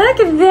 Look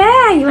at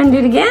that. You want to do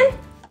it again?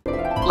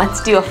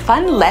 Let's do a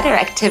fun letter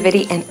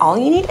activity, and all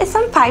you need is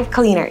some pipe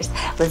cleaners.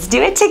 Let's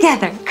do it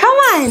together. Come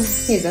on.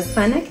 Here's a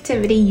fun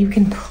activity you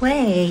can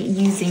play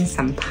using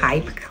some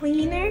pipe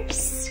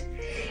cleaners,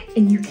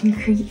 and you can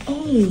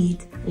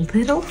create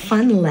little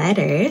fun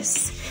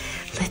letters.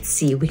 Let's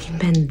see, we can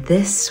bend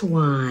this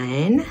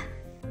one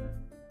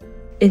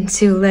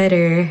into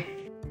letter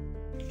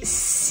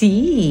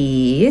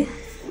C,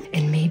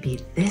 and maybe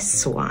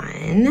this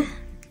one.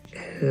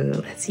 Ooh,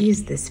 let's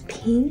use this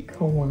pink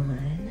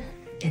one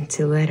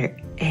into letter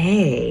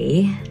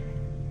A.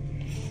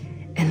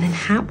 And then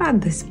how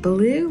about this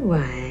blue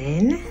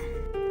one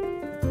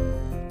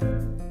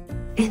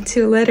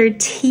into letter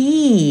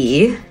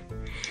T?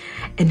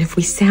 And if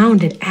we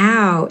sound it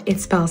out, it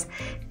spells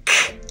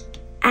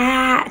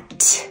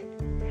k-at,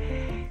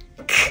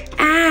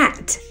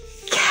 k-at,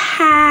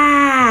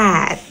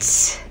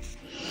 cat.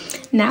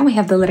 Now we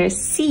have the letter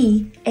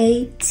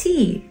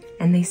C-A-T,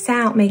 and they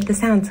make the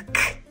sounds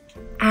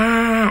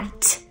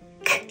k-at,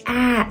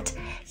 k-at,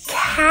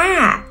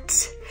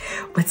 cat.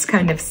 What's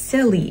kind of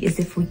silly is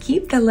if we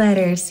keep the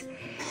letters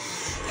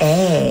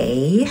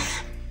A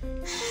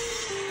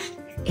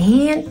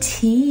and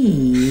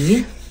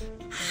T,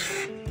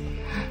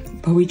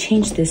 but we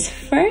change this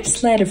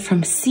first letter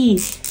from C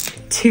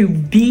to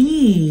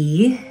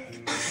B,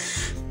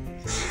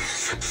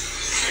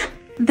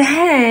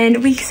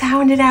 then we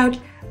sound it out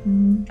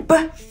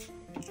b-at,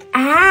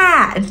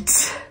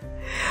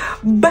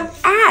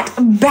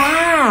 b-at,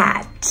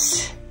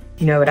 bat.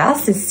 You know what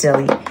else is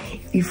silly?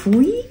 If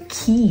we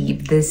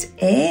keep this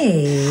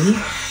A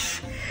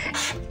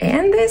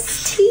and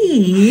this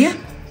T,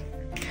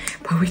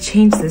 but we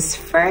change this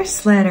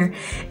first letter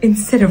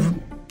instead of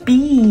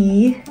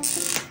B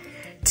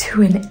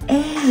to an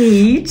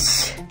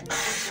H,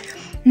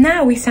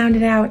 now we sound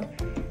it out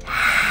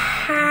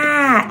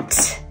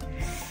hat,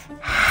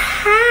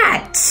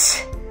 hat.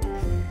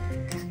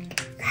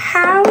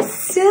 How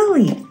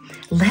silly.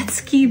 Let's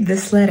keep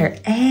this letter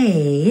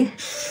A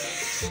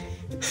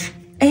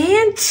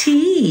and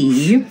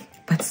T,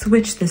 but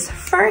switch this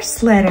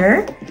first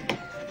letter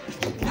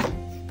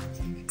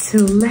to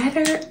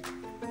letter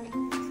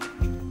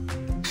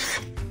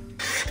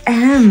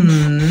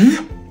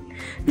M.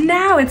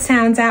 Now it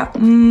sounds out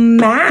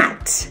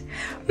mat,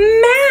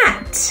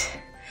 mat.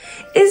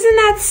 Isn't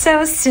that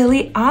so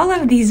silly? All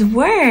of these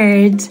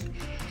words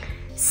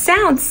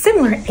sound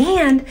similar,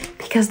 and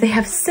because they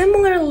have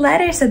similar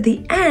letters at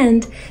the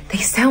end, they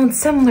sound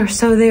similar,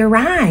 so they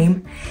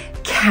rhyme.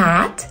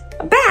 Cat,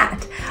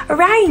 bat,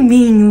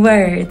 rhyming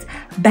words.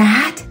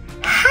 Bat,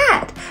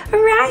 hat,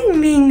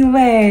 rhyming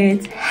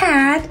words.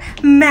 Hat,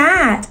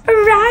 mat,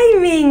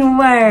 rhyming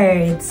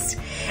words.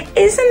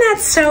 Isn't that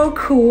so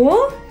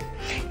cool?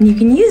 And you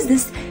can use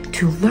this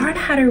to learn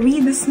how to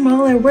read the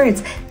smaller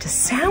words, to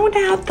sound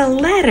out the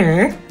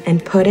letter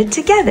and put it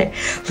together.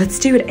 Let's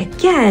do it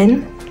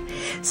again.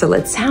 So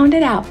let's sound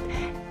it out.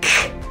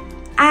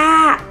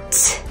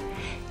 K-at,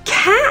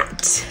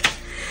 cat.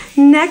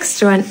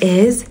 Next one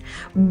is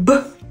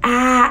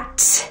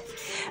b-at,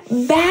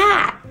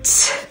 bat.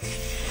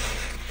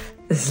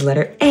 This is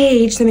letter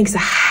H that makes a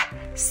h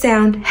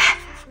sound.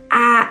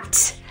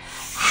 At,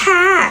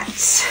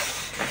 hat.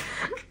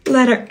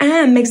 Letter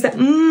M makes the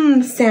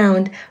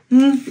sound.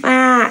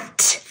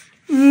 Mat,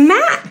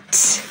 mat.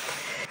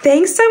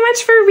 Thanks so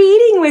much for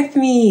reading with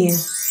me.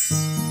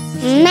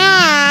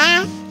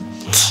 Mat.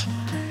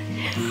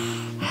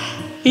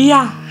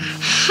 Yeah.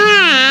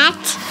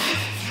 Hat.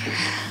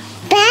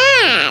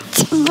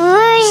 Bat.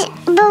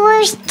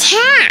 Where's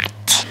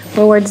cat?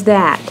 What word's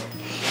that?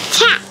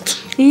 Cat.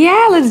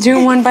 Yeah, let's do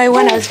it one by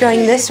one. I was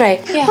going this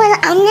way. Yeah. Well,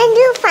 I'm gonna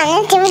do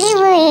fun activity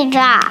where you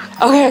draw.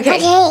 Okay. Okay.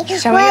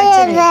 Show me your What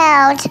activity.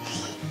 about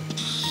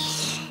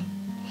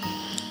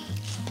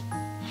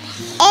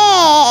A,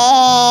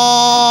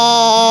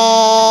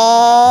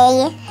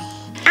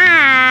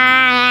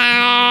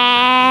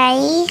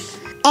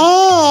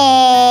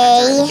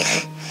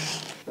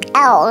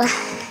 L.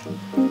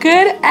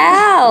 Good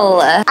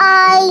L.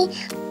 I-A-L.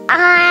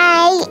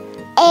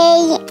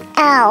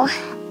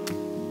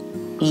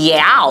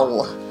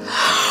 Yowl.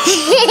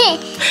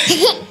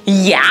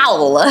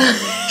 Yowl.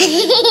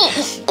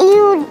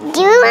 You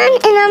do one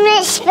and I'm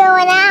gonna spell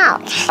it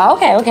out.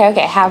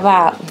 Okay. How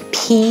about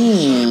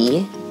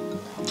P,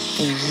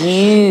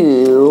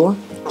 U,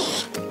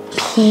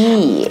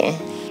 P.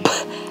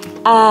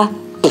 Pop.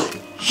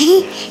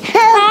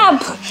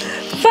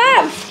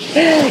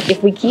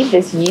 If we keep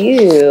this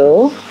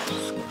U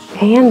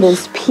and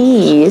this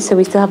P, so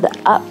we still have the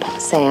up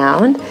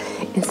sound.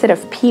 Instead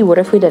of P, what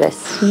if we did a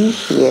C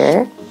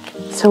here?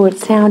 So it would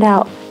sound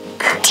out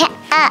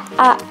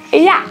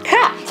yeah,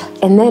 cup.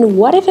 And then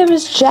what if it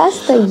was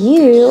just the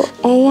U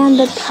and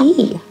the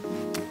P?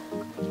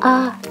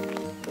 Up.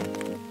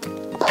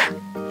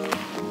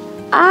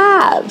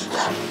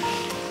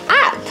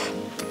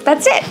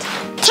 That's it.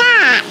 Cat.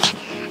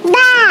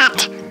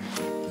 Bat.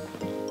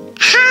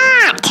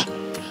 Hat.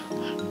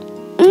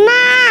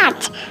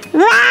 Mat.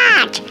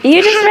 Rat.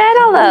 You just read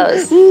all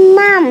those.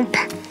 Mump.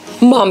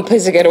 Mump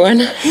is a good one.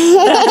 Mump.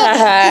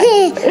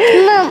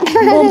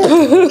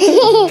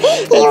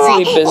 That's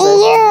sweet business.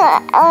 You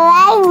like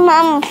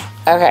mump.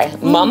 Okay,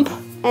 mump.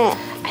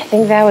 I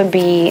think that would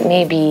be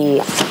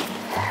maybe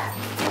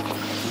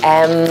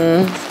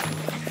M-U-M-P.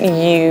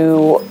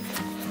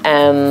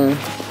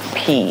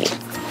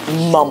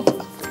 Mump.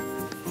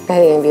 I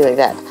think it'd be like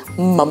that.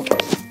 Mump.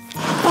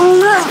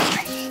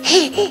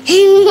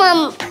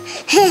 Mump.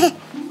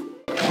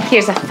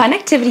 Here's a fun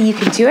activity you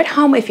can do at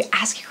home if you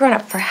ask your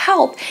grown-up for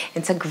help.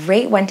 It's a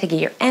great one to get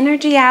your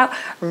energy out,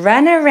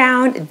 run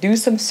around, do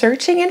some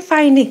searching and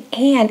finding,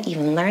 and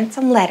even learn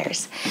some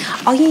letters.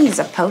 All you need is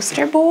a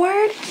poster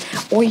board,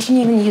 or you can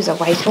even use a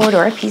whiteboard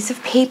or a piece of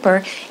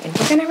paper, and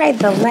we're gonna write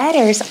the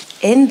letters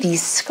in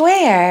these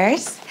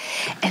squares.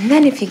 And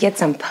then if you get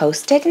some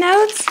Post-it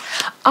notes,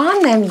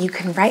 on them you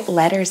can write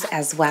letters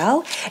as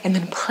well, and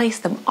then place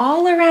them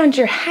all around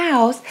your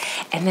house,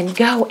 and then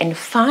go and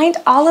find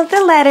all of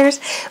the letters,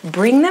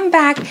 bring them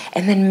back,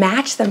 and then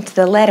match them to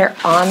the letter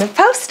on the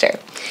poster.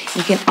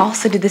 You can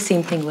also do the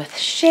same thing with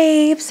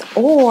shapes,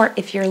 or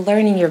if you're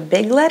learning your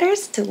big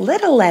letters to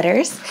little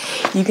letters,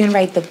 you can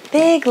write the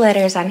big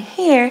letters on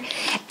here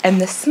and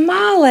the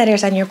small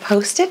letters on your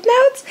Post-it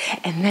notes,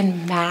 and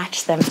then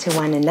match them to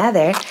one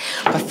another.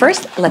 But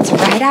first, let's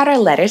write out our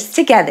letters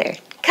together.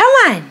 Come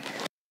on!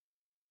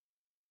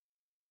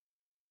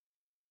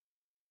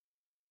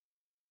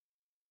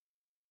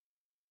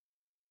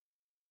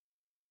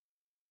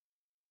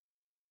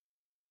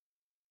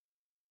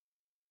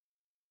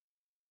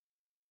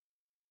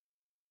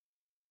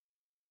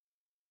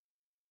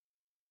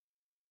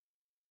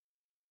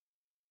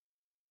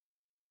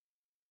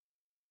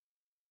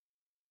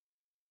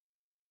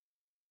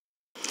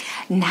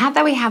 Now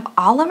that we have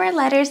all of our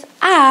letters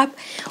up,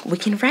 we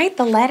can write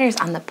the letters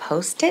on the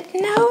Post-it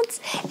notes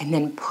and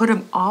then put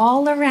them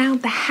all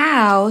around the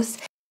house.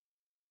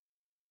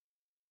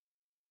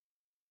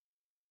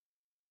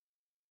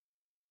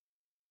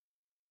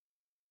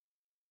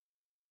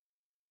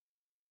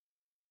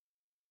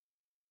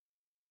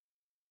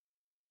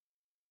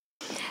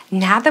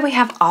 Now that we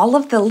have all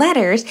of the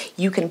letters,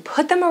 you can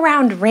put them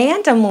around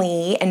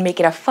randomly and make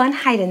it a fun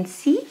hide and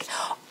seek,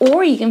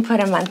 or you can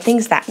put them on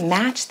things that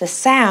match the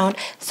sound.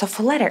 So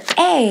for letter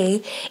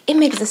A, it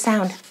makes the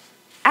sound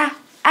ah,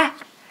 ah,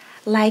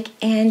 like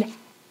an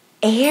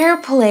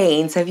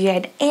airplane. So if you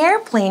had an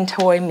airplane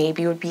toy,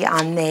 maybe it would be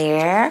on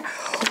there.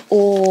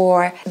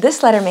 Or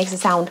this letter makes the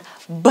sound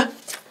B,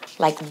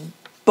 like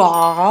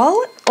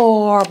ball,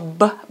 or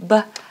B, B,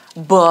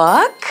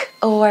 book,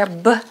 or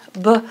B,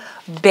 B,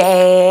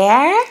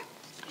 bear.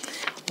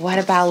 What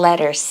about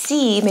letter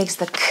C? Makes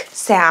the K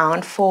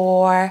sound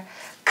for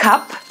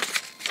cup.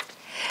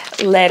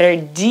 Letter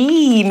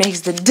D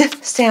makes the D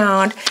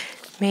sound,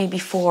 maybe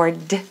for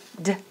D,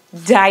 D,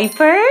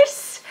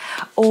 diapers,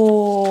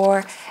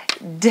 or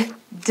D,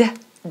 D,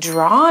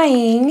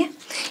 drawing.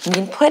 You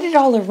can put it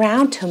all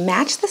around to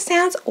match the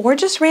sounds or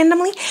just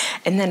randomly,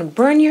 and then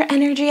burn your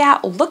energy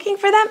out looking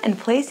for them and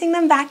placing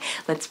them back.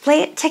 Let's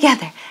play it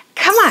together.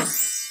 Come on.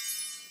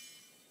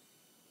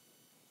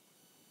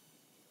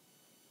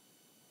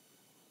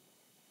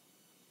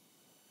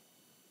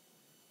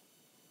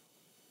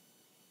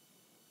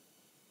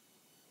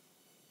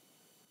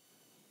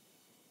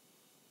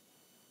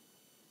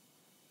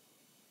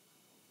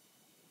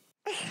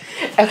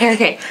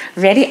 Okay,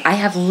 ready? I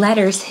have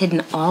letters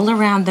hidden all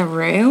around the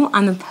room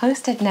on the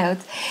Post-it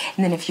notes.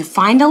 And then if you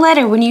find a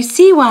letter, when you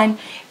see one,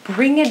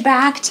 bring it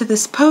back to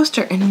this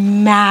poster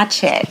and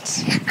match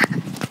it.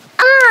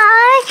 R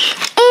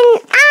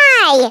and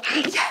I,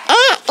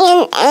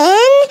 and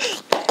N,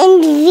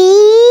 and V,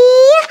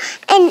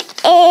 and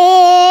A,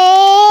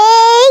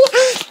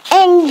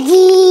 and D.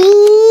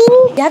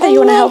 Yeah, you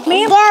want to help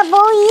me? W,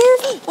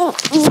 and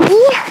E.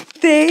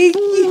 Thank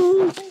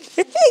you.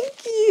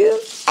 Thank you.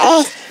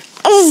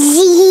 Z.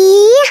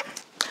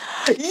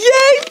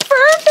 Yay,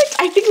 perfect.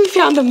 I think we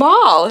found them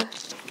all. T.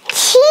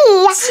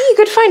 T,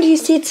 good find. Do you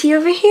see a T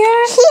over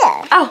here?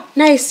 Here. Oh,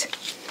 nice.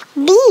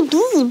 B,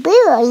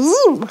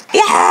 U.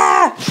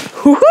 Yeah!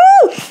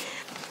 Woohoo!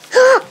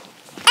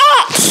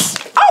 X.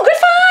 Oh, good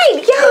find.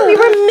 Yeah, we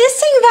were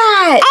missing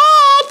that.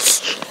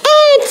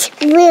 X.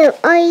 Where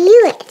are you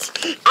at?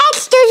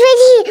 X goes right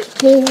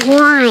here.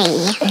 Y.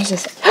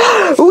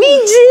 We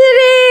did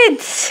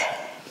it!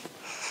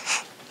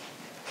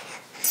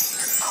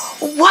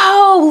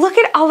 Whoa, look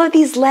at all of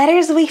these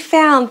letters we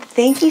found.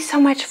 Thank you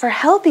so much for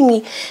helping me.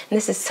 And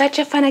this is such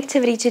a fun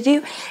activity to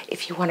do.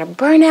 If you want to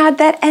burn out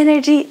that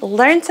energy,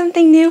 learn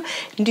something new,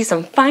 and do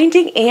some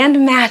finding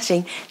and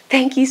matching,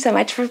 thank you so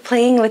much for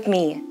playing with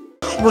me.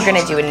 We're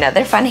gonna do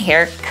another fun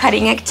hair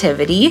cutting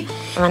activity.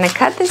 I'm gonna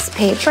cut this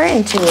paper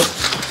into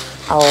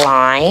a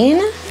line,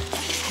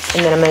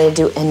 and then I'm gonna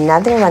do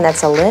another one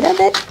that's a little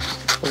bit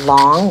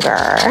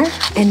longer.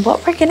 And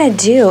what we're gonna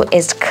do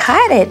is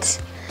cut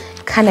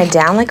kind of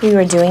down like we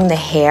were doing the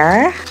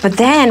hair. But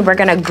then we're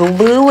gonna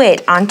glue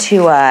it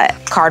onto a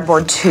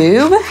cardboard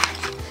tube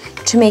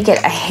to make it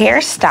a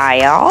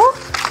hairstyle.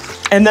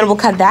 And then we'll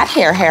cut that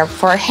hair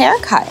for a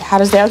haircut. How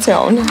does that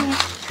sound?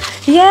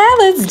 Yeah,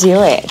 let's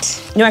do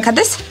it. You wanna cut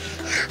this?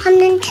 I'm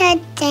gonna cut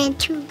the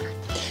tube.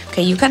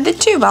 Okay, you cut the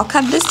tube. I'll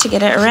cut this to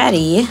get it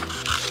ready.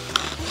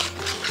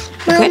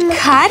 Good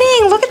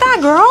cutting. Look at that,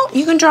 girl.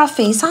 You can draw a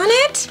face on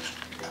it.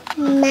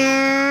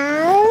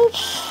 Mouth,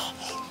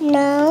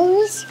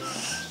 nose.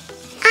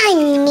 I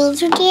need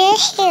to get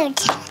a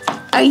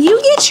haircut.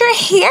 You get your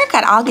hair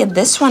cut. I'll get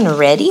this one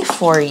ready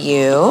for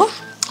you.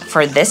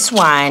 For this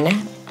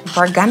one,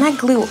 we're gonna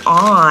glue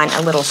on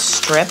a little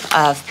strip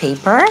of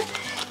paper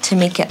to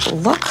make it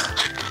look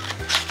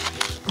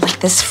like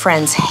this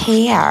friend's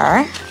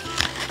hair.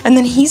 And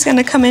then he's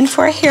gonna come in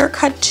for a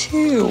haircut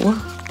too.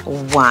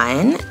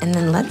 One, and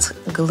then let's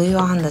glue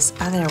on this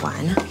other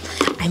one.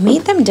 I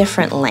made them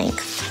different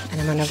length, and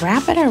I'm gonna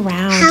wrap it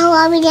around. How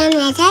are we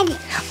gonna cut it?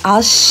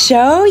 I'll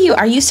show you.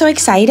 Are you so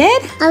excited?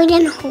 Are we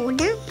gonna hold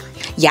them?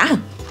 Yeah.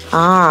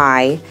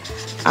 Eye,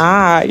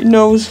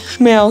 nose,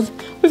 mouth.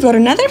 We've got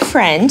another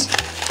friend,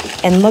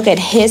 and look at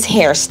his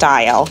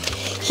hairstyle.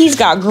 He's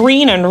got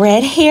green and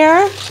red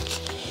hair,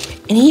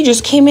 and he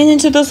just came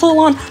into the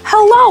salon.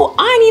 Hello,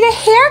 I need a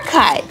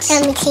haircut.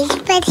 I'm gonna take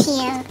it right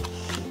here.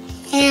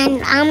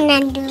 And I'm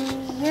gonna do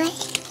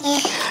this.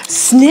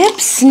 Snip,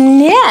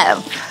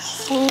 snip.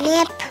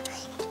 Snip.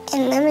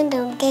 And I'm gonna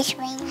do this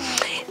right now.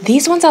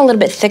 These ones are a little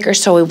bit thicker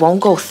so it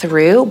won't go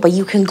through, but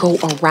you can go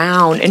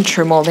around and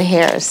trim all the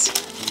hairs.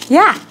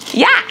 Yeah.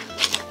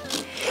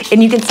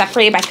 And you can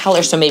separate it by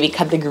color, so maybe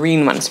cut the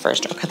green ones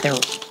first or cut the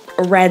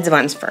red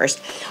ones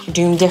first. We're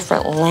doing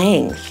different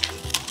lengths.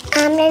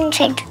 I'm gonna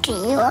try to do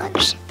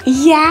yours.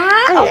 Yeah,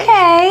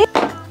 okay.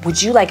 Would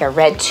you like a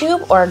red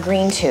tube or a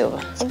green tube?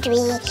 A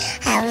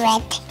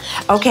red.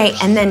 Okay,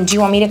 and then do you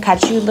want me to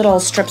cut you little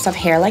strips of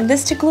hair like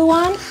this to glue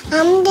on?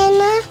 I'm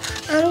gonna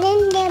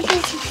get a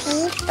piece of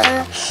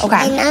paper.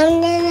 Okay. And I'm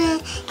gonna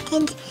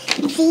get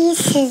these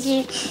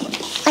scissors.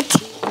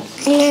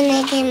 And then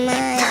I get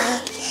mine.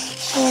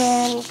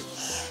 And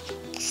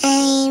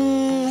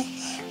I'm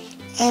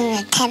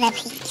gonna cut a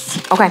piece.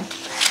 Okay.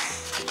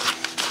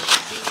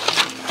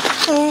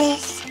 And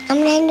this, I'm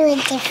gonna do it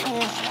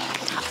differently.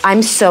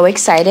 I'm so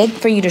excited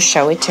for you to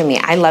show it to me.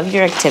 I love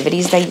your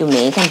activities that you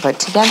make and put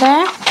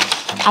together.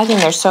 I think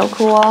they're so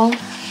cool.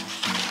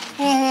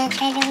 And I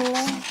try to make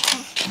it.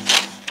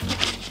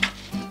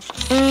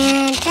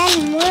 And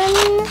then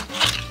one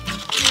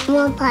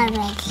more part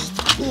right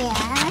here.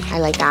 I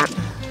like that.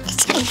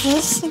 So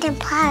this is the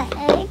part.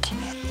 And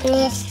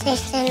this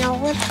is an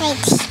old right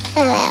here.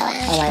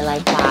 Oh, I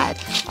like that.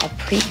 I'll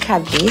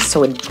pre-cut these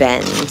so it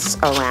bends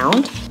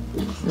around.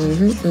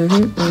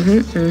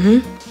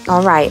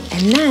 All right,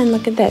 and then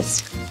look at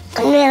this.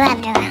 I'm gonna wrap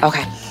it around.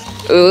 Okay.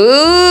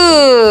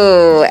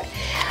 Ooh.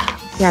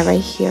 Yeah,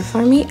 right here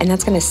for me. And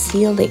that's gonna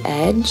seal the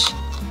edge.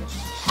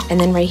 And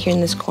then right here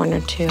in this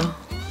corner too.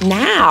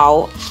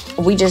 Now,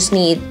 we just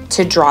need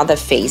to draw the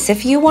face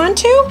if you want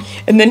to.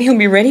 And then he'll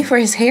be ready for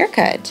his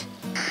haircut.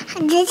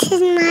 This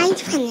is my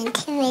fun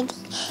activity.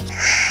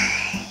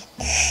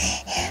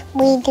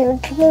 We do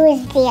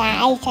close the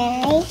eyes,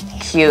 right?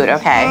 Cute,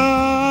 okay.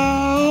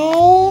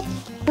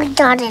 We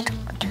got it.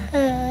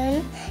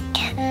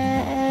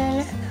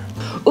 Turn.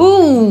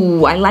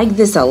 Ooh, I like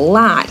this a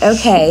lot.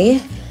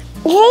 Okay.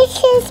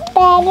 This is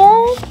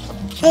better.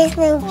 This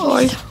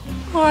is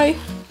Hi,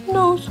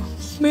 nose,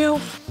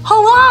 mouth.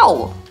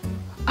 Hello!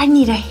 I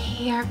need a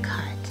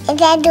haircut. Is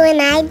that doing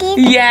I did?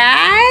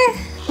 Yeah?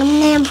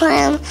 I'm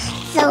gonna put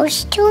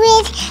those to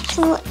it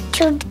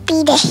to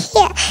be the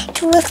hair,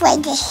 to look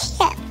like the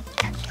hair.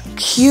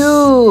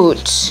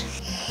 Cute.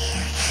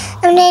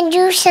 I'm gonna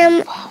do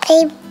some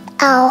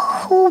a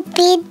whole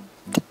big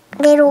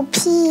little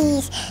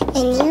piece,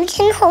 and you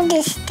can hold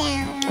this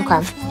down on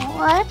the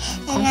floor,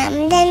 and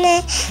I'm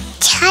gonna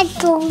touch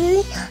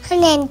glue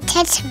and then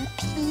touch some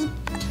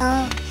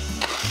paper.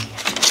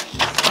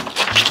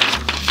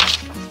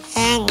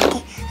 And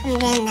I'm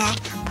gonna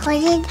put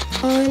it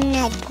on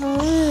the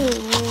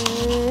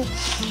glue.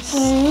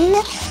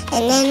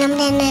 And then I'm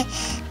gonna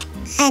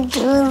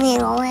do a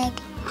little right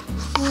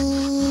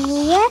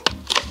here.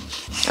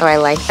 Oh, I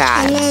like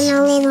that. And then a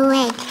little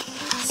right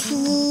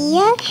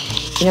here.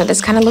 You know,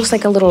 this kind of looks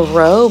like a little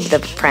robe the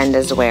friend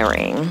is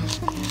wearing.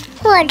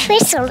 Or a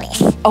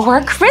chrysalis. Or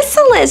a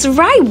chrysalis,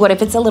 right. What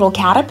if it's a little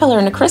caterpillar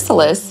and a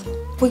chrysalis?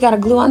 We gotta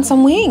glue on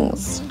some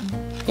wings.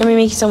 You want me to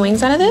make some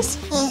wings out of this?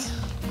 Yeah.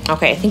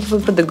 Okay, I think if we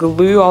put the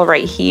glue all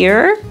right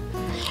here,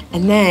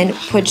 and then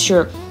put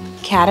your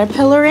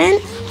caterpillar in,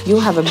 you'll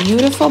have a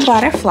beautiful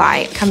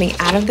butterfly coming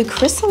out of the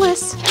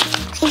chrysalis.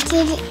 I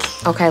did it.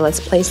 Okay, let's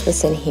place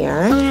this in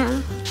here.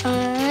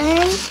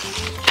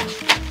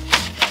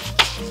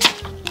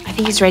 I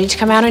think he's ready to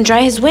come out and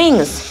dry his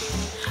wings.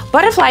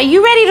 Butterfly,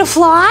 you ready to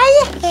fly?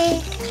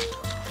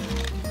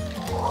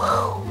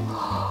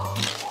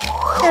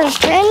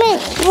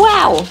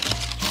 Wow,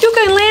 you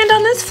can land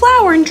on this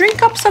flower and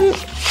drink up some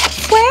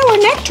flower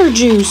nectar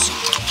juice.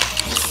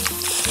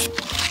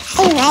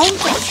 I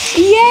like it.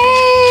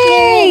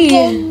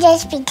 Yay!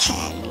 Just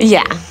pretend.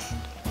 Yeah.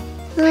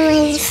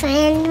 My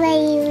friend, but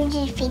you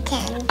just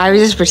pretend. I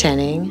was just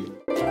pretending.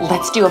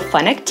 Let's do a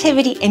fun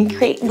activity and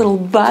create little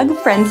bug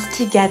friends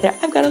together.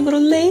 I've got a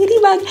little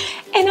ladybug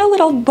and a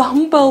little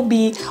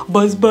bumblebee.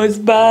 Buzz, buzz,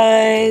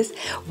 buzz.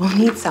 We'll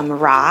need some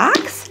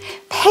rocks,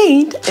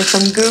 paint, and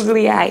some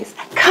googly eyes.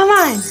 Come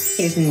on.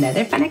 Here's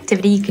another fun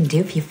activity you can do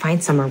if you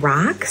find some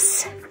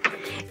rocks.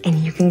 And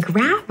you can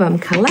grab them,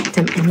 collect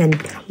them, and then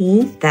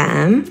paint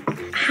them.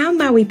 How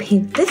about we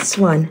paint this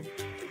one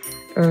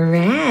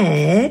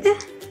red?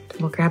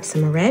 We'll grab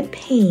some red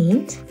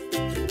paint.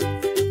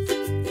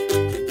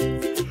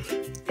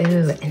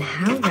 Ooh, and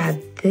how about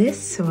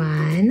this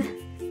one?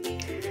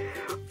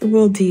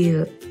 We'll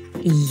do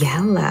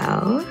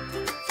yellow.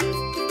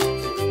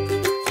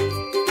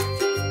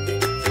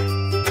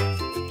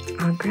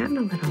 I'll grab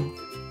a little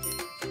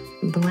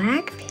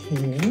black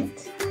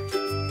paint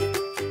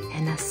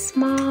and a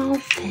small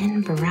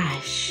thin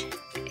brush.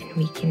 And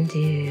we can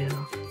do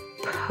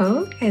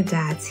polka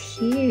dots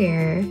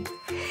here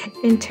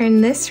and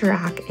turn this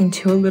rock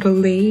into a little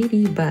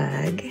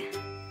ladybug.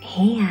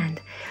 And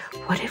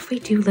what if we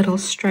do little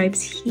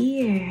stripes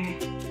here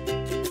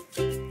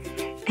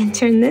and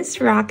turn this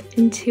rock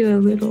into a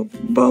little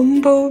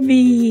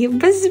bumblebee?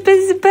 Buzz,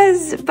 buzz,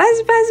 buzz,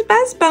 buzz, buzz,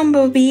 buzz,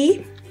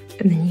 bumblebee.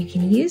 And then you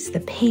can use the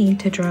paint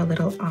to draw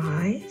little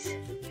eyes.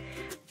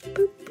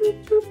 Boop,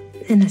 boop, boop,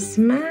 and a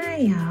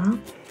smile.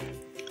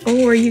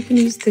 Or you can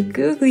use the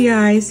googly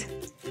eyes.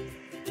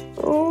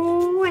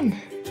 Oh, 1,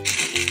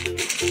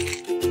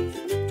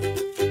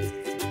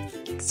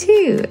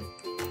 2.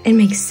 And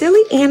make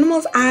silly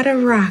animals out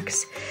of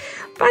rocks.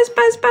 Buzz,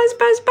 buzz, buzz,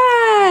 buzz,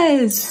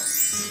 buzz.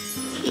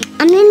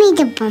 I'm gonna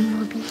make a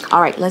bumblebee. All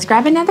right, let's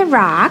grab another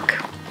rock.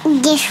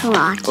 This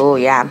rock. Oh,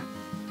 yeah.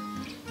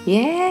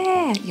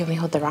 Yeah. You want me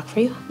to hold the rock for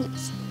you?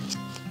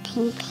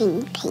 Paint,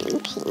 paint,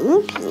 paint,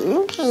 paint,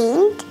 paint,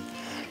 paint.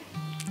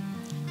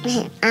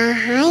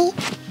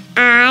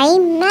 Eye,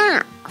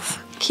 mouth.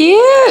 Cute.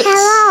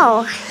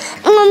 Hello.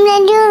 I'm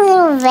gonna do a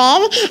little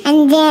red,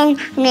 and then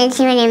I'm gonna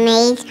see what I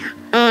made.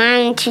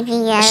 On to the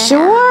yellow.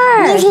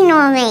 Sure. This is what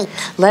I make.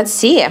 Let's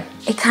see.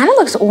 It kind of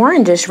looks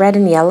orangish, red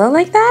and yellow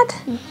like that.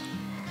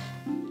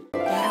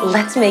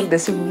 Let's make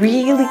this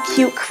really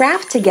cute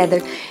craft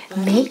together,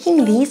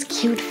 making these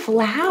cute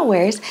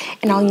flowers.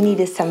 And all you need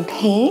is some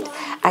paint,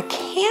 a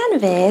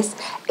canvas,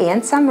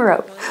 and some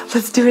rope.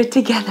 Let's do it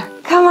together.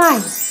 Come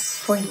on.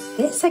 For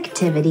this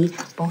activity,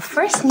 we'll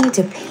first need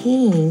to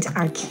paint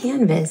our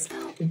canvas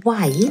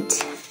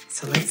white.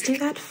 So let's do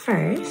that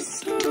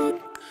first.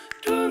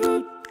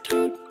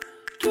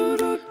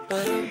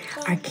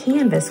 Our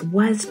canvas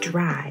was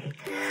dry,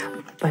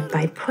 but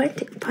by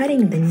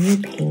putting the new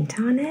paint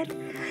on it,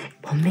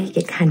 we'll make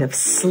it kind of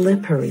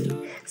slippery.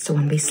 So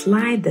when we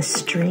slide the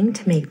string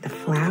to make the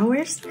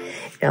flowers,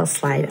 it'll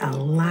slide a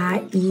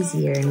lot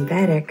easier and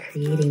better,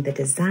 creating the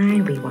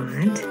design we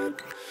want.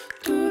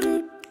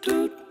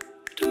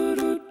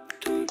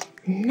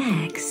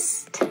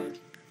 Next,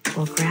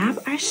 we'll grab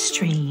our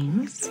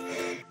strings.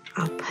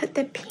 I'll put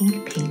the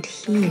pink paint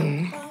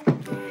here.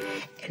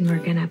 And we're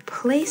gonna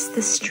place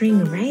the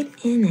string right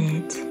in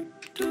it,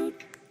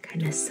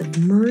 kind of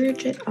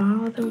submerge it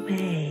all the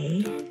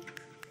way.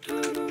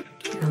 And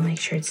I'll make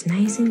sure it's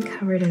nice and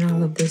covered in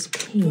all of this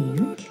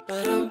pink.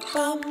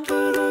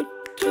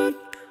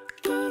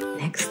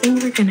 Next thing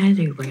we're gonna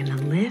do, we're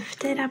gonna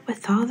lift it up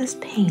with all this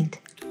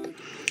paint. And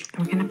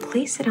we're gonna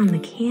place it on the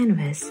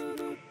canvas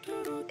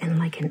in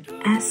like an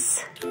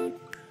S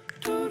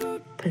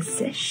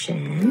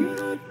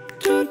position.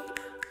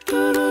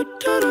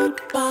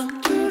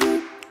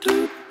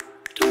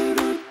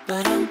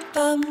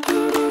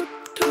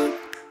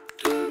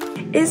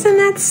 Isn't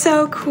that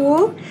so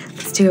cool?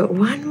 Let's do it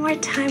one more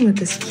time with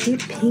this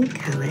cute pink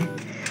color.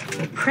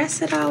 We'll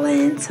press it all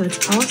in so it's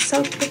all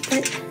soaked with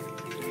it.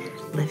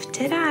 Lift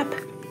it up.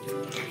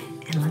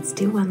 And let's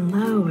do one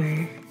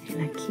lower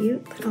in a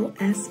cute little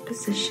S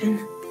position.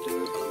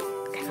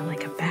 Kind of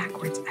like a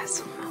backwards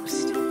S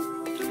almost.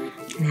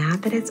 Now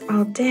that it's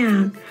all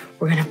down,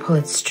 we're gonna pull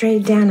it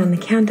straight down on the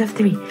count of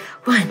 3.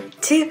 1,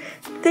 2,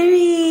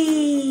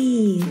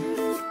 3.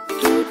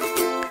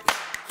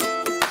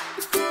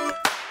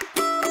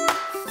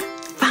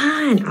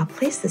 Fun. I'll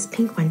place this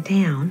pink one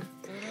down.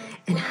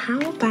 And how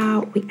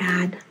about we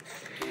add,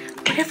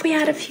 what if we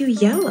add a few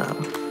yellow?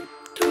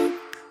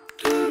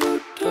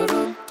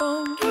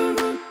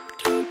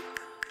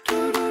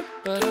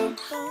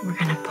 We're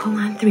gonna pull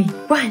on 3.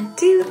 1,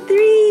 2,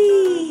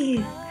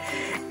 3.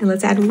 And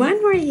let's add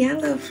one more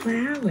yellow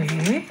flower.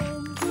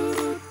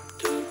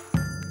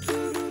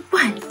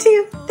 1,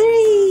 2,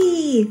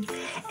 3.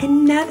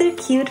 Another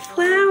cute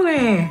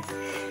flower.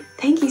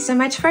 Thank you so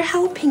much for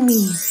helping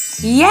me.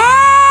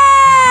 Yeah!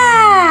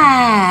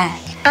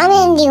 I'm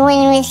gonna do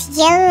one with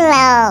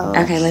yellow.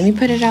 Okay, let me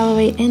put it all the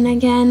way in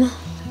again.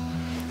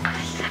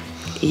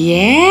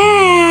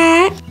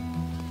 Yeah!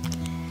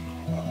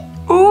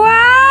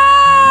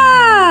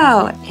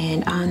 Wow!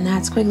 And on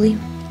that squiggly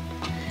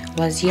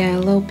was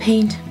yellow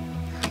paint.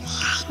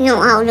 know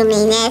how to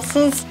make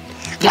S's.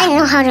 Yeah. I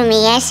know how to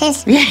make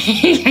S's.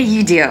 Yeah,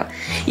 you do.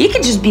 You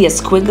could just be a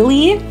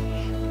squiggly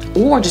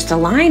or just a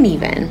line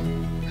even.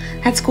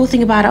 That's the cool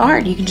thing about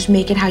art. You can just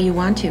make it how you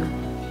want to.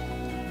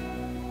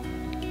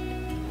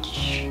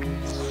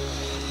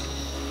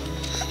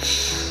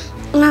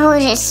 No,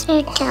 just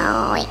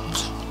circle.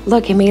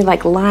 Look, it made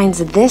like lines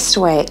this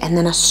way and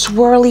then a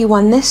swirly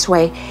one this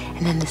way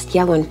and then this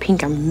yellow and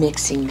pink are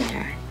mixing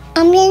there.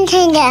 I'm going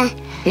to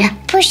Yeah.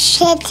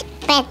 push it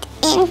back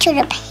into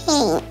the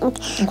paint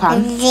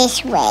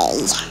this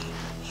way.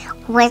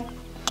 What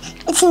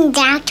isn't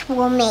that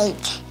will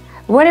make?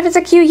 What if it's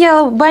a cute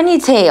yellow bunny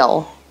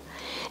tail?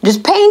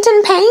 Just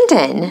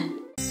painting.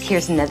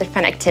 Here's another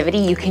fun activity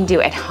you can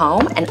do at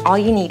home, and all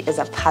you need is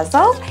a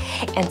puzzle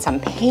and some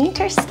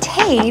painter's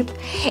tape.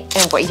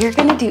 And what you're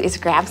gonna do is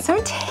grab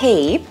some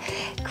tape,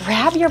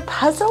 grab your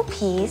puzzle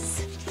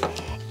piece,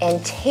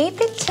 and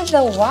tape it to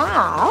the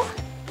wall.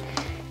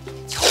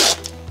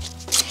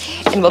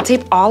 And we'll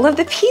tape all of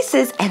the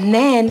pieces, and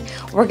then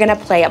we're gonna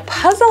play a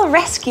puzzle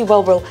rescue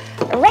where we'll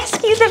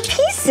rescue the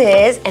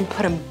pieces and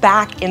put them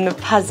back in the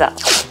puzzle.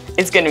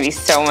 It's gonna be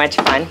so much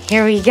fun.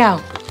 Here we go.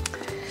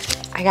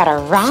 I got a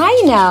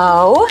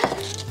rhino.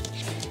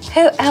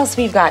 Who else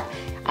we've got?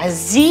 A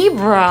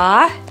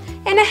zebra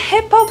and a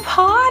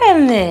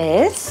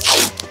hippopotamus.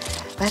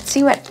 Let's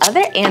see what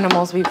other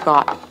animals we've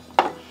got.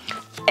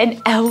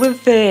 An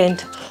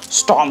elephant.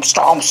 Stomp,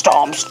 stomp,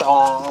 stomp,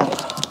 stomp.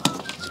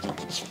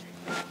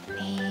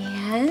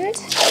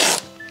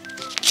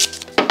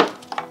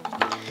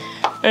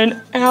 And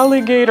an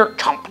alligator.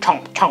 Chomp,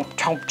 chomp, chomp,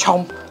 chomp,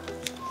 chomp.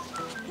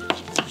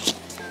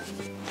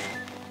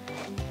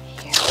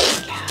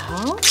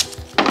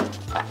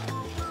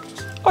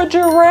 A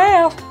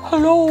giraffe,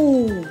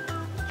 hello.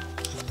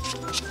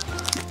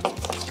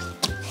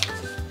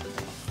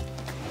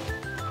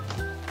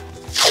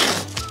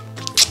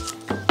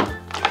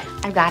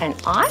 I've got an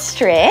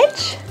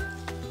ostrich.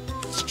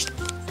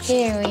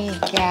 Here we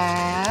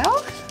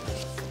go.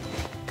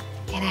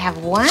 And I have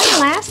one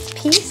last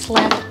piece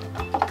left.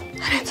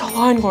 And it's a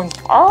lion going,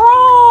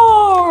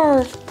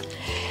 "Arr!"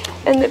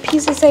 And the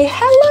pieces say,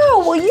 "Hello,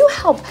 will you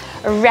help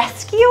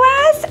rescue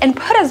us and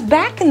put us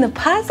back in the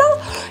puzzle?"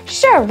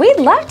 "Sure, we'd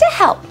love to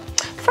help.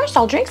 First,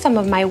 I'll drink some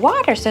of my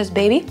water," says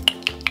baby.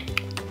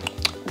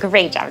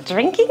 Great job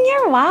drinking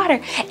your water.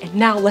 And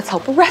now let's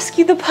help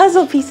rescue the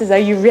puzzle pieces. Are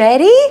you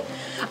ready?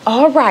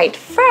 All right,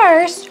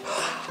 first,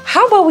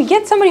 how about we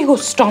get somebody who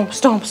goes stomp,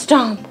 stomp,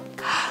 stomp?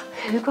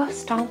 Who goes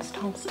stomp,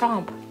 stomp,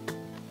 stomp?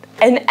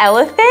 An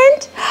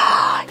elephant?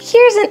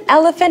 Here's an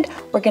elephant.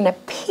 We're gonna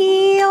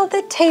peel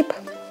the tape.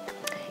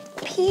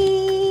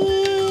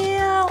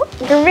 Peel.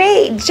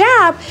 Great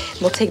job.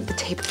 We'll take the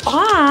tape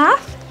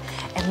off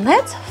and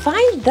let's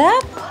find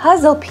the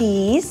puzzle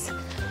piece.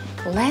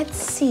 Let's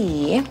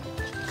see.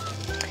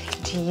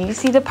 Do you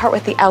see the part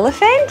with the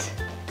elephant?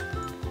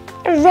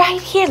 Right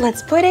here.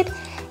 Let's put it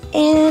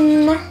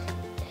in.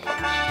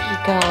 Here you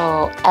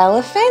go.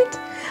 Elephant.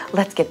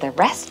 Let's get the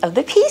rest of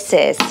the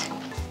pieces.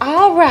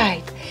 All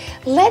right.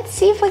 Let's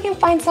see if we can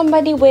find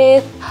somebody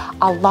with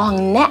a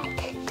long neck.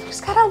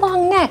 Who's got a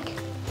long neck?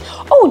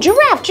 Oh,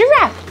 giraffe,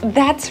 giraffe.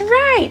 That's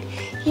right.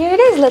 Here it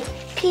is. Let's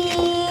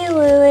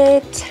peel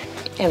it.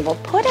 And we'll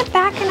put it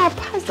back in our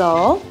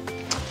puzzle.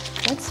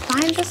 Let's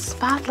find the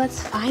spot.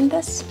 Let's find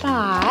the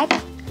spot.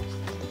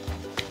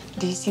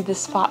 Do you see the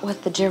spot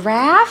with the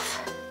giraffe?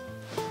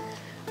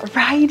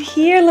 Right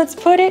here. Let's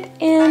put it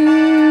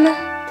in.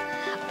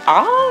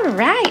 All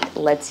right.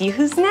 Let's see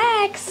who's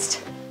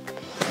next.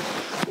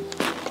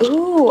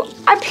 Ooh,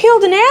 I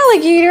peeled an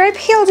alligator. I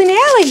peeled an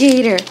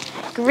alligator.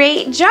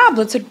 Great job.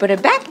 Let's put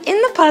it back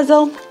in the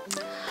puzzle.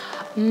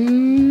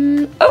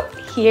 Oh,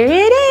 here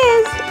it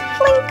is.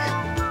 Flink.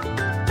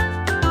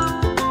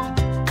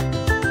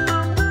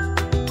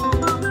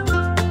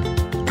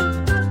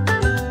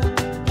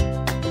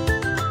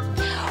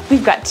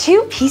 We've got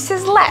 2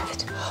 pieces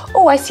left.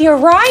 Oh, I see a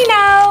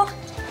rhino.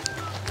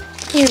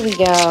 Here we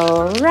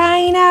go.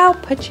 Rhino,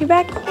 put you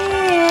back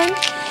in.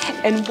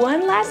 And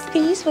one last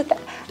piece with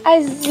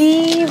a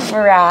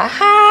zebra.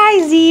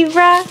 Hi,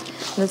 zebra.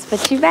 Let's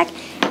put you back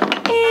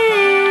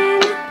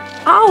in.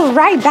 All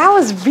right, that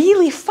was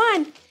really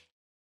fun.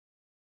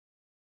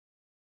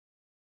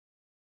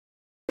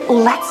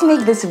 Let's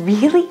make this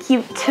really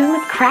cute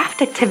tulip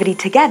craft activity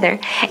together,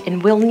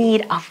 and we'll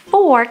need a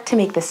fork to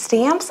make the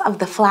stamps of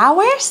the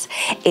flowers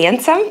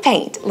and some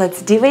paint.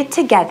 Let's do it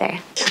together.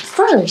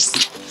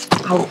 First,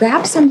 I'll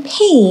grab some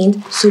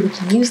paint so we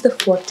can use the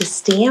fork to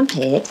stamp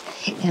it,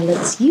 and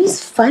let's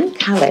use fun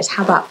colors.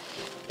 How about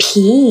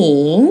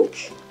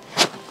pink?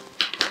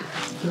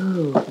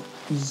 Ooh,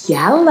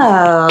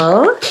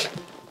 yellow.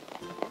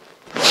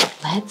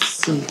 Let's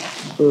see.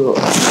 Ooh,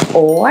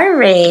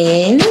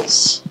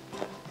 orange.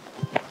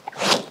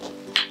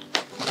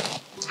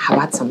 How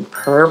about some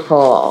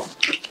purple?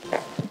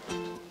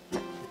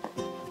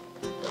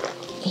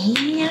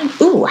 And,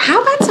 ooh,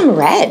 how about some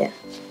red?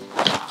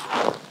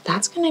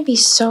 That's gonna be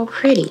so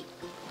pretty.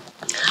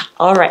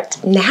 All right,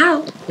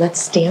 now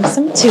let's stamp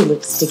some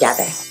tulips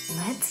together.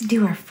 Let's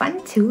do our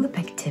fun tulip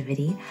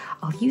activity,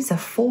 I'll use a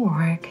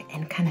fork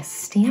and kind of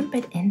stamp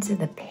it into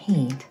the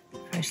paint.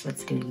 First,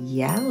 let's do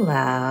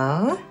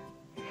yellow.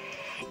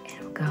 And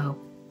we'll go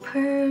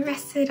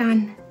press it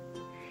on.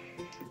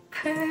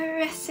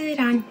 Press it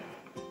on.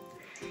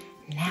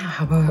 Now,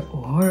 how about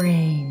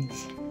orange?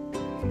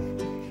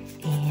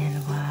 And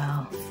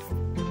we'll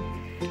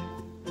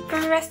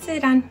press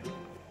it on.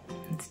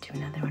 Let's do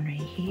another one right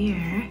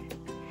here.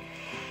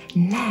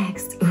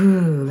 Next,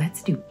 ooh,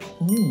 let's do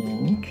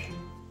pink.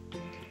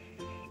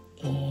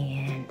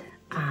 And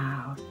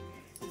I'll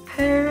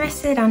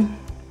press it on.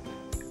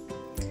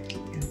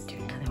 And let's do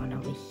another one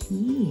over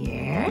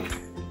here.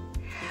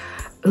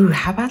 Ooh,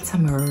 how about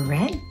some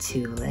red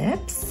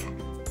tulips?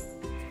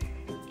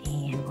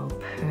 And we'll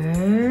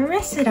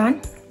press it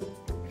on.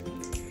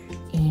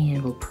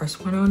 And we'll press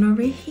one on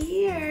over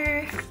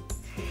here.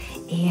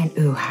 And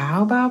ooh,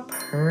 how about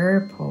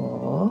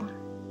purple?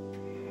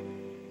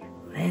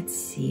 Let's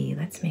see,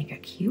 let's make a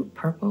cute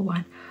purple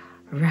one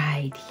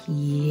right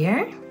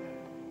here.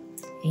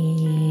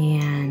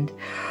 And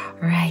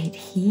right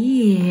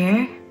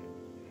here.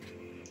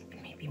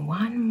 And maybe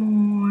one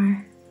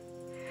more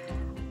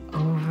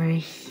over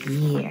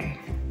here.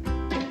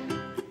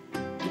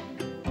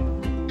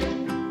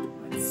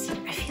 Let's see,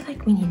 I feel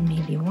like we need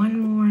maybe one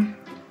more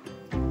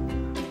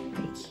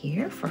right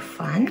here for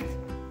fun.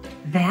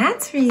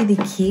 That's really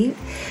cute.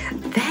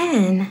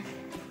 Then,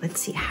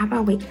 let's see, how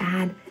about we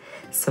add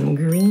some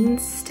green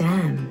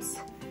stems?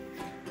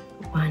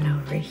 One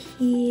over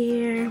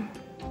here.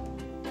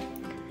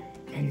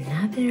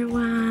 Another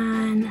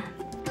one.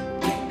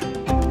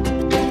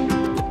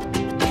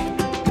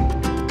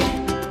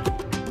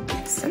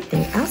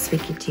 Something else we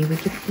could do, we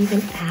could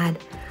even add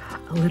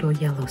a little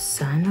yellow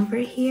sun over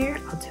here.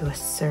 I'll do a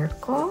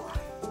circle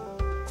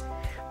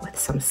with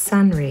some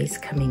sun rays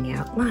coming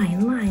out.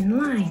 Line, line,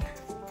 line.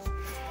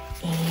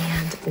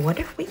 And what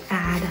if we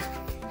add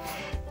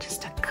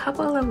just a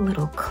couple of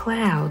little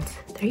clouds?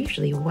 They're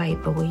usually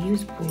white, but we'll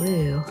use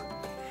blue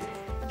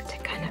to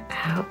kind of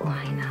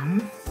outline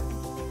them.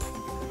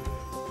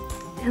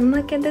 And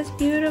look at this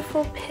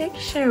beautiful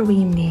picture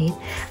we made.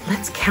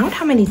 Let's count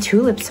how many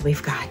tulips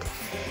we've got.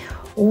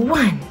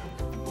 1,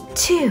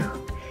 2,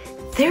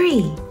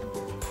 3,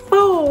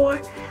 4,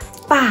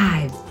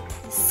 5,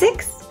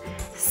 6,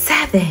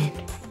 7,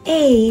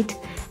 8,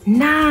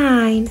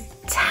 9,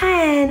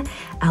 10,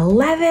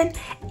 11,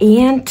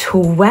 and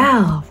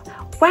 12.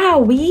 Wow,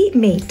 we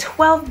made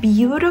 12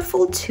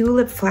 beautiful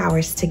tulip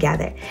flowers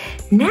together.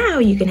 Now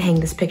you can hang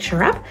this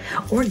picture up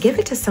or give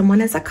it to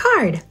someone as a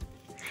card.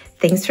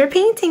 Thanks for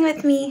painting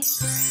with me.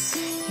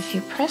 If you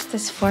press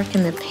this fork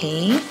in the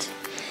paint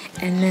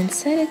and then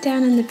set it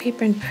down on the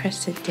paper and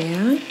press it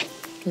down,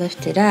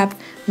 lift it up,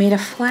 made a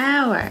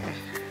flower.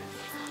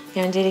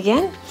 You wanna do it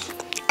again?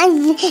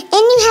 And you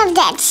have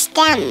that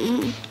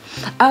stem.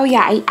 Oh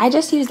yeah, I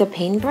just used a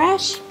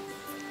paintbrush.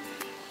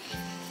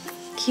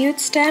 Cute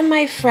stem,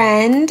 my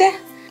friend.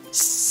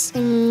 Smashed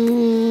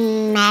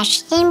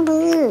in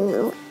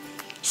blue.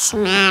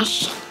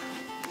 Smash.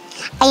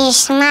 I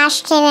just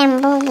smashed it in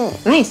blue.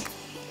 Nice.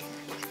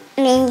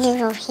 And then you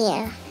go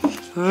here.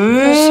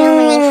 There's so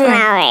many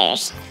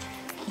flowers.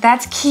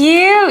 That's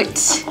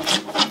cute.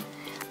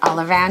 All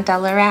around,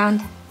 all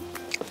around.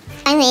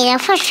 I made a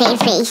frustrated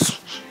face.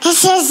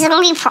 This is the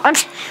only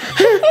part.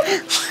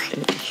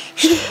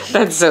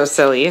 That's so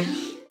silly.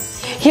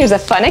 Here's a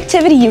fun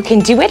activity you can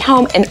do at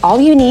home, and all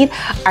you need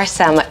are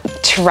some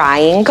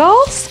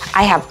triangles.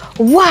 I have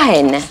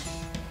 1,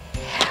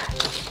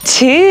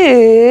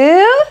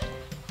 2,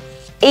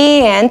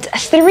 and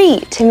 3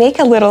 to make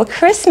a little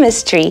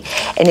Christmas tree.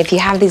 And if you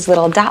have these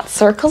little dot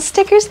circle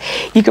stickers,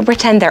 you can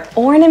pretend they're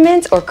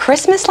ornaments or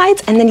Christmas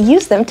lights and then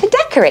use them to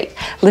decorate.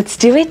 Let's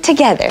do it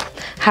together.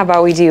 How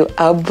about we do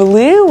a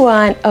blue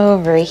one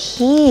over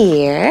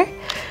here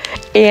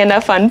and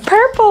a fun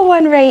purple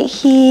one right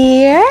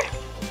here.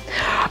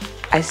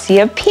 I see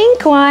a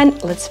pink one.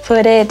 Let's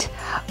put it,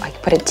 I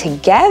can put it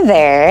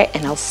together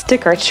and I'll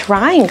stick our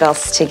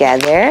triangles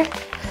together.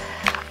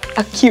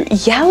 A cute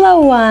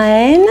yellow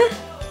one.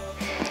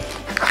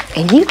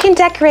 And you can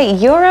decorate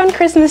your own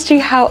Christmas tree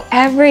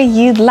however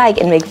you'd like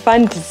and make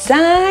fun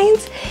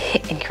designs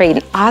and create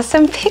an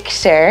awesome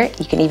picture.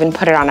 You can even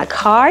put it on a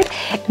card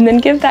and then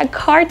give that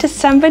card to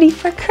somebody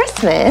for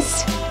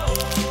Christmas.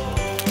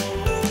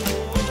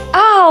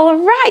 All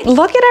right,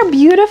 look at our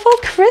beautiful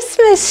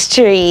Christmas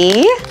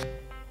tree.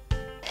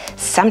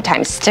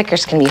 Sometimes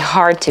stickers can be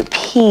hard to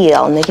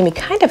peel and they can be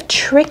kind of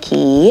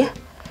tricky.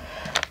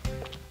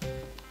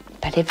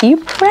 But if you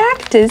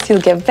practice,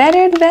 you'll get better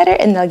and better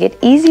and they'll get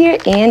easier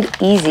and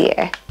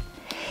easier.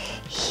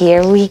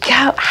 Here we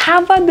go.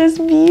 How about this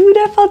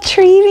beautiful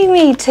tree we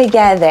made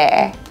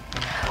together?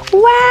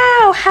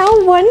 Wow,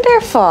 how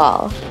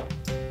wonderful.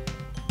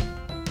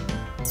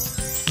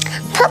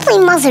 Probably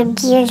Mother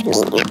Deer's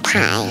making a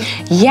pie.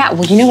 Yeah,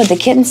 well, you know what the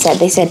kittens said?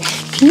 They said,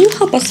 can you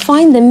help us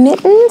find the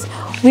mittens?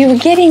 We were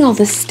getting all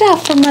the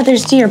stuff for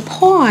Mother's Deer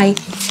pie,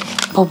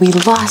 but we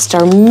lost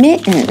our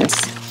mittens.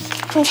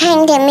 I'm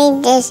trying to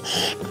make this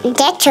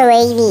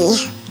decorating.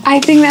 I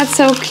think that's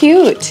so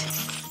cute.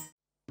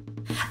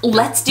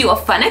 Let's do a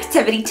fun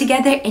activity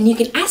together and you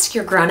can ask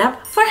your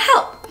grown-up for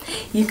help.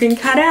 You can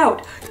cut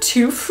out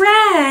 2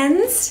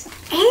 friends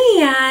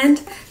and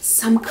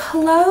some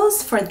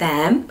clothes for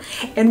them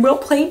and we'll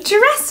play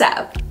dress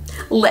up.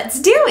 Let's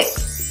do it.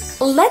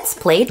 Let's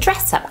play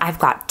dress up. I've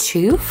got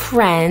 2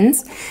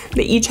 friends.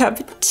 They each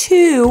have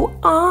 2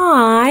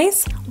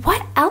 eyes.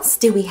 What else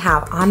do we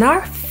have on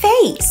our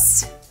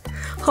face?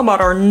 How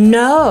about our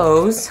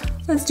nose?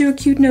 Let's do a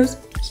cute nose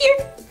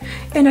here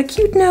and a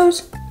cute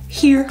nose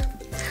here.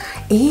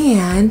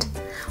 And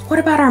what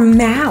about our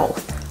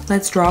mouth?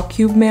 Let's draw a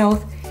cute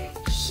mouth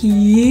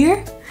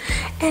here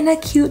and a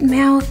cute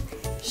mouth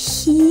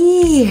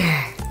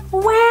here.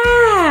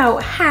 Wow,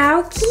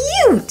 how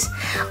cute!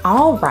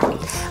 All right,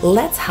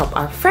 let's help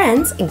our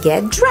friends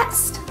get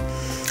dressed.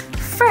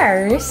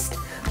 First,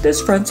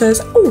 this friend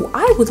says, oh,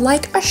 I would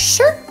like a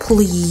shirt,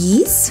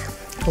 please.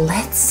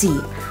 Let's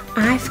see,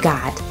 I've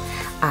got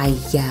a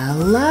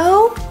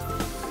yellow,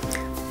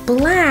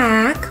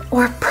 black,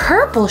 or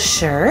purple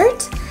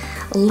shirt.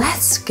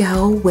 Let's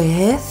go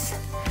with,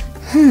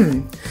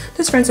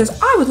 this friend says,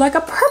 I would like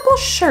a purple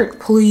shirt,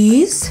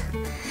 please.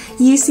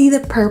 You see the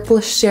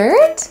purple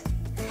shirt?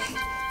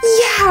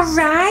 Yeah,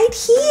 right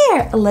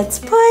here. Let's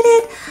put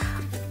it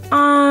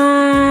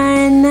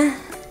on.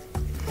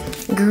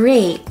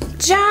 Great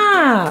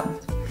job.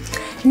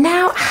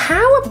 Now,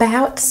 how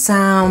about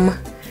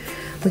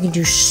we can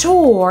do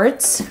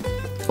shorts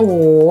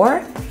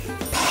or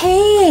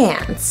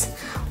pants.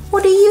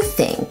 What do you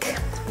think?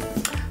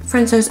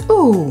 Friend says,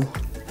 ooh,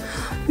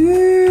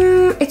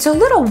 it's a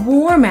little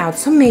warm out,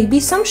 so maybe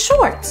some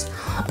shorts.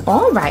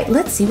 All right,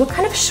 let's see what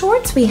kind of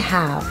shorts we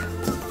have.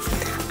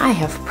 I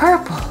have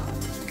purple,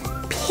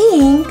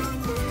 pink,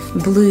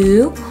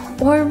 blue,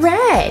 or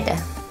red.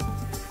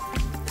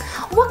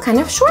 What kind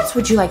of shorts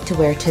would you like to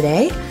wear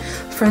today?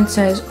 Friend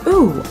says,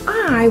 ooh,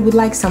 I would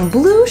like some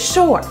blue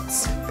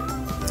shorts.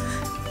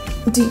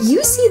 Do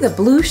you see the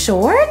blue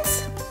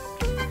shorts?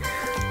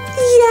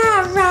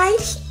 Yeah,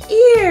 right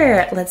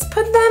here. Let's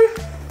put them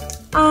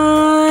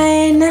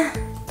on.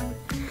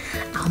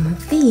 I'll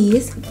move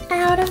these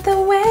out of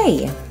the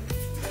way.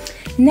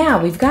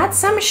 Now we've got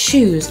some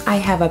shoes. I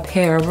have a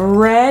pair of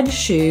red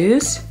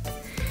shoes,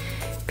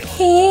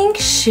 pink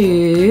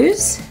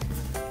shoes,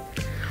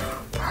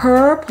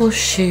 purple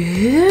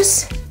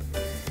shoes,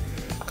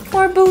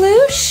 or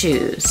blue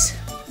shoes.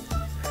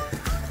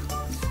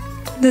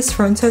 This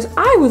friend says,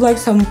 I would like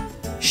some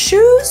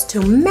shoes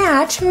to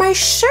match my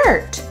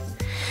shirt.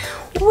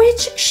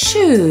 Which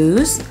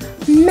shoes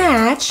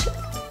match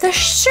the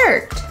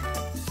shirt?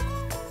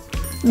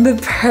 The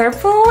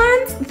purple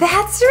ones?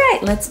 That's right.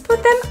 Let's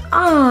put them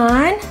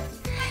on.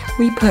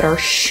 We put our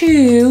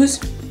shoes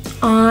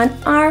on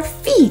our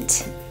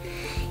feet.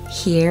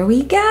 Here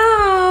we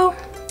go.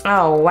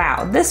 Oh,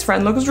 wow. This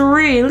friend looks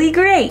really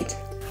great.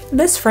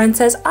 This friend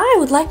says, I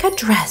would like a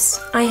dress.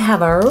 I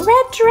have a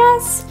red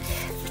dress,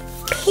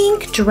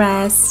 pink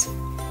dress,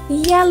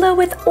 yellow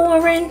with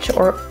orange,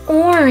 or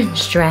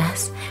orange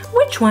dress.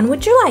 Which one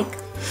would you like?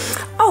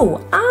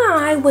 Oh,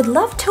 I would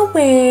love to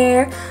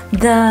wear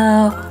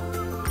the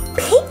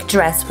pink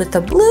dress with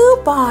the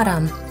blue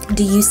bottom.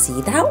 Do you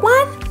see that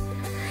one?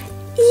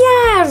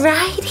 Yeah,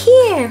 right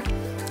here.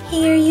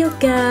 Here you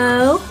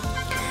go.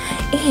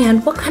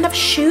 And what kind of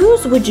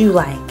shoes would you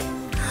like?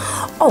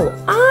 Oh,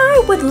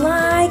 I would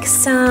like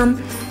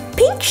some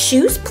pink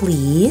shoes,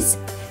 please.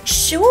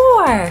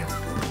 Sure.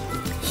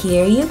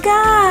 Here you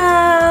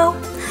go.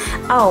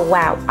 Oh,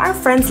 wow. Our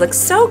friends look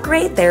so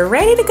great. They're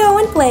ready to go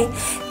and play.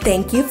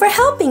 Thank you for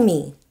helping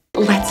me.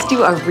 Let's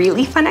do a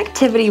really fun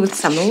activity with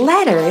some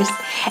letters,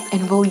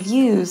 and we'll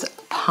use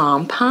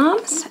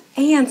pom-poms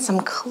and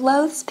some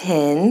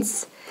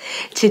clothespins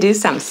to do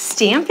some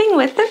stamping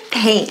with the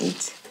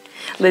paint.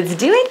 Let's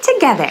do it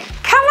together.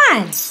 Come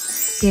on.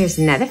 Here's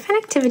another fun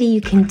activity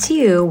you can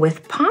do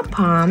with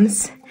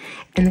pom-poms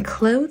and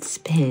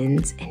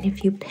clothespins. And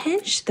if you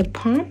pinch the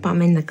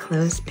pom-pom in the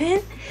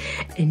clothespin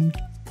and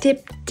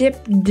dip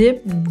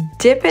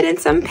it in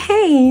some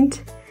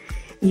paint,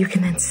 you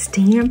can then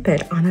stamp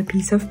it on a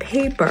piece of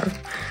paper.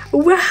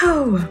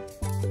 Wow!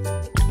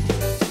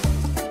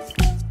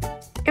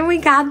 And we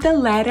got the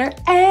letter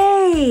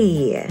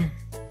A.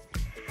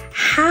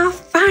 How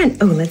fun!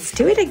 Oh, let's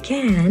do it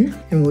again.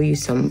 And we'll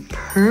use some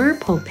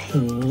purple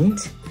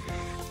paint.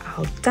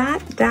 I'll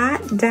dot.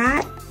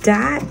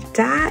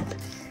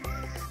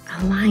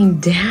 A line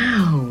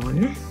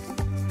down.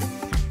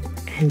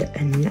 And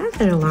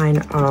another line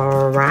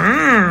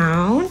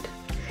around.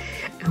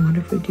 And what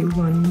if we do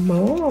one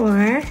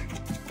more?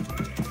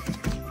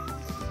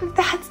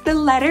 That's the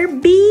letter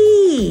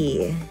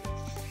B.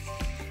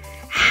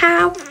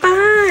 How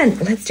fun!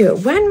 Let's do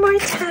it one more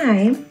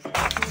time.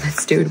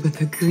 Let's do it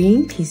with a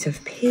green piece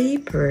of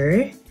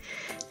paper.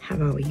 How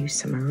about we use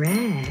some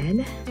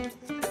red?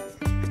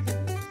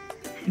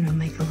 And we'll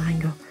make a line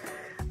go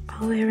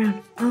all the way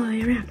around, all the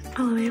way around,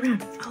 all the way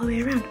around, all the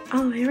way around,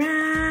 all the way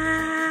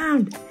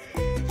around.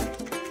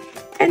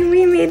 And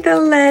we made the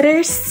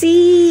letter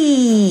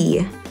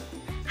C.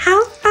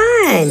 How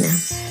fun!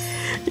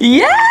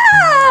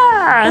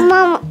 Yeah!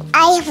 Mom,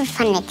 I have a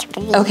fun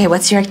activity. Okay,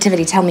 what's your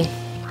activity? Tell me.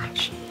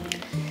 Watch.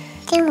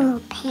 Do a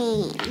little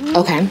paint.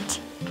 Okay.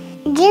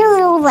 Do a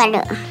little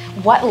letter.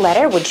 What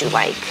letter would you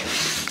like?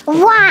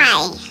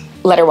 Y.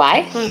 Letter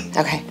Y?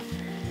 Yeah. Okay.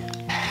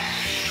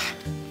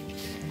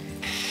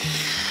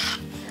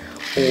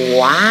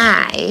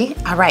 Y.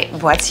 All right,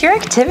 what's your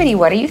activity?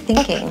 What are you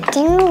thinking?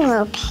 Do a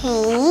little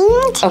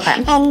paint.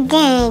 Okay. And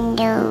then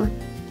do.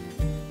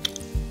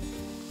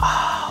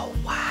 Oh,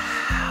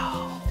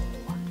 wow.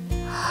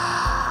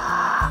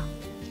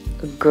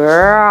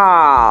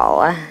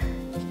 Girl.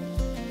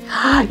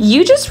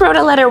 You just wrote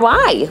a letter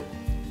Y.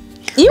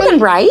 You can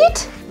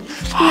write?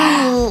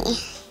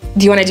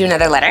 Do you want to do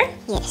another letter?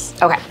 Yes.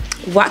 Okay.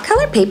 What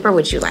color paper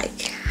would you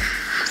like?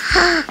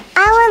 I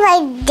would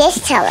like this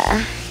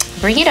color.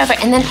 Bring it over.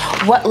 And then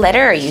what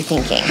letter are you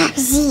thinking?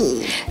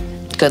 Z.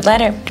 Good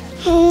letter.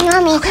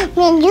 Mommy,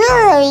 then do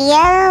a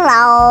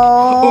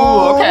yellow.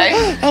 Ooh,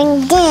 okay.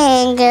 And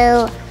then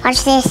do,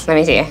 watch this. Let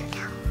me see.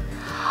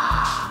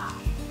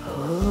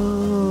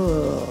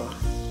 Ooh.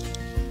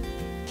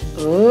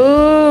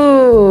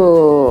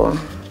 Ooh.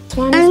 This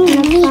one is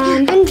kind of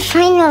fun. I'm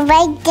trying to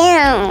write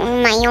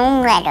down my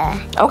own letter.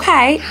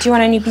 Okay. Do you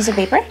want a new piece of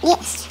paper?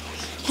 Yes.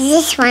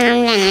 This one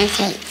I'm gonna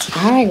take.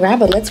 All right,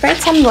 grab it. Let's write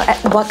some.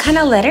 What kind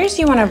of letters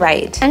do you want to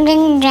write? I'm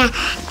gonna draw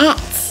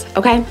X.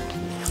 Okay.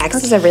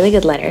 X is a really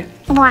good letter.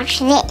 Watch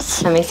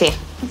this. Let me see.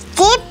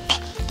 Dip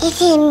it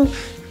in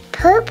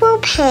purple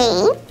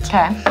paint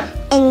Okay.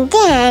 and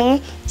then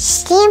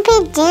stamp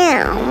it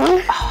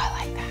down. Oh, I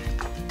like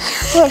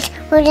that.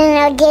 We're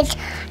gonna get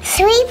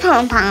 3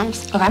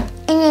 pom-poms Okay.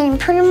 and then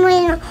put them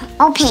in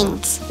all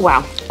paints.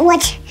 Wow.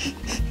 What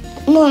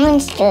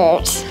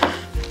monsters?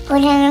 We're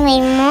gonna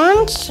make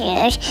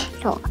monsters.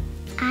 So,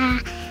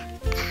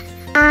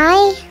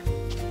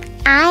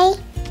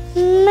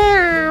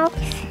 mouth.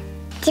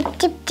 Dip,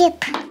 dip,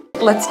 dip.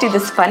 Let's do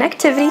this fun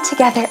activity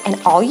together,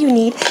 and all you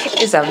need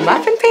is a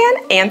muffin pan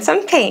and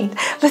some paint.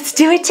 Let's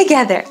do it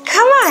together.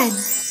 Come on.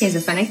 Here's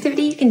a fun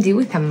activity you can do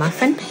with a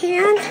muffin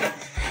pan.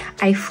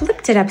 I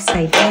flipped it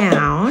upside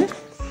down,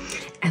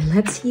 and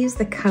let's use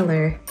the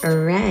color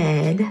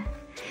red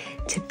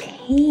to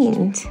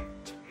paint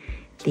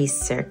these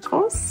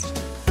circles.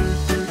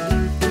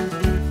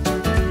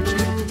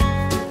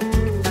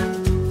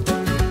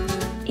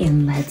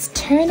 And let's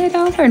turn it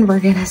over, and we're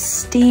gonna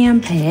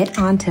stamp it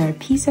onto a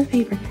piece of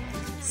paper.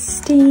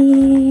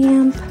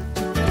 Stamp.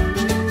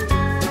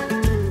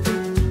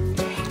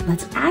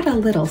 Let's add a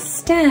little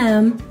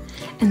stem,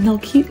 and they'll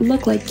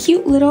look like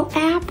cute little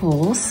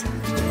apples.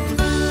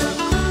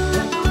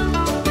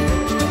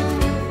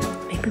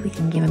 Maybe we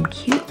can give them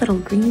cute little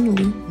green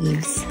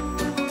leaves.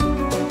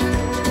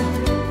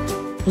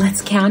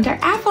 Let's count our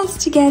apples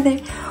together.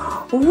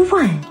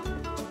 1,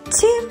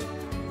 2,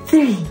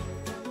 3,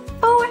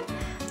 4,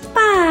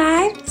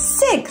 5,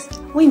 6.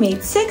 We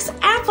made 6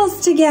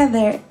 apples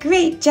together.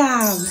 Great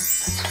job.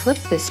 Let's flip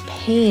this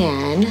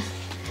pan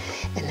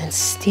and then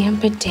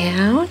stamp it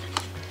down.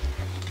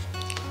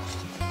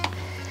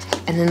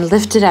 And then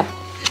lift it up.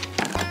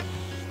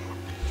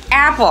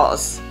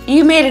 Apples.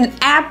 You made an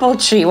apple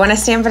tree. Want to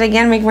stamp it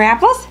again, make more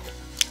apples?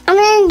 I'm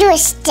gonna do a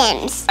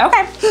stems.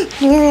 Okay.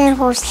 And then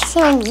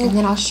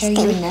I'll show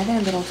you another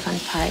little fun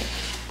part.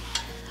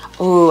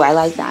 Oh, I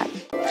like that.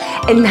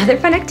 Another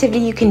fun activity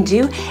you can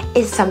do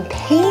is some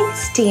paint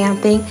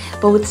stamping,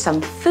 but with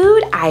some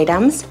food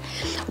items.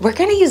 We're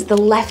gonna use the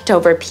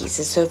leftover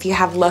pieces. So if you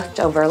have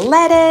leftover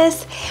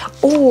lettuce,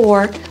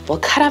 or we'll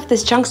cut off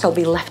this chunk so it'll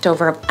be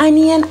leftover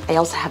onion. I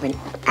also have an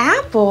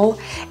apple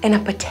and a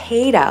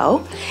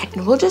potato,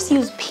 and we'll just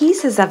use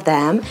pieces of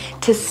them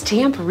to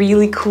stamp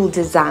really cool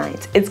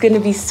designs. It's gonna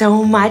be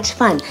so much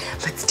fun.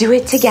 Let's do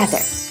it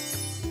together.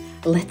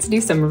 Let's do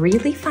some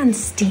really fun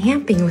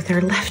stamping with our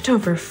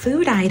leftover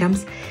food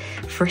items.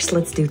 First,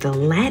 let's do the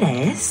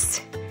lettuce.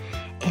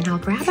 And I'll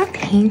grab a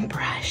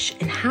paintbrush.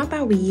 And how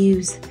about we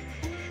use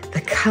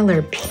the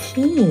color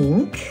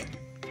pink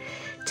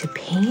to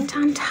paint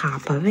on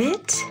top of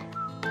it.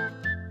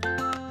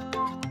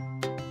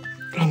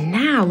 And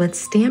now let's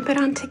stamp it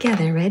on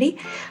together. Ready?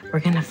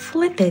 We're gonna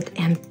flip it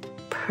and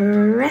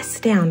press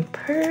down,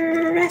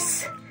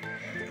 press.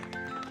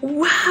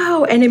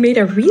 Wow, and it made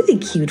a really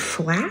cute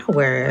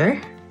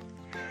flower.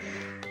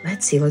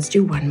 Let's see, let's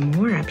do one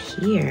more up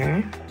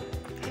here.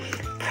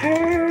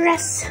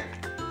 Press.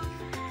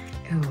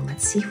 Oh,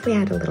 let's see if we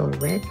add a little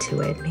red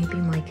to it. Maybe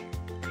like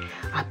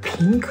a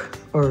pink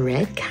or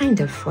red kind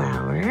of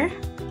flower.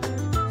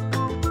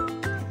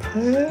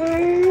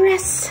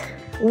 Press.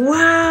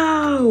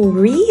 Wow,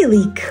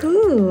 really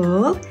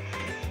cool.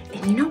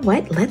 And you know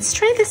what? Let's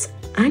try this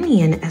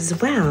onion as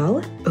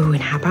well. Oh,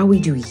 and how about we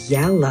do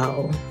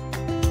yellow?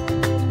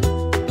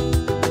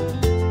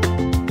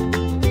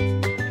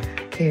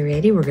 Okay,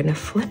 ready? We're gonna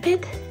flip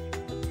it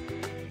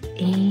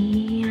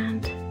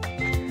and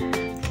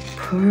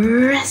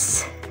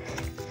press.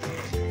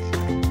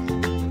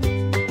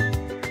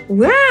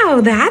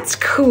 Wow, that's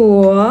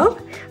cool.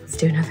 Let's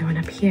do another one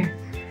up here.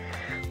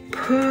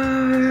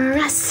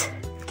 Press.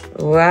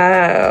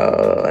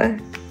 Wow.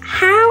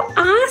 How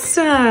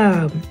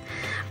Awesome.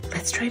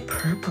 Let's try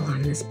purple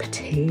on this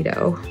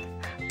potato.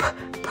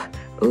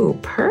 Ooh,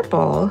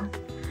 purple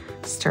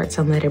starts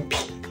on letter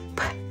P.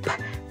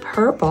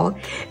 Purple.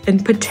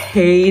 And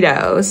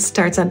potato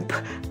starts on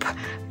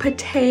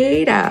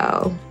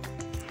potato.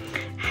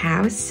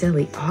 How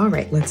silly. All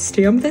right, let's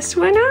stamp this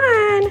one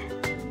on.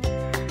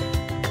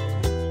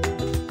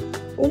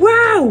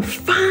 Wow,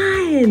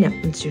 fun.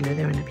 Let's do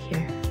another one up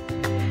here.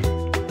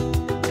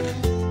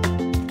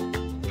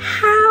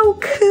 How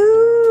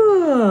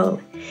cool.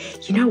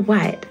 You know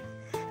what?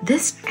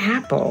 This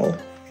apple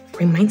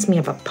reminds me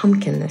of a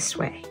pumpkin this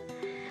way.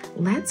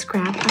 Let's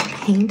grab a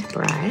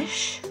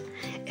paintbrush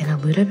and a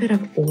little bit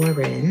of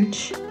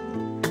orange.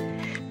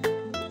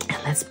 And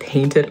let's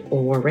paint it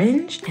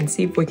orange and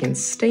see if we can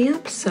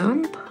stamp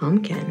some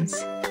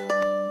pumpkins.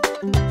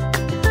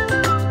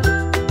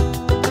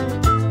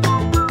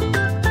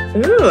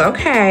 Ooh,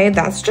 okay,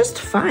 that's just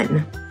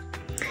fun.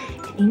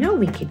 And you know what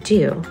we could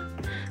do?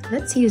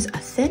 Let's use a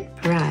thin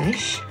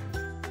brush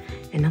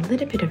and a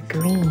little bit of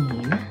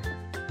green.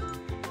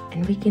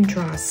 And we can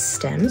draw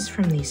stems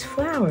from these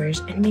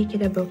flowers and make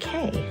it a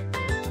bouquet.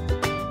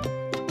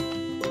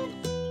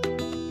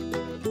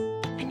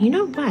 And you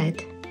know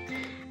what?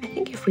 I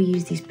think if we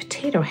use these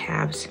potato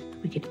halves,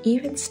 we could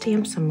even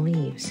stamp some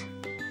leaves.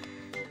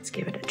 Let's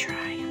give it a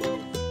try.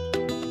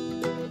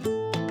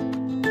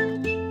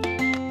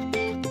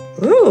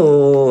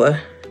 Ooh,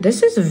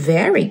 this is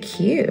very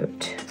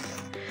cute.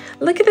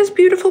 Look at this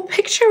beautiful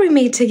picture we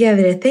made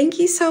together. Thank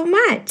you so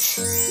much.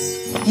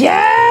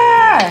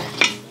 Yeah!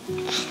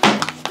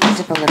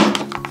 Zip a little.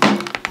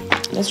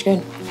 That's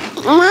good.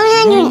 I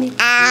want an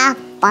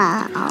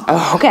apple.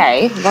 Oh,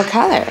 okay. What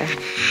color?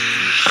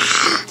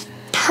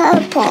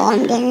 Purple.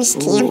 I'm gonna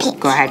stamp it.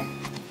 Go ahead.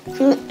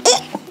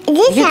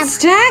 This Get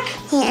stuck?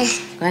 Yeah.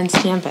 Go ahead and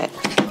stamp it.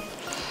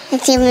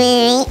 It's a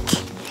minute.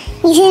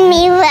 You think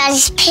maybe I'll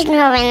just pick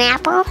up an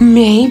apple?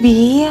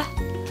 Maybe.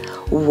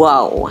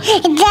 Whoa. Is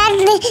that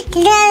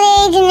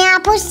like an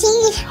apple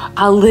seed?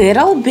 A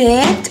little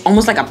bit.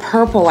 Almost like a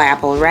purple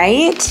apple,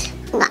 right?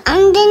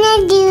 I'm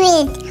gonna do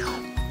it.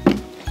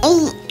 A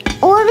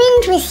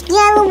orange with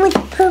yellow with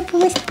purple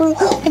with blue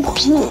with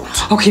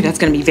pink. Okay, that's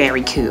gonna be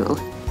very cool.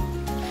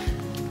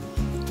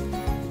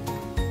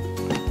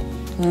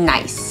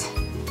 Nice.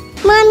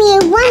 Mommy, I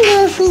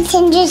wonder if we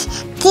can just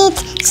get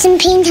some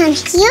paint on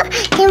here,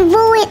 then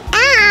roll it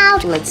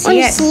out Let's on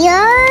see it.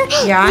 here,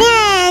 Yeah.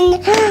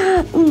 then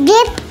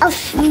dip a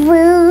fruit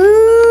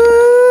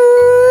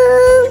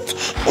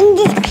in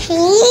this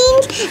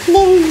paint,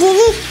 then get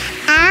it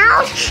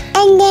out,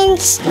 and then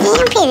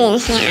stamp it in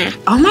here.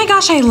 Oh my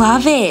gosh, I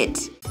love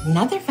it.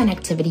 Another fun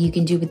activity you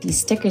can do with these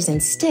stickers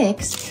and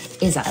sticks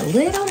is a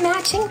little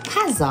matching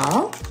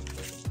puzzle.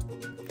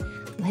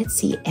 Let's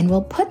see, and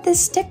we'll put the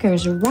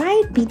stickers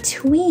right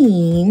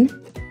between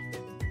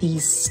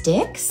these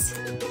sticks.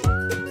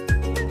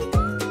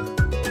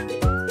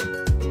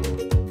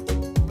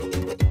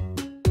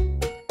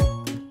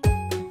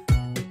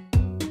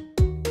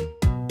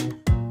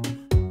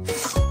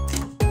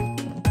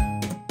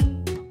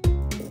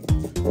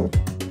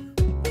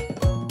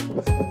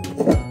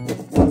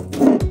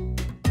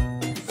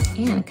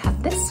 And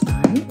cut this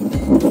one.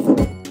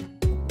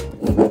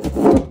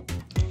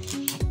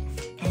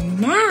 And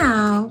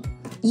now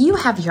you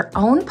have your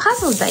own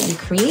puzzles that you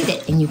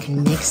created and you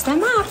can mix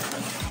them up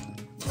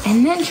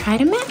and then try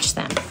to match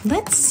them.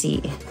 Let's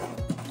see.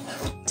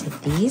 Did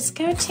these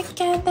go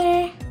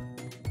together?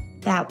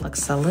 That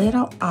looks a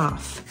little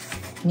off.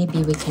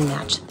 Maybe we can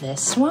match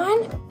this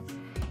one.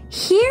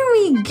 Here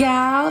we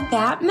go.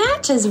 That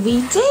matches.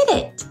 We did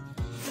it.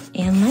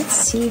 And let's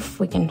see if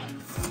we can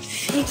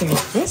figure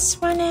this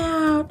one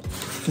out.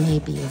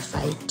 Maybe if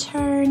I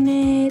turn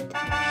it.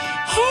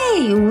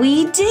 Hey,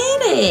 we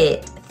did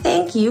it.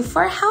 Thank you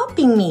for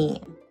helping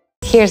me.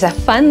 Here's a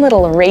fun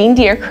little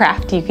reindeer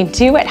craft you can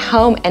do at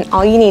home, and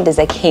all you need is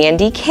a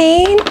candy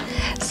cane,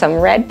 some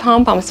red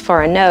pom-poms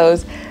for a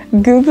nose,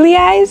 googly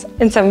eyes,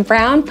 and some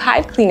brown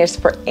pipe cleaners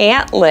for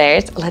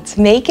antlers. Let's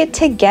make it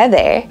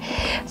together.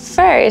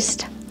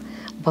 First,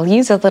 we'll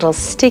use a little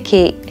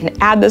sticky and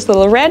add this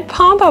little red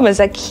pom-pom as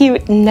a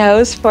cute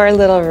nose for a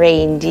little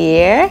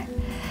reindeer.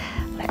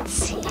 Let's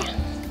see.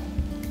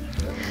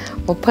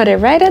 We'll put it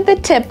right at the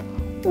tip.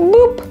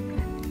 Boop.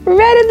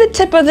 Right at the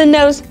tip of the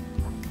nose.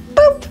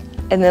 Boop.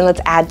 And then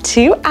let's add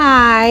 2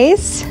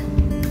 eyes.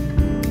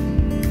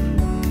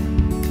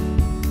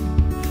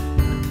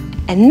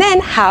 And then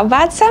how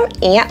about some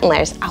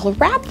antlers? I'll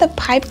wrap the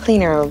pipe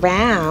cleaner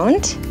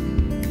around.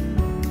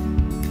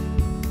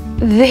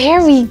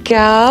 There we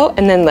go.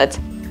 And then let's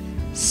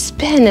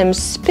spin them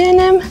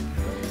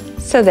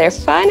so they're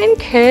fun and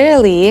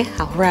curly.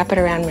 I'll wrap it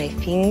around my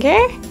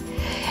finger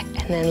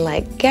and then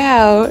let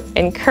go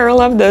and curl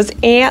up those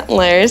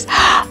antlers.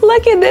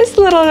 Look at this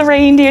little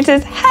reindeer. It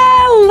says,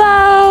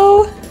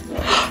 hello.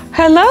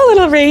 Hello,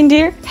 little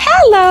reindeer.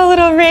 Hello,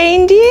 little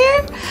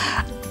reindeer.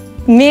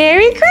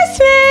 Merry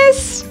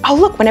Christmas. Oh,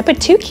 look, when I put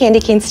 2 candy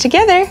canes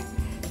together,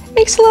 it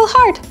makes a little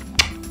heart.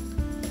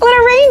 A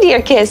little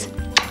reindeer kiss.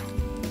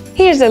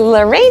 Here's a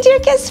little reindeer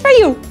kiss for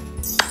you.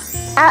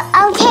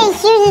 Okay,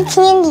 here's a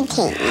candy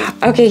cane.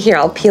 Okay, here,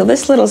 I'll peel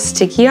this little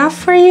sticky off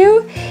for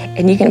you,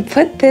 and you can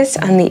put this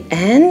on the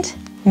end.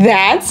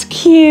 That's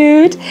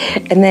cute.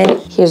 And then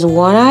here's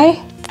one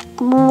eye.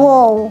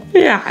 Whoa.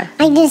 Yeah.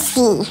 I can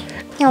see.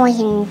 Now I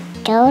can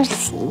go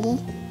see.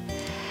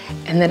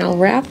 And then I'll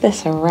wrap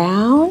this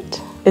around.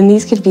 And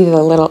these could be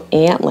the little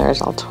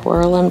antlers. I'll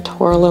twirl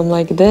them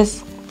like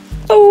this.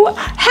 Oh,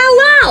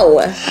 hello.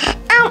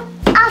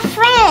 A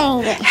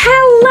friend.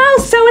 Hello,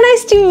 so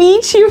nice to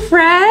meet you,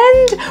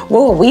 friend.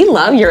 Whoa, we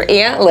love your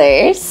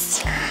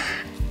antlers.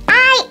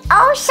 I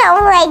also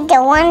like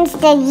the ones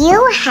that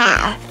you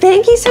have.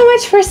 Thank you so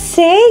much for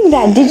saying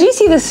that. Did you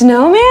see the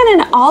snowman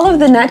and all of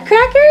the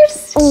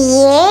nutcrackers?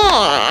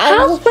 Yeah.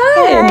 How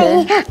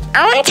fun.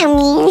 I want some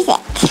music.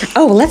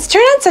 Oh, let's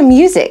turn on some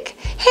music.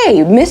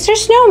 Hey, Mr.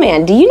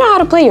 Snowman, do you know how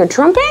to play your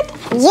trumpet?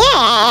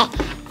 Yeah.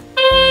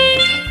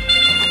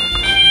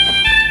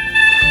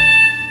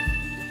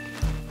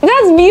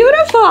 That's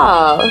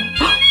beautiful.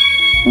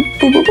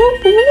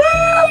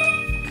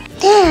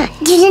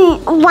 There's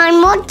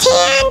one more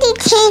candy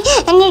cane,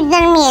 and there's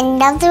gonna be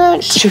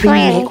another Should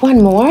friend. we make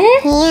one more?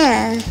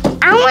 Yeah.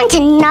 I want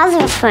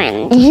another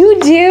friend. You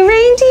do,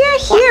 reindeer?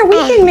 Here, we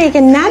can make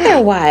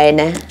another one.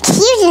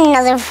 Here's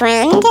another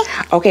friend.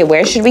 Okay,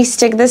 where should we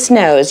stick the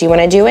snows? You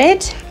want to do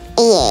it?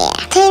 Yeah.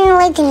 Kind of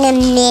like in the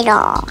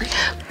middle.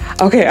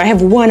 Okay, I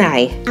have one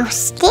eye. I'll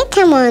stick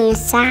them on the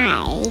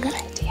side. Good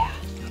idea.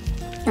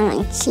 I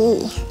want to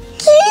see.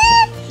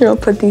 Here, I'll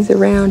put these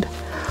around.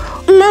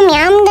 Mommy,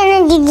 I'm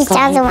gonna do this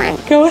other one.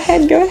 Go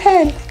ahead, go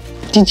ahead.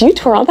 Did you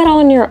twirl that all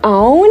on your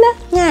own?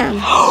 Yeah.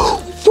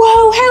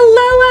 Whoa,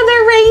 hello,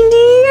 other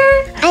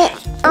reindeer.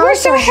 We're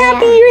so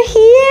happy you're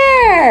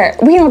here.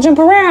 We all jump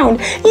around.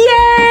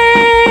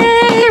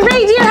 Yay!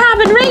 Reindeer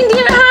hopping,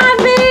 reindeer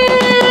hopping.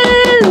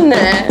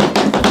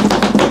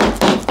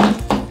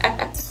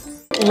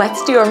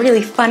 Let's do a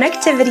really fun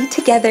activity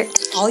together.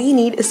 All you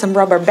need is some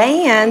rubber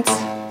bands,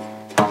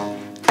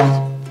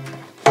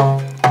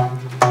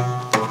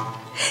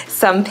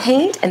 some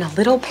paint, and a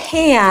little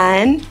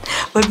pan.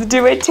 Let's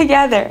do it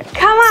together.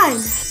 Come on.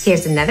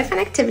 Here's another fun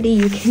activity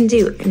you can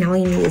do. And all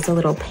you need is a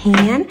little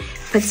pan,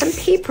 put some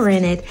paper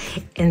in it,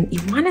 and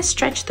you want to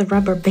stretch the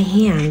rubber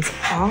bands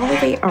all the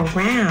way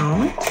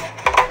around.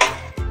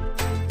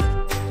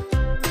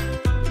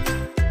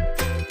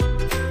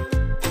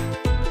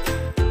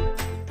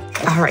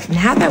 All right,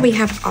 now that we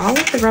have all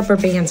of the rubber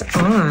bands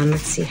on,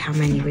 let's see how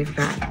many we've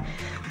got.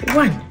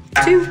 1,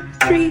 2,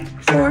 3,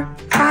 4,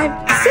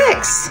 5,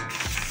 6.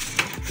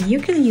 You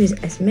can use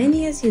as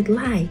many as you'd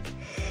like.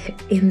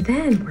 And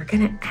then we're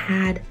gonna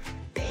add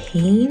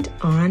paint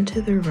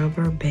onto the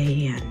rubber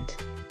band.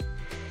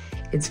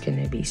 It's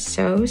gonna be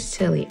so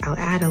silly. I'll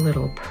add a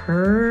little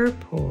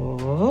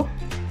purple.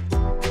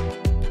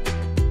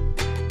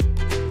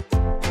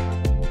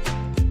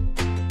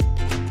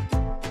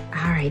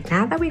 All right,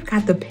 now that we've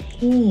got the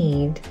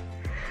paint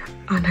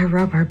on our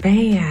rubber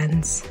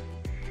bands,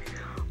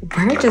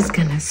 we're just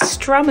gonna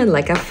strum it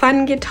like a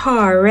fun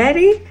guitar.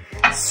 Ready?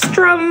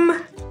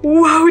 Strum.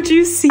 Whoa, do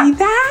you see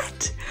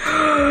that?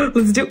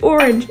 Let's do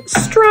orange.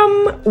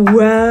 Strum.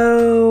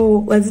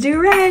 Whoa. Let's do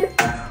red.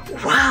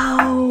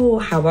 Whoa.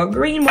 How about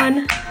green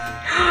one?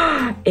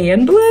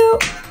 And blue.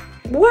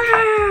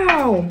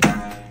 Wow.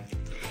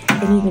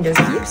 And you can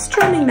just keep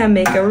strumming them,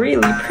 make a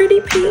really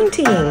pretty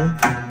painting.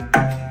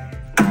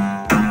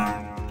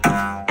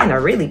 And a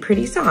really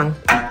pretty song.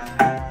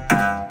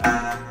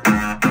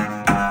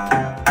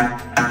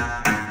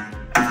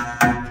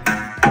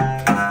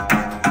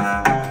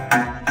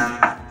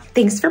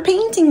 Thanks for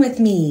painting with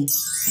me.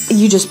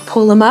 You just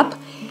pull them up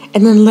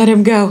and then let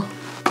them go.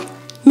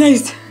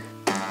 Nice.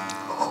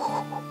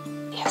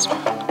 Yes, Mom.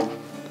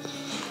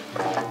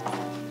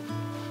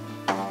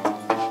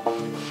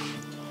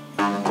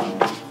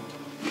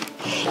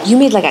 You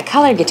made like a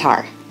color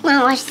guitar.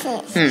 Now what's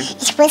this?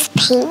 It's with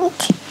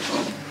paint.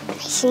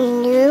 It's a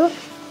new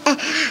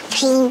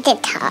paint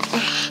guitar.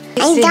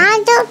 I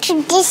gotta go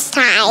to this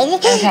side.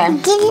 Okay.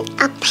 Get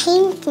a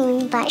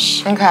painting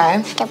brush.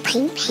 Okay. To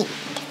paint.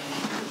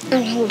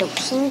 I'm gonna do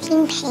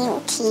painting.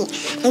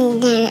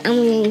 And then I'm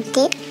gonna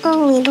get a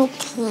little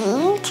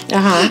paint.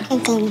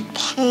 And then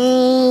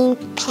paint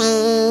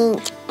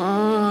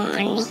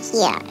on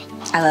here.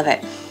 I love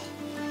it.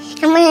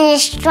 I'm gonna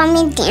strum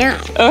it down.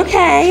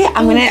 Okay.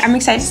 I'm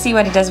excited to see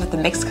what it does with the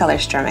mixed color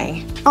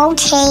strumming.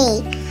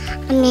 Okay.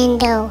 I'm gonna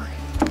do.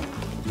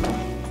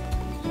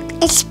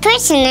 It's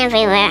person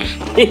everywhere.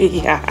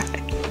 Yeah.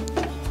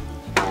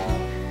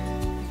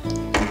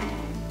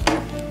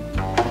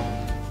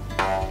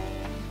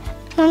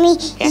 Mommy,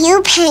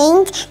 you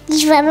paint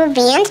these rubber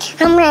bands.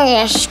 I'm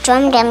gonna just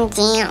strum them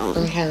down.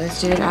 Okay, let's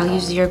do it. I'll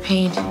use your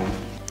paint.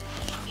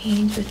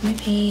 Paint with my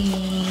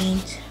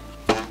paint.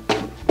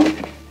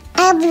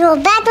 I'll go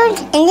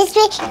backwards, and this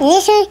way, and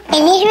this way,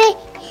 and this way.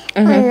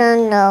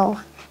 Oh, no.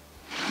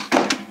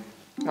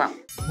 Wow.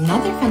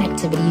 Another fun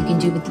activity you can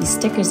do with these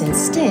stickers and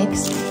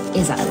sticks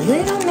is a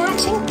little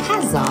matching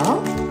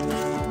puzzle.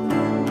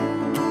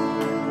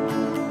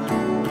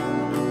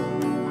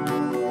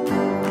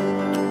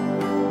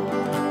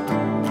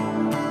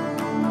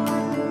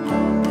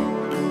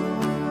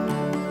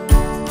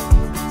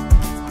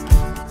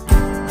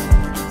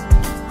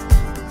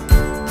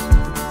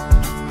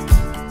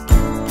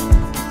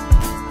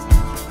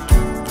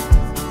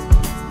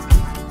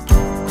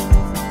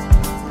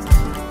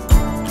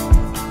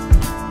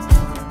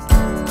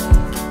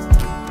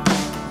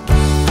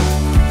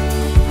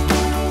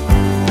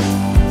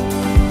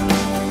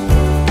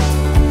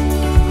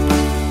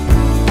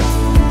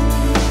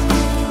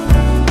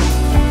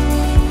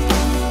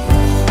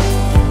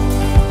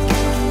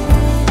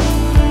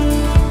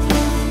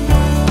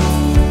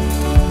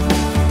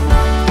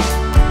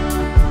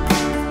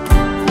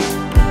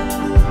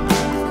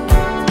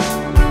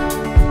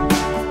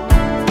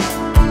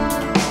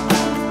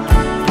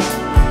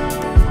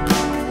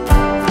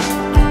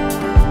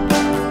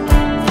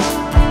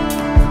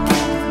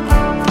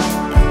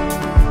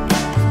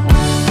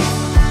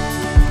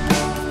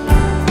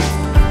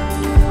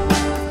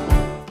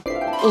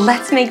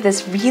 make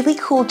this really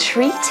cool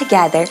tree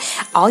together.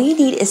 All you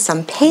need is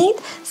some paint,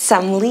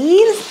 some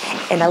leaves,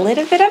 and a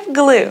little bit of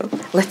glue.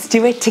 Let's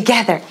do it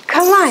together.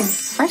 Come on.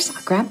 First,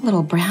 I'll grab a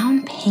little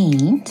brown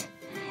paint,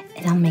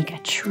 and I'll make a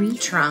tree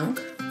trunk.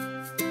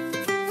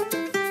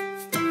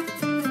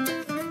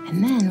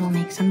 And then we'll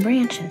make some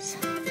branches.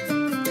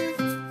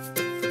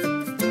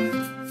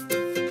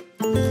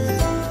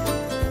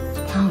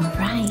 All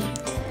right.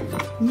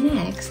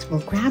 Next,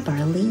 we'll grab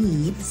our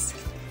leaves.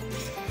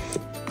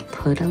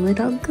 Put a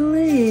little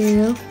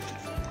glue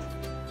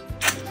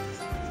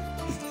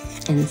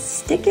and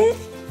stick it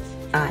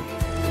on.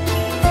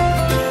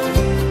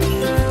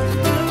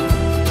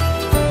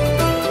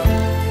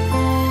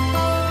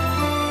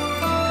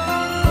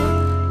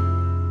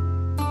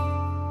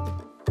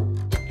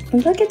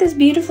 Look at this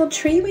beautiful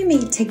tree we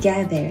made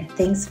together.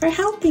 Thanks for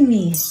helping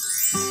me.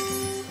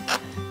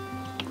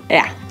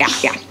 Yeah.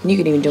 You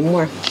can even do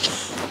more.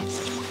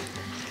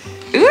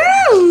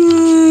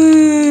 Ooh!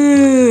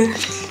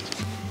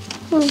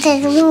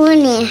 There's one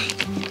here.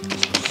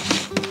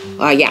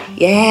 Oh,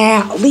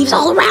 yeah. Leaves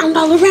all around. And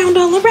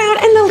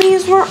the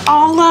leaves were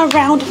all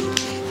around.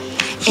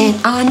 And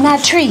on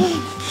that tree,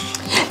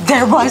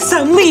 there was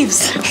some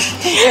leaves.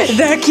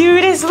 The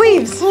cutest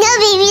leaves. No,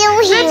 baby,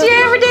 over here. That you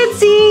ever did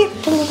see.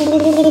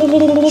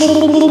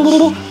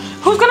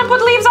 Who's gonna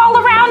put leaves all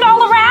around?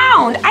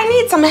 I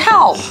need some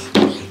help.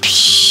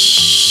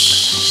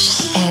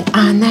 And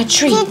on that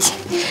tree,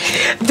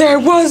 there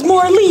was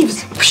more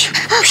leaves.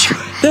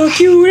 The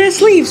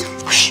cutest leaves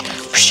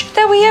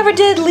that we ever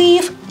did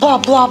leave.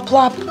 Blop, blop,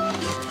 blop.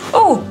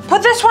 Oh,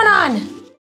 put this one on.